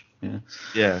watch. Yeah.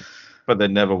 Yeah, but they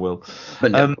never will.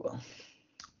 But never will.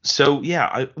 So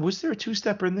yeah, was there a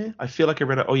two-stepper in there? I feel like I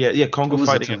read it. Oh yeah, Congo Was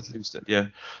fighting a and two-step. Yeah.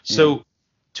 So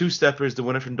two-stepper is the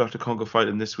winner from Dr. Congo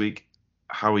fighting this week.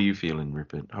 How are you feeling,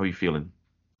 Rupert? How are you feeling?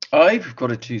 I've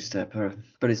got a two-stepper,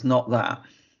 but it's not that.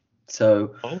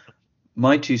 So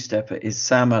my two-stepper is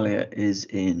Sam Elliott is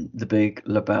in The Big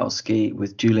Lebowski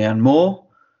with Julianne Moore,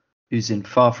 who's in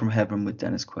Far From Heaven with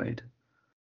Dennis Quaid.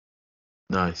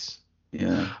 Nice.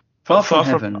 Yeah. Far From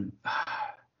Heaven.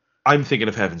 I'm thinking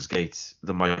of Heaven's Gate,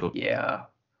 the Michael. Yeah.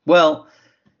 Well,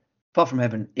 Far From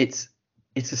Heaven, it's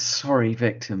a sorry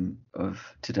victim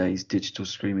of today's digital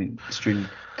streaming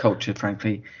culture,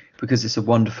 frankly, because it's a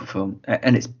wonderful film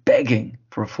and it's begging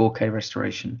for a 4K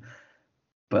restoration,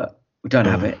 but we don't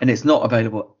have it, and it's not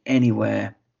available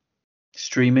anywhere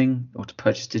streaming or to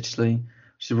purchase digitally,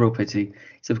 which is a real pity.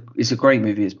 It's a great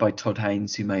movie. It's by Todd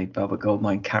Haynes, who made Velvet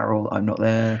Goldmine, Carol, I'm Not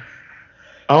There.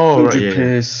 Mildred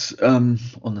Pierce, On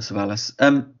the Savalas.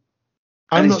 I'm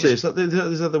Not There. Is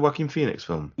that the Joaquin Phoenix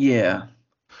film? Yeah.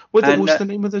 What's the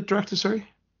name of the director? Sorry.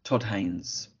 Todd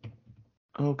Haynes.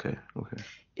 Okay.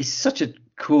 It's such a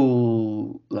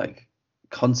cool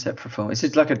concept for a film. It's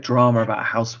just like a drama about a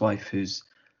housewife whose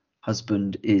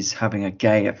husband is having a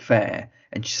gay affair,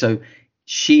 and so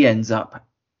she ends up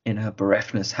in her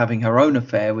bereftness having her own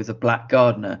affair with a black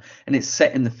gardener, and it's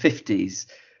set in the 50s.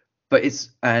 But it's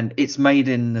made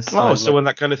in the style. So when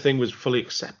that kind of thing was fully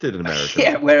accepted in America.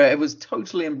 Yeah, where it was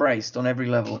totally embraced on every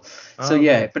level. So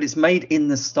but it's made in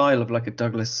the style of like a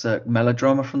Douglas Sirk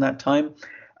melodrama from that time.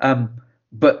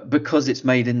 But because it's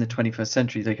made in the 21st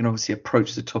century, they can obviously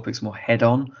approach the topics more head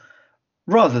on,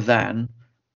 rather than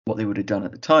what they would have done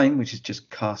at the time, which is just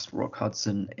cast Rock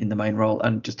Hudson in the main role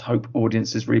and just hope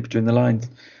audiences read between the lines.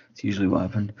 It's usually what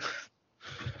happened.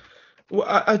 Well,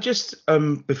 I just,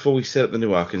 before we set up the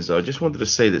new ArkinZ'Dar, I just wanted to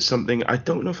say that something, I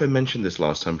don't know if I mentioned this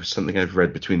last time, but something I've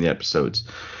read between the episodes,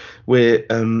 where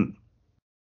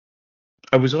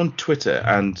I was on Twitter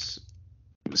and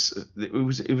it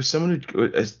was someone who,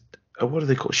 what are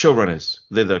they called? Showrunners.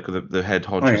 They're the head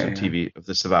honchos of TV of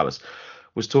the Savalas,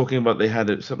 was talking about they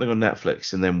had something on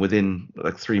Netflix, and then within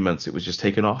like 3 months it was just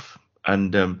taken off.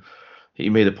 And he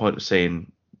made a point of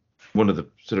saying, one of the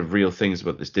sort of real things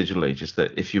about this digital age is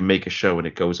that if you make a show and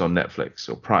it goes on Netflix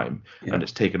or Prime and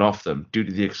it's taken off them due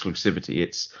to the exclusivity,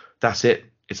 that's it.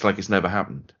 It's like it's never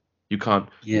happened. You can't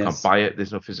buy it.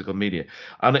 There's no physical media.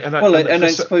 And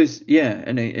I suppose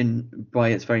and by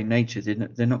its very nature,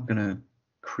 they're not going to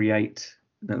create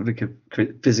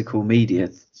physical media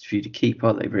for you to keep,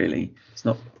 are they? Really, it's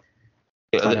not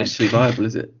financially viable,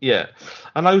 is it? Yeah.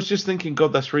 And I was just thinking,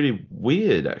 God, that's really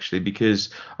weird, actually, because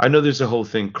I know there's a whole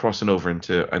thing crossing over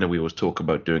into, I know we always talk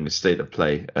about doing a state of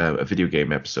play, a video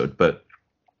game episode, but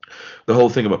the whole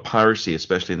thing about piracy,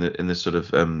 especially in this sort of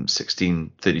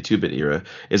 1632-bit era,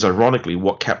 is ironically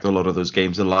what kept a lot of those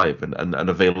games alive and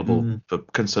available for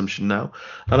consumption now.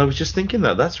 And I was just thinking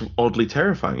that's oddly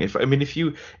terrifying. If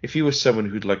you were someone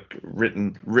who'd like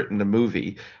written a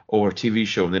movie or a TV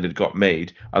show and then it got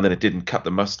made and then it didn't cut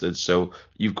the mustard, so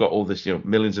you've got all this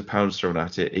millions of pounds thrown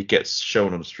at it, it gets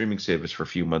shown on a streaming service for a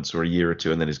few months or a year or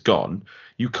two and then it's gone.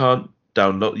 You can't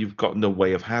download. You've got no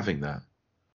way of having that.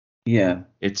 Yeah,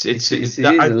 I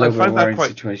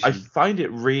find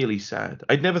it really sad.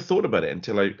 I'd never thought about it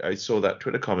until I saw that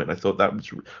Twitter comment. I thought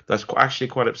that's actually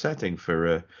quite upsetting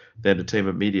for the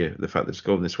entertainment media. The fact that it's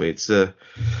going this way. It's and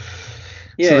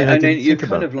then you're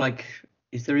kind of like,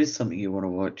 if there is something you want to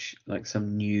watch, like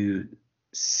some new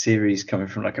series coming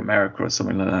from like America or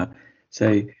something like that,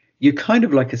 so you're kind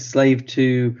of like a slave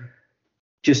to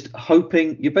just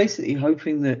hoping. You're basically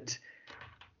hoping that,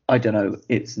 I don't know,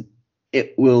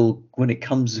 it will, when it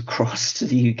comes across to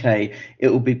the UK, it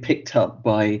will be picked up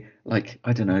by, like,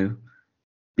 I don't know,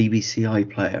 BBC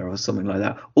iPlayer or something like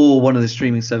that, or one of the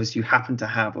streaming services you happen to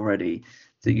have already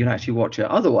that you can actually watch it.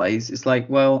 Otherwise, it's like,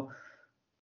 well,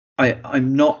 I've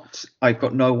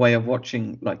got no way of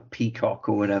watching like Peacock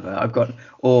or whatever.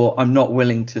 I'm not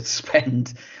willing to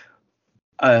spend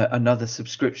another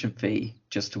subscription fee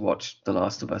just to watch The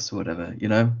Last of Us or whatever.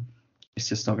 It's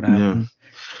just not going to happen.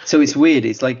 So it's weird.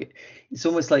 It's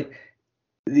almost like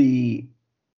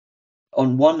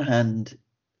on one hand,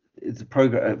 the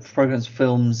programs,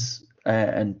 films,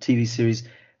 and TV series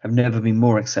have never been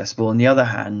more accessible. On the other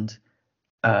hand,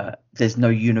 there's no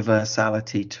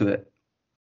universality to it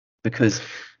because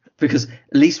at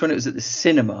least when it was at the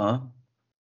cinema,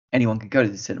 anyone can go to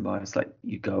the cinema. It's like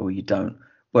you go or you don't.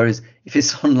 Whereas if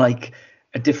it's on like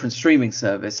a different streaming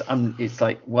service, it's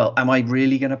like, well, am I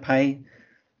really going to pay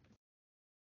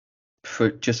for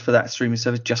that streaming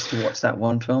service just to watch that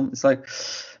one film? It's like,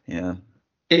 yeah.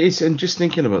 It's, and just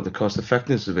thinking about the cost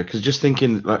effectiveness of it, because just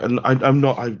thinking, like, I'm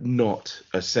not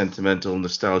a sentimental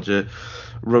nostalgia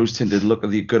rose tinted look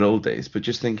at the good old days, but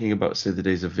just thinking about, say, the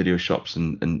days of video shops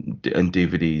and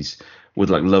DVDs with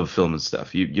like Love Film and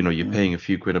stuff. You know, you're paying a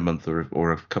few quid a month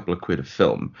or a couple of quid a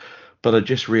film. But I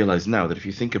just realized now that if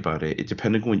you think about it,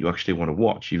 depending on what you actually want to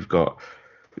watch, you've got,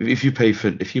 if you pay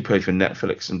for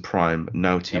Netflix and Prime,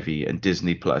 Now TV and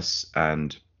Disney Plus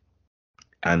and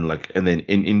then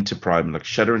into Prime, like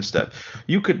Shudder and stuff,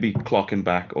 you could be clocking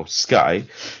back, or Sky,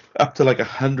 up to like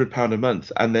 £100 a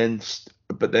month, and then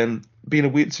be in a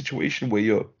weird situation where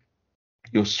you're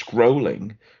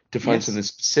scrolling to find something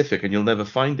specific and you'll never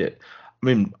find it. I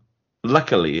mean,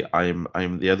 luckily I'm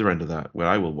the other end of that, where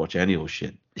I will watch any old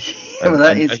shit.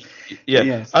 And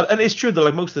it's true that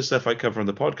like most of the stuff I cover on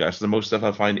the podcast, the most stuff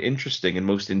I find interesting and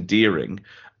most endearing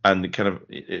and kind of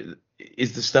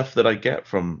is the stuff that I get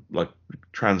from like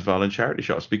Transvaal and charity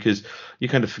shops, because you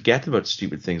kind of forget about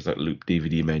stupid things like loop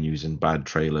DVD menus and bad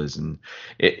trailers, and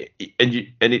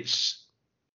it's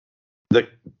like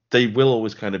they will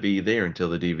always kind of be there until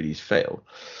the DVDs fail.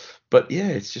 But yeah,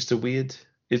 it's just a weird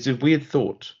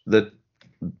thought that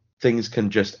things can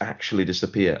just actually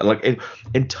disappear. Like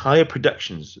entire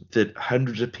productions that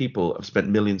hundreds of people have spent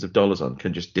millions of dollars on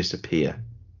can just disappear.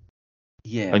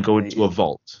 Yeah. And go into a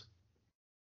vault.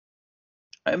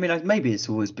 I mean, maybe it's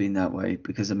always been that way,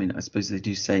 because I mean, I suppose they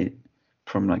do say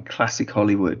from like classic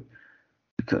Hollywood,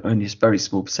 only a very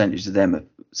small percentage of them have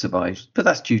survived, but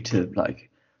that's due to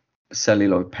like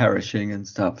celluloid perishing and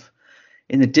stuff.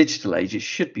 In the digital age, it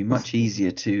should be much easier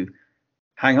to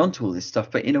hang on to all this stuff,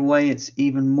 but in a way it's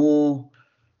even more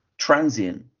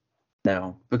transient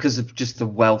now because of just the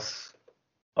wealth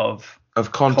of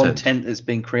content that's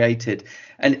been created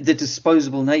and the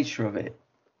disposable nature of it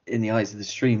in the eyes of the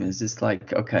streamers. It's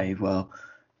like, okay, well,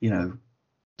 you know,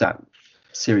 that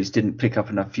series didn't pick up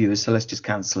enough viewers, so let's just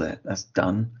cancel it. That's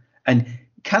done. And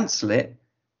cancel it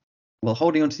while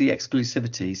holding on to the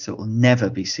exclusivity so it will never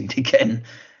be seen again.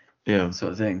 Yeah,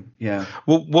 sort of thing. Yeah.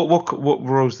 Well, what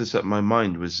rose this up in my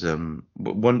mind was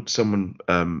someone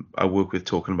I work with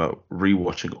talking about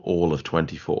rewatching all of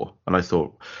 24, and I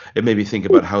thought it made me think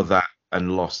about how that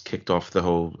and Lost kicked off the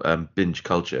whole binge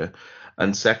culture,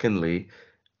 and secondly,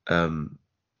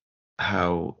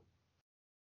 how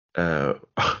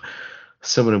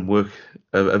someone at work,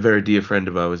 a very dear friend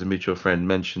of ours, a mutual friend,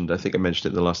 mentioned, I think I mentioned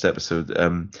it in the last episode,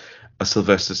 a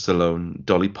Sylvester Stallone,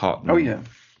 Dolly Parton. Oh yeah.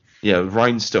 Yeah,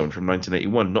 Rhinestone from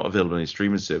 1981, not available on any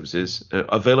streaming services.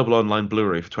 Available online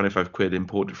Blu-ray for 25 quid,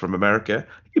 imported from America.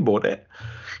 He bought it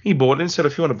and said,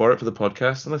 if you want to borrow it for the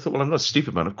podcast. And I thought, well, I'm not a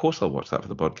stupid man. Of course I'll watch that for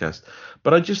the podcast.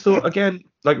 But I just thought, again,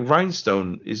 like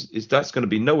Rhinestone, is that's going to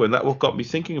be nowhere. And that what got me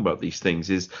thinking about these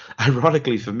things is,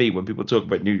 ironically for me, when people talk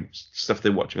about new stuff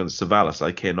they're watching on the Savalas,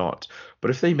 I cannot. But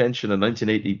if they mention a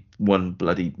 1981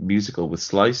 bloody musical with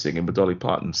Sly singing with Dolly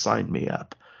Parton, sign me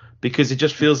up. Because it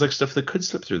just feels like stuff that could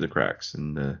slip through the cracks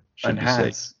and should be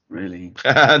safe. Really.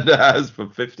 And has for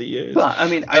 50 years. But I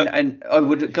mean, and I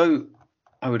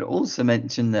would also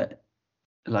mention that,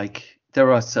 like,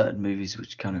 there are certain movies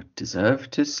which kind of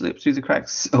deserve to slip through the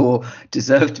cracks or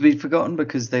deserve to be forgotten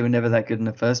because they were never that good in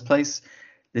the first place.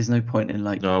 There's no point in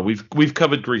like. No, we've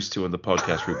covered Grease 2 on the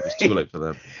podcast. It's too late for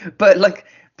them. But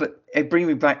it brings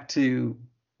me back to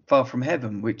Far From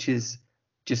Heaven, which is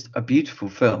just a beautiful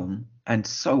film and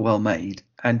so well made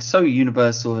and so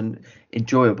universal and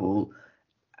enjoyable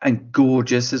and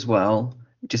gorgeous as well.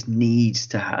 It just needs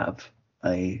to have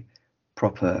a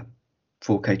proper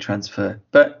 4K transfer,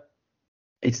 but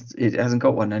it hasn't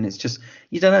got one, and it's just,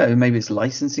 you don't know, maybe it's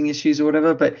licensing issues or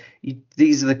whatever, but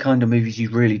these are the kind of movies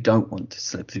you really don't want to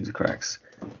slip through the cracks.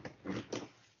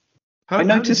 I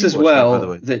noticed as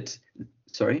well that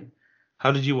sorry,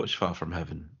 how did you watch Far From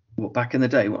Heaven? Well, back in the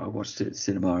day, I watched it at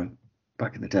cinema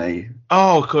back in the day.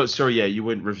 Oh, cool. Sorry, yeah, you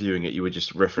weren't reviewing it. You were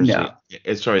just referencing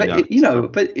it. Sorry,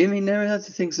 but but I mean, there are other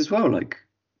things as well. Like,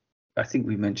 I think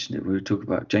we mentioned it. We were talking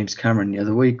about James Cameron the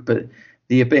other week, but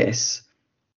The Abyss,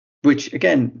 which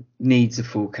again needs a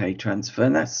 4K transfer,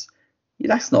 and that's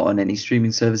not on any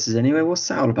streaming services anyway. What's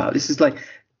that all about? This is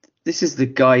the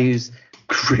guy who's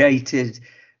created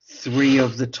 3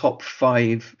 of the top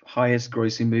 5 highest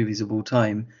grossing movies of all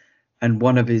time. And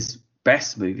one of his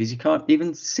best movies you can't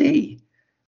even see.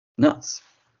 Nuts.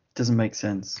 Doesn't make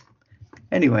sense.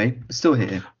 Anyway, we're still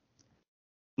here.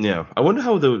 Yeah. I wonder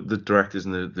how the directors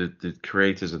and the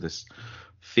creators of this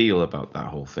feel about that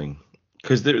whole thing.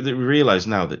 because they realize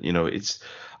now that it's.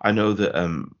 I know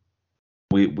that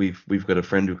we've got a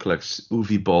friend who collects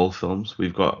Uwe Ball films.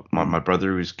 We've got my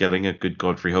brother who's getting a good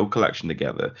Godfrey Ho collection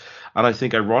together, and I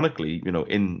think ironically,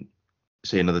 in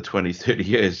say another 20, 30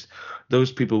 years,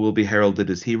 those people will be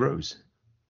heralded as heroes,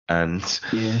 and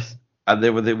Yes. and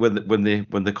then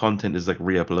when the content is like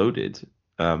re-uploaded,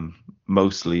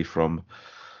 mostly from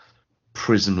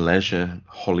Prism Leisure,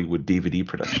 Hollywood DVD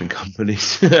production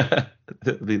companies,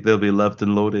 they'll be loved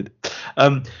and lauded.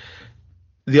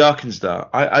 The ArkinZ'Dar.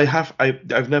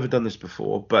 I've never done this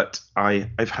before, but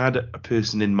I've had a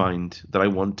person in mind that I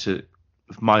want to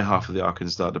my half of the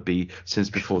ArkinZ'Dar to be since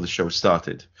before the show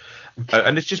started,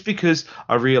 and it's just because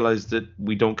I realized that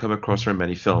we don't come across her in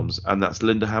many films, and that's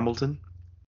Linda Hamilton.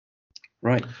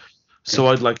 Right. So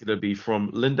I'd like it to be from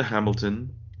Linda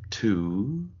Hamilton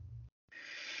to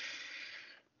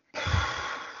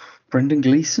Brendan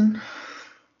Gleeson.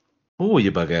 Oh,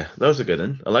 you bugger. That was a good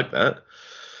one. I like that.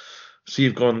 So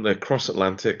you've gone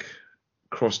cross-Atlantic,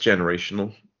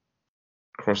 cross-generational,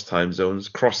 cross-time zones,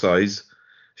 cross-eyes,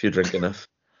 if you drink enough.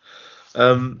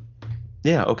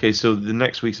 Yeah, okay, so the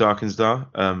next week's ArkinZ'Dar,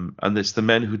 and it's the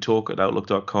men who talk at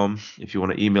outlook.com, if you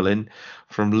want to email in,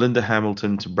 from Linda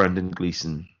Hamilton to Brendan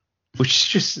Gleeson, which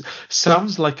just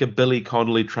sounds like a Billy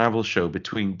Connolly travel show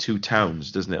between two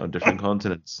towns, doesn't it, on different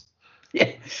continents?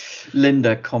 Yeah.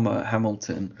 Linda,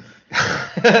 Hamilton.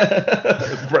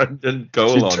 Brendan,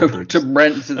 go on. To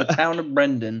the town of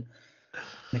Brendan,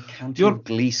 the county of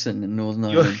Gleeson in Northern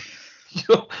Ireland.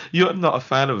 You're not a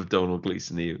fan of Donald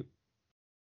Gleeson, are you?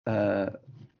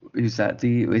 Who's that?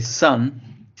 His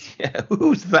son? Yeah,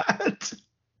 who's that?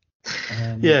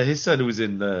 Yeah, his son was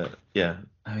in yeah.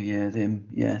 Oh yeah, them.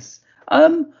 Yes.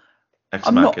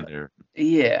 Ex Machina.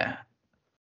 Yeah,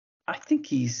 I think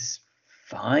he's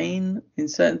fine in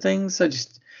certain things.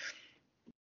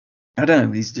 I don't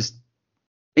know. He's just.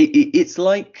 It's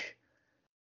like.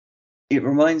 It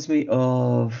reminds me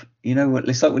of what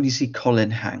it's like when you see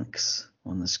Colin Hanks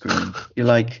on the screen. You're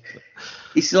like,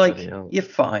 it's like you're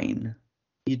fine,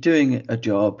 you're doing a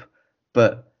job,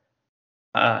 but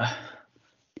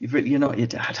you're not your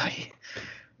dad, are you?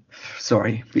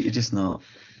 Sorry, but you're just not.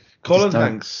 Colin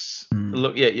Hanks,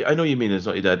 look, yeah, I know you mean it's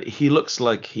not your dad. He looks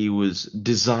like he was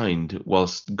designed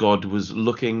whilst God was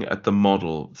looking at the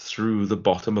model through the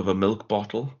bottom of a milk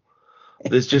bottle.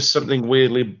 There's just something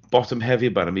weirdly bottom heavy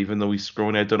about him, even though he's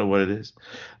scrawny. I don't know what it is.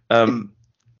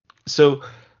 So,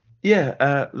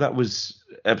 yeah, that was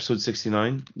episode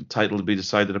 69, title to be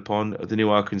decided upon. The new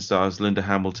ArkinZ'Dars, Linda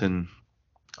Hamilton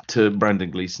to Brendan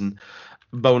Gleeson.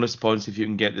 Bonus points if you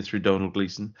can get it through Donald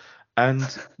Gleeson. And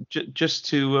just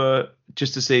to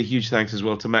say a huge thanks as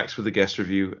well to Max for the guest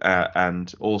review,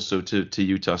 and also to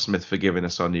Utah Smith for giving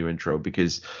us our new intro,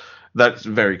 because that's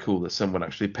very cool that someone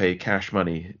actually pay cash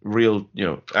money, real,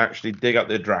 actually dig out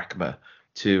their drachma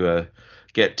to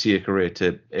get Tia Carrere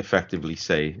to effectively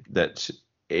say that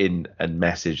in a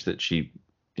message that she,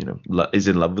 is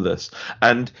in love with us,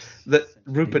 and that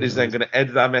Rupert is then going to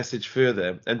edit that message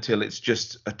further until it's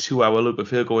just a 2-hour loop of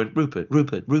her going Rupert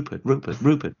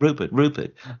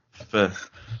for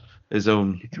his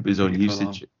own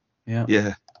usage.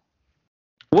 Yeah.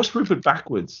 What's Rupert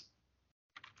backwards?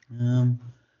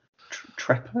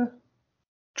 Trepper?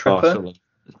 Trepper.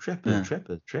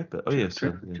 Oh yes.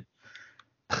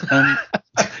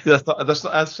 That's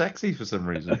not as sexy for some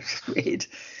reason. It's weird.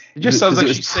 It just sounds like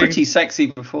she's pretty sexy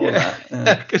before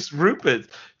that. Because Rupert,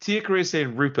 Tia Carrere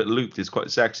saying Rupert looped is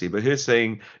quite sexy, but her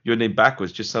saying your name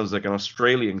backwards just sounds like an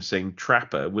Australian saying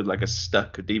trapper with like a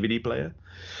stuck DVD player.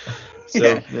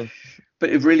 So, yeah.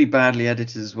 But it really badly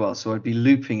edited as well. So I'd be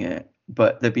looping it,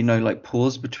 but there'd be no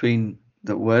pause between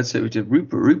the words. So it would just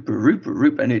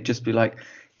Rupert, and it'd just be like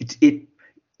it.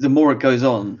 The more it goes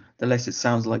on, the less it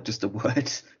sounds like just a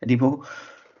word anymore.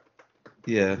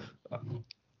 Yeah.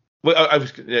 Well,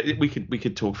 we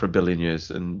could talk for a billion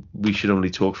years, and we should only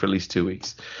talk for at least 2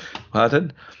 weeks.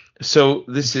 Pardon? So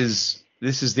this is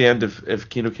the end of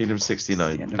Kino Kingdom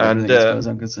 69, and as far as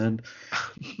I'm concerned.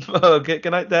 Okay,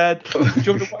 good night, Dad. Do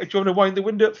you want me to wind the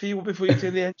window up for you before you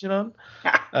turn the engine on?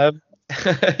 Yeah.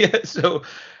 So,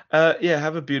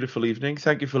 have a beautiful evening.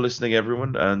 Thank you for listening,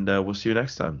 everyone, and we'll see you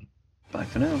next time. Bye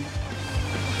for now.